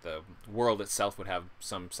us that the world itself would have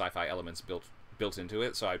some sci-fi elements built into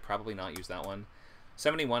it, so I'd probably not use that one.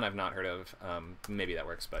 71 I've not heard of. Maybe that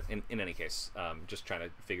works, but in any case, just trying to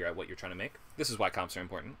figure out what you're trying to make. This is why comps are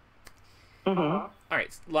important. Mm-hmm. All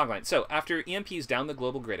right, logline. So after EMPs down the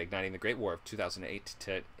global grid, igniting the Great War of 2008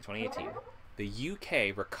 to 2018, the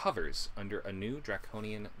UK recovers under a new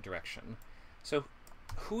draconian direction. So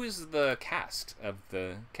who is the cast of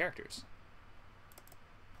the characters?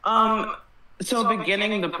 So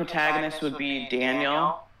beginning, the protagonist would be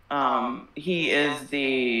Daniel. He is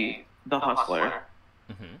the hustler.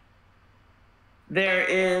 Mm-hmm.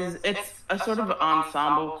 It's a sort of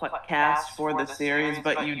ensemble cast for the series,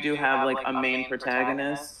 but you do have like a main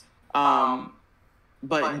protagonist.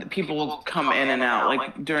 But people will come in and out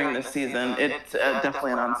like during the season. It's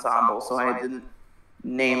definitely an ensemble, so I didn't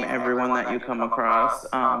name everyone that you come across.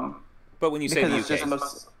 But when you say the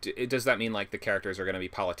UK, does that mean like the characters are going to be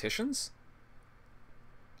politicians?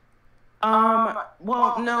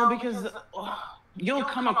 Well, no, because you'll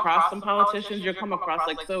come across some politicians. You'll come across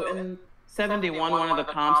like, so in 71, one of the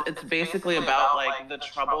comps, it's basically about like the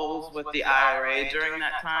troubles with the IRA during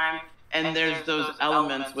that time, and there's those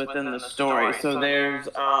elements within the story. So there's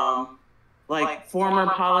like former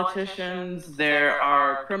politicians, there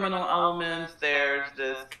are criminal elements, there's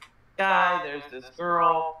this guy, there's this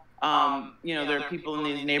girl. There are people in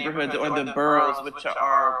these neighborhoods or the boroughs which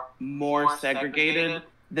are more segregated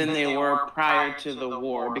than they were prior to the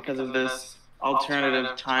war because of this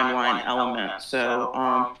alternative timeline element.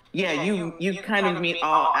 So, you kind of meet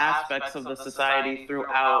all aspects of the society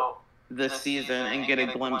throughout the season and get a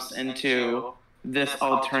glimpse into this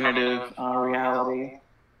alternative reality.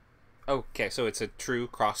 Okay, so it's a true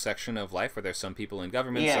cross-section of life where there's some people in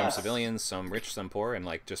government, some civilians, some rich, some poor, and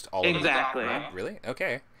like just all of them. Exactly. Really?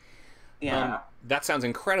 Okay. Yeah. That sounds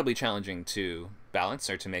incredibly challenging to balance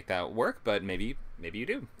or to make that work, but maybe you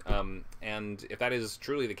do. And if that is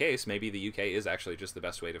truly the case, maybe the UK is actually just the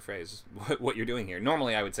best way to phrase what you're doing here.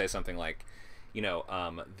 Normally, I would say something like, you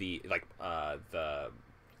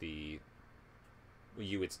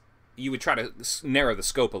would try to narrow the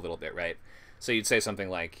scope a little bit, right? So you'd say something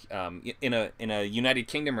like, in a United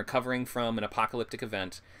Kingdom recovering from an apocalyptic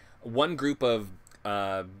event, one group of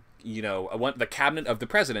the cabinet of the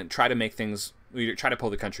president try to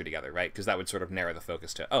pull the country together, right? Because that would sort of narrow the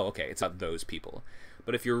focus to, it's not those people.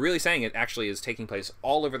 But if you're really saying it actually is taking place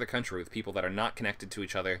all over the country with people that are not connected to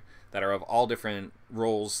each other, that are of all different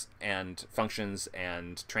roles and functions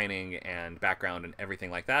and training and background and everything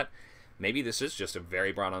like that, maybe this is just a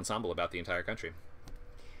very broad ensemble about the entire country.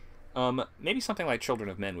 Maybe something like Children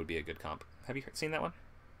of Men would be a good comp. Have you seen that one?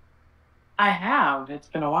 I have. It's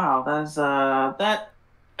been a while.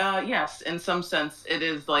 Yes, in some sense, it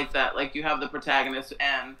is like that. Like, you have the protagonist,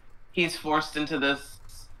 and he's forced into this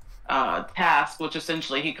task, which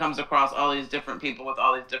essentially he comes across all these different people with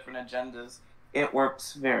all these different agendas. It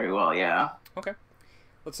works very well, yeah. Okay.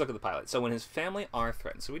 Let's look at the pilot. So when his family are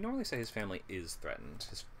threatened, so we normally say his family is threatened.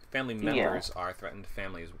 His family members are threatened.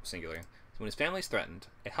 Family is singular. So when his family is threatened,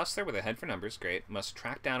 a hustler with a head for numbers, great, must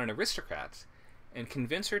track down an aristocrat and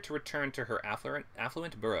convince her to return to her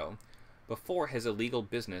affluent borough before his illegal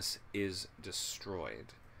business is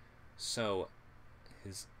destroyed. So,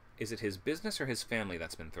 is it his business or his family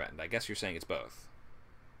that's been threatened? I guess you're saying it's both.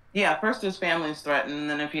 Yeah, first his family's threatened, and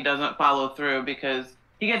then if he doesn't follow through, because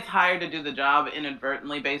he gets hired to do the job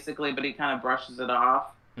inadvertently, basically, but he kind of brushes it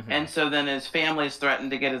off. Mm-hmm. And so then his family's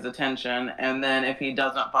threatened to get his attention, and then if he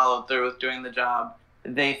doesn't follow through with doing the job,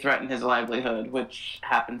 they threaten his livelihood, which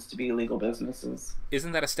happens to be illegal businesses.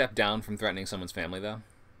 Isn't that a step down from threatening someone's family, though?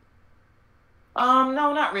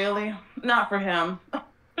 No, not really. Not for him.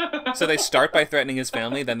 So they start by threatening his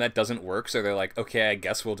family, then that doesn't work, so they're like, okay, I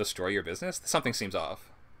guess we'll destroy your business? Something seems off.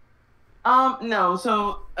 No,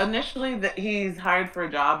 so initially he's hired for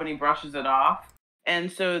a job and he brushes it off, and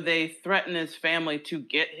so they threaten his family to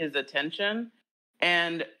get his attention,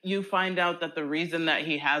 and you find out that the reason that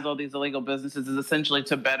he has all these illegal businesses is essentially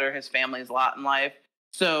to better his family's lot in life.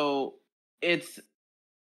 So it's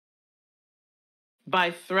by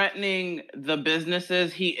threatening the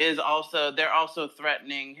businesses, they're also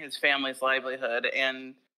threatening his family's livelihood.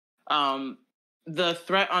 And the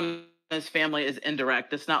threat on his family is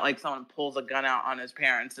indirect. It's not like someone pulls a gun out on his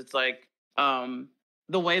parents. It's like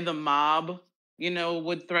the way the mob,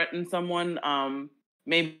 would threaten someone.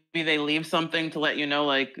 Maybe they leave something to let you know,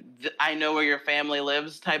 like, I know where your family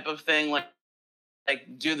lives type of thing. Like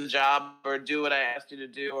do the job or do what I asked you to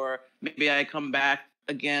do, or maybe I come back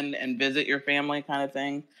again and visit your family kind of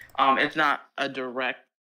thing. It's not a direct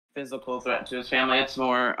physical threat to his family. It's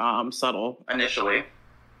more subtle initially.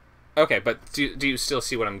 Okay, but do you still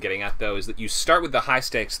see what I'm getting at, though, is that you start with the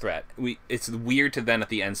high-stakes threat. It's weird to then at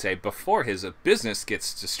the end say, before his business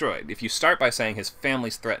gets destroyed. If you start by saying his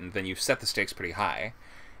family's threatened, then you've set the stakes pretty high.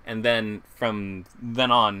 And then from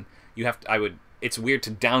then on, it's weird to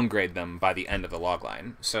downgrade them by the end of the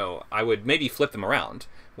logline. So I would maybe flip them around.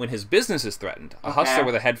 When his business is threatened, a hustler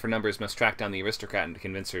with a head for numbers must track down the aristocrat and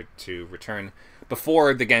convince her to return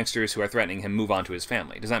before the gangsters who are threatening him move on to his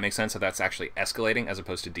family. Does that make sense? So that's actually escalating as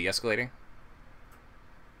opposed to de-escalating?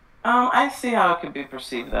 I see how it could be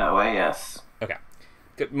perceived that way, yes. Okay.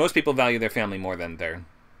 Most people value their family more than their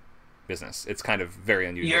business. It's kind of very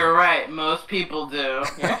unusual. You're right. Most people do.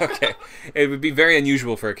 Okay. It would be very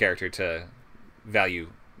unusual for a character to value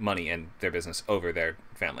money and their business over their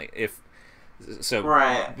family.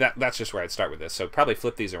 Right. That's just where I'd start with this. So probably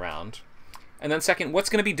flip these around. And then second, what's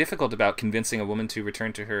going to be difficult about convincing a woman to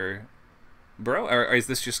return to her bro? Or is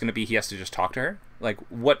this just going to be he has to just talk to her? Like,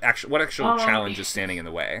 what actual challenge is standing in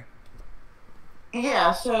the way?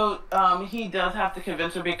 Yeah, so he does have to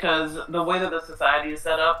convince her because the way that the society is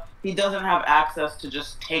set up, he doesn't have access to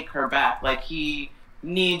just take her back. Like, he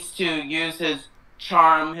needs to use his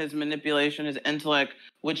charm, his manipulation, his intellect,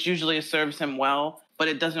 which usually serves him well, but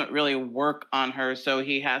it doesn't really work on her, so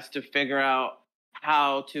he has to figure out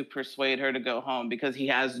how to persuade her to go home because he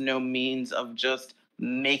has no means of just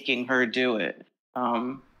making her do it.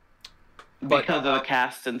 Because of the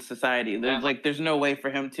caste in society. There's no way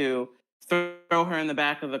for him to throw her in the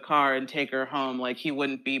back of the car and take her home. Like, he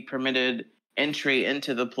wouldn't be permitted entry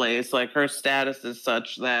into the place. Like, her status is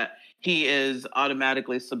such that he is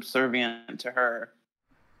automatically subservient to her.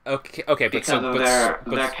 Okay, because of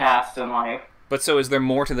their caste in life. But so is there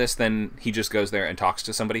more to this than he just goes there and talks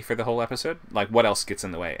to somebody for the whole episode? Like, what else gets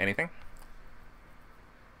in the way? Anything?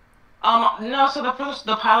 No, so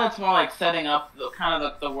the pilot's more like setting up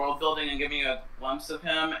the world building and giving you a glimpse of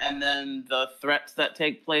him, and then the threats that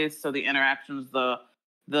take place, so the interactions,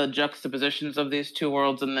 the juxtapositions of these two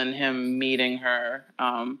worlds, and then him meeting her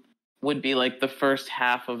would be like the first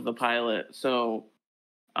half of the pilot. So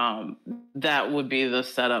that would be the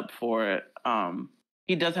setup for it.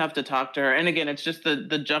 He does have to talk to her, and again, it's just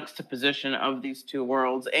the juxtaposition of these two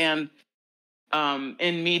worlds. And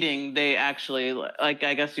in meeting, they actually, like,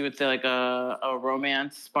 I guess you would say, like a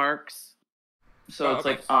romance sparks. So it's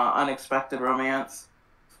like unexpected romance.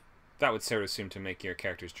 That would sort of seem to make your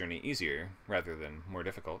character's journey easier rather than more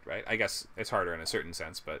difficult, right? I guess it's harder in a certain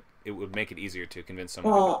sense, but it would make it easier to convince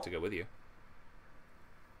someone to go with you.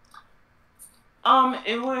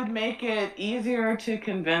 It would make it easier to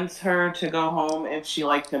convince her to go home if she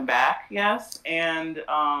liked him back, yes. And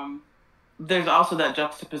there's also that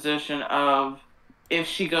juxtaposition of if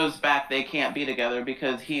she goes back, they can't be together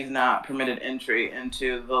because he's not permitted entry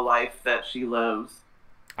into the life that she lives.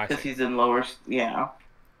 Because he's in lower, yeah.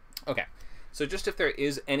 Okay. So just if there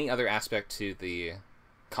is any other aspect to the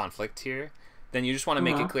conflict here, then you just want to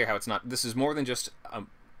make it clear how it's not, this is more than just a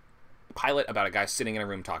pilot about a guy sitting in a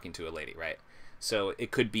room talking to a lady, right? So it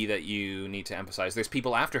could be that you need to emphasize there's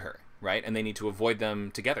people after her, right? And they need to avoid them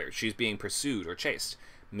together. She's being pursued or chased.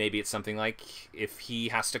 Maybe it's something like if he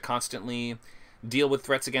has to constantly deal with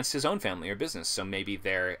threats against his own family or business. So maybe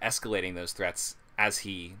they're escalating those threats as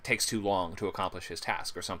he takes too long to accomplish his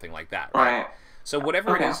task or something like that. Right. So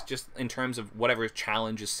whatever it is, just in terms of whatever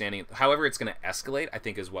challenge is standing, however it's going to escalate, I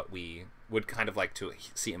think is what we would kind of like to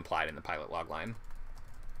see implied in the pilot logline.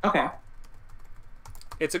 Okay.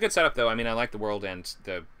 It's a good setup, though. I mean, I like the world, and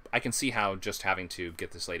I can see how just having to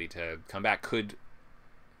get this lady to come back could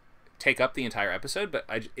take up the entire episode, but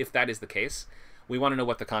if that is the case, we want to know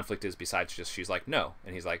what the conflict is besides just she's like, no,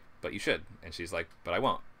 and he's like, but you should, and she's like, but I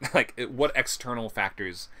won't. Like, what external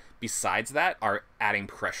factors besides that are adding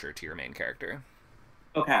pressure to your main character?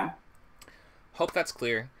 Okay. Hope that's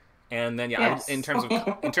clear. And then, yeah, yes. in terms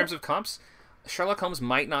of comps, Sherlock Holmes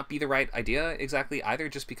might not be the right idea exactly either,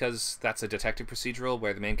 just because that's a detective procedural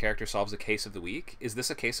where the main character solves a case of the week. Is this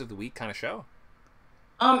a case of the week kind of show?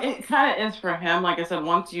 It kind of is for him. Like I said,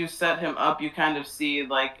 once you set him up, you kind of see,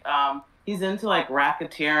 like, he's into like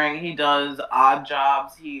racketeering. He does odd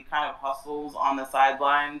jobs. He kind of hustles on the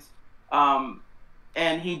sidelines.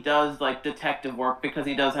 And he does like detective work because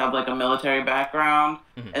he does have like a military background.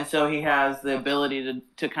 And so he has the ability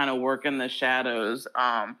to kind of work in the shadows,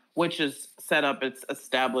 which is set up, it's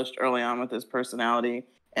established early on with his personality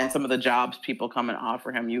and some of the jobs people come and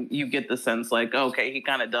offer him. You get the sense like, okay, he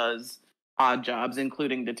kind of does odd jobs,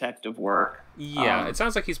 including detective work. Yeah, it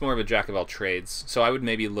sounds like he's more of a jack of all trades. So I would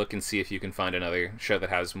maybe look and see if you can find another show that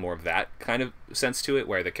has more of that kind of sense to it,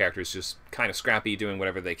 where the character's just kind of scrappy, doing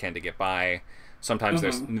whatever they can to get by. Sometimes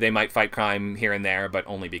they might fight crime here and there, but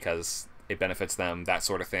only because it benefits them, that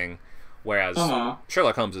sort of thing. Whereas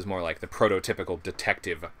Sherlock Holmes is more like the prototypical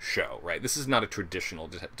detective show, right? This is not a traditional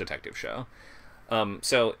detective show.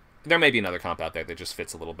 So there may be another comp out there that just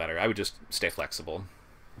fits a little better. I would just stay flexible.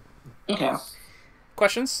 Okay.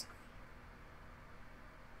 Questions?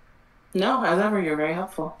 No, as ever, you're very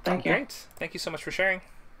helpful. Thank you. Great. Thank you so much for sharing.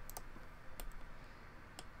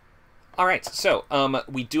 All right, so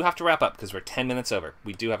we do have to wrap up because we're 10 minutes over.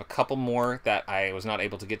 We do have a couple more that I was not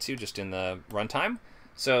able to get to just in the runtime.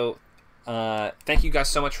 So thank you guys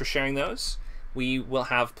so much for sharing those. We will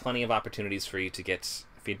have plenty of opportunities for you to get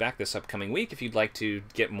feedback this upcoming week if you'd like to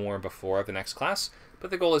get more before the next class.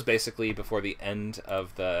 But the goal is basically before the end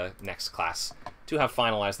of the next class to have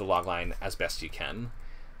finalized the logline as best you can.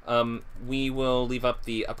 We will leave up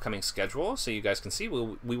the upcoming schedule so you guys can see.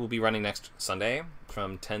 We will be running next Sunday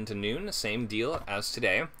from 10 to noon, same deal as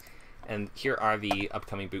today. And here are the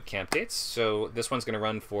upcoming bootcamp dates. So this one's going to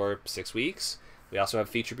run for 6 weeks. We also have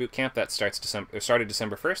feature bootcamp that started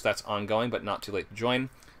December 1st. That's ongoing, but not too late to join.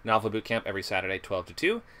 Novel bootcamp every Saturday, 12 to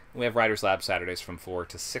 2. And we have Writers Lab Saturdays from 4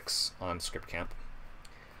 to 6 on script camp.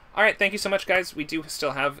 All right, thank you so much, guys. We do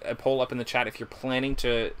still have a poll up in the chat. If you're planning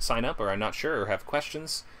to sign up or are not sure or have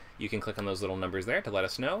questions, you can click on those little numbers there to let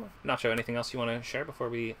us know. Nacho, anything else you want to share before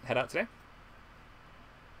we head out today?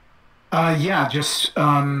 Yeah, just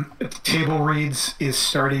table reads is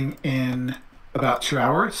starting in about 2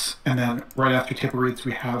 hours. And then right after table reads,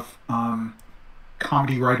 we have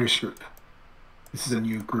Comedy Writers Group. This is a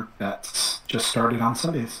new group that's just started on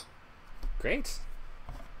Sundays. Great.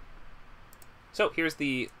 So here's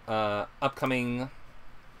the upcoming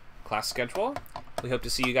class schedule. We hope to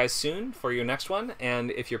see you guys soon for your next one.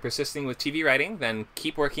 And if you're persisting with TV writing, then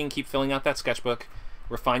keep working, keep filling out that sketchbook,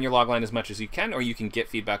 refine your logline as much as you can, or you can get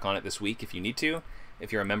feedback on it this week if you need to.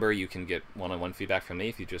 If you're a member, you can get one-on-one feedback from me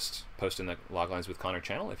if you just post in the Loglines with Conor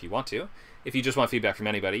channel if you want to. If you just want feedback from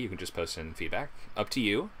anybody, you can just post in feedback. Up to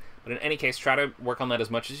you. But in any case, try to work on that as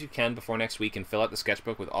much as you can before next week and fill out the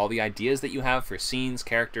sketchbook with all the ideas that you have for scenes,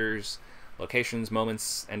 characters, locations,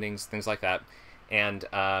 moments, endings, things like that, and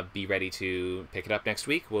be ready to pick it up next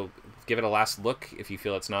week. We'll give it a last look if you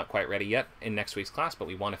feel it's not quite ready yet in next week's class, but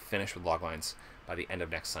we want to finish with Loglines by the end of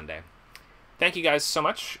next Sunday. Thank you guys so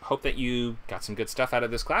much. Hope that you got some good stuff out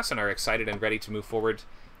of this class and are excited and ready to move forward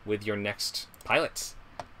with your next pilot.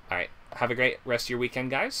 All right, have a great rest of your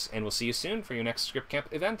weekend, guys, and we'll see you soon for your next Script Camp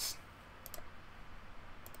event.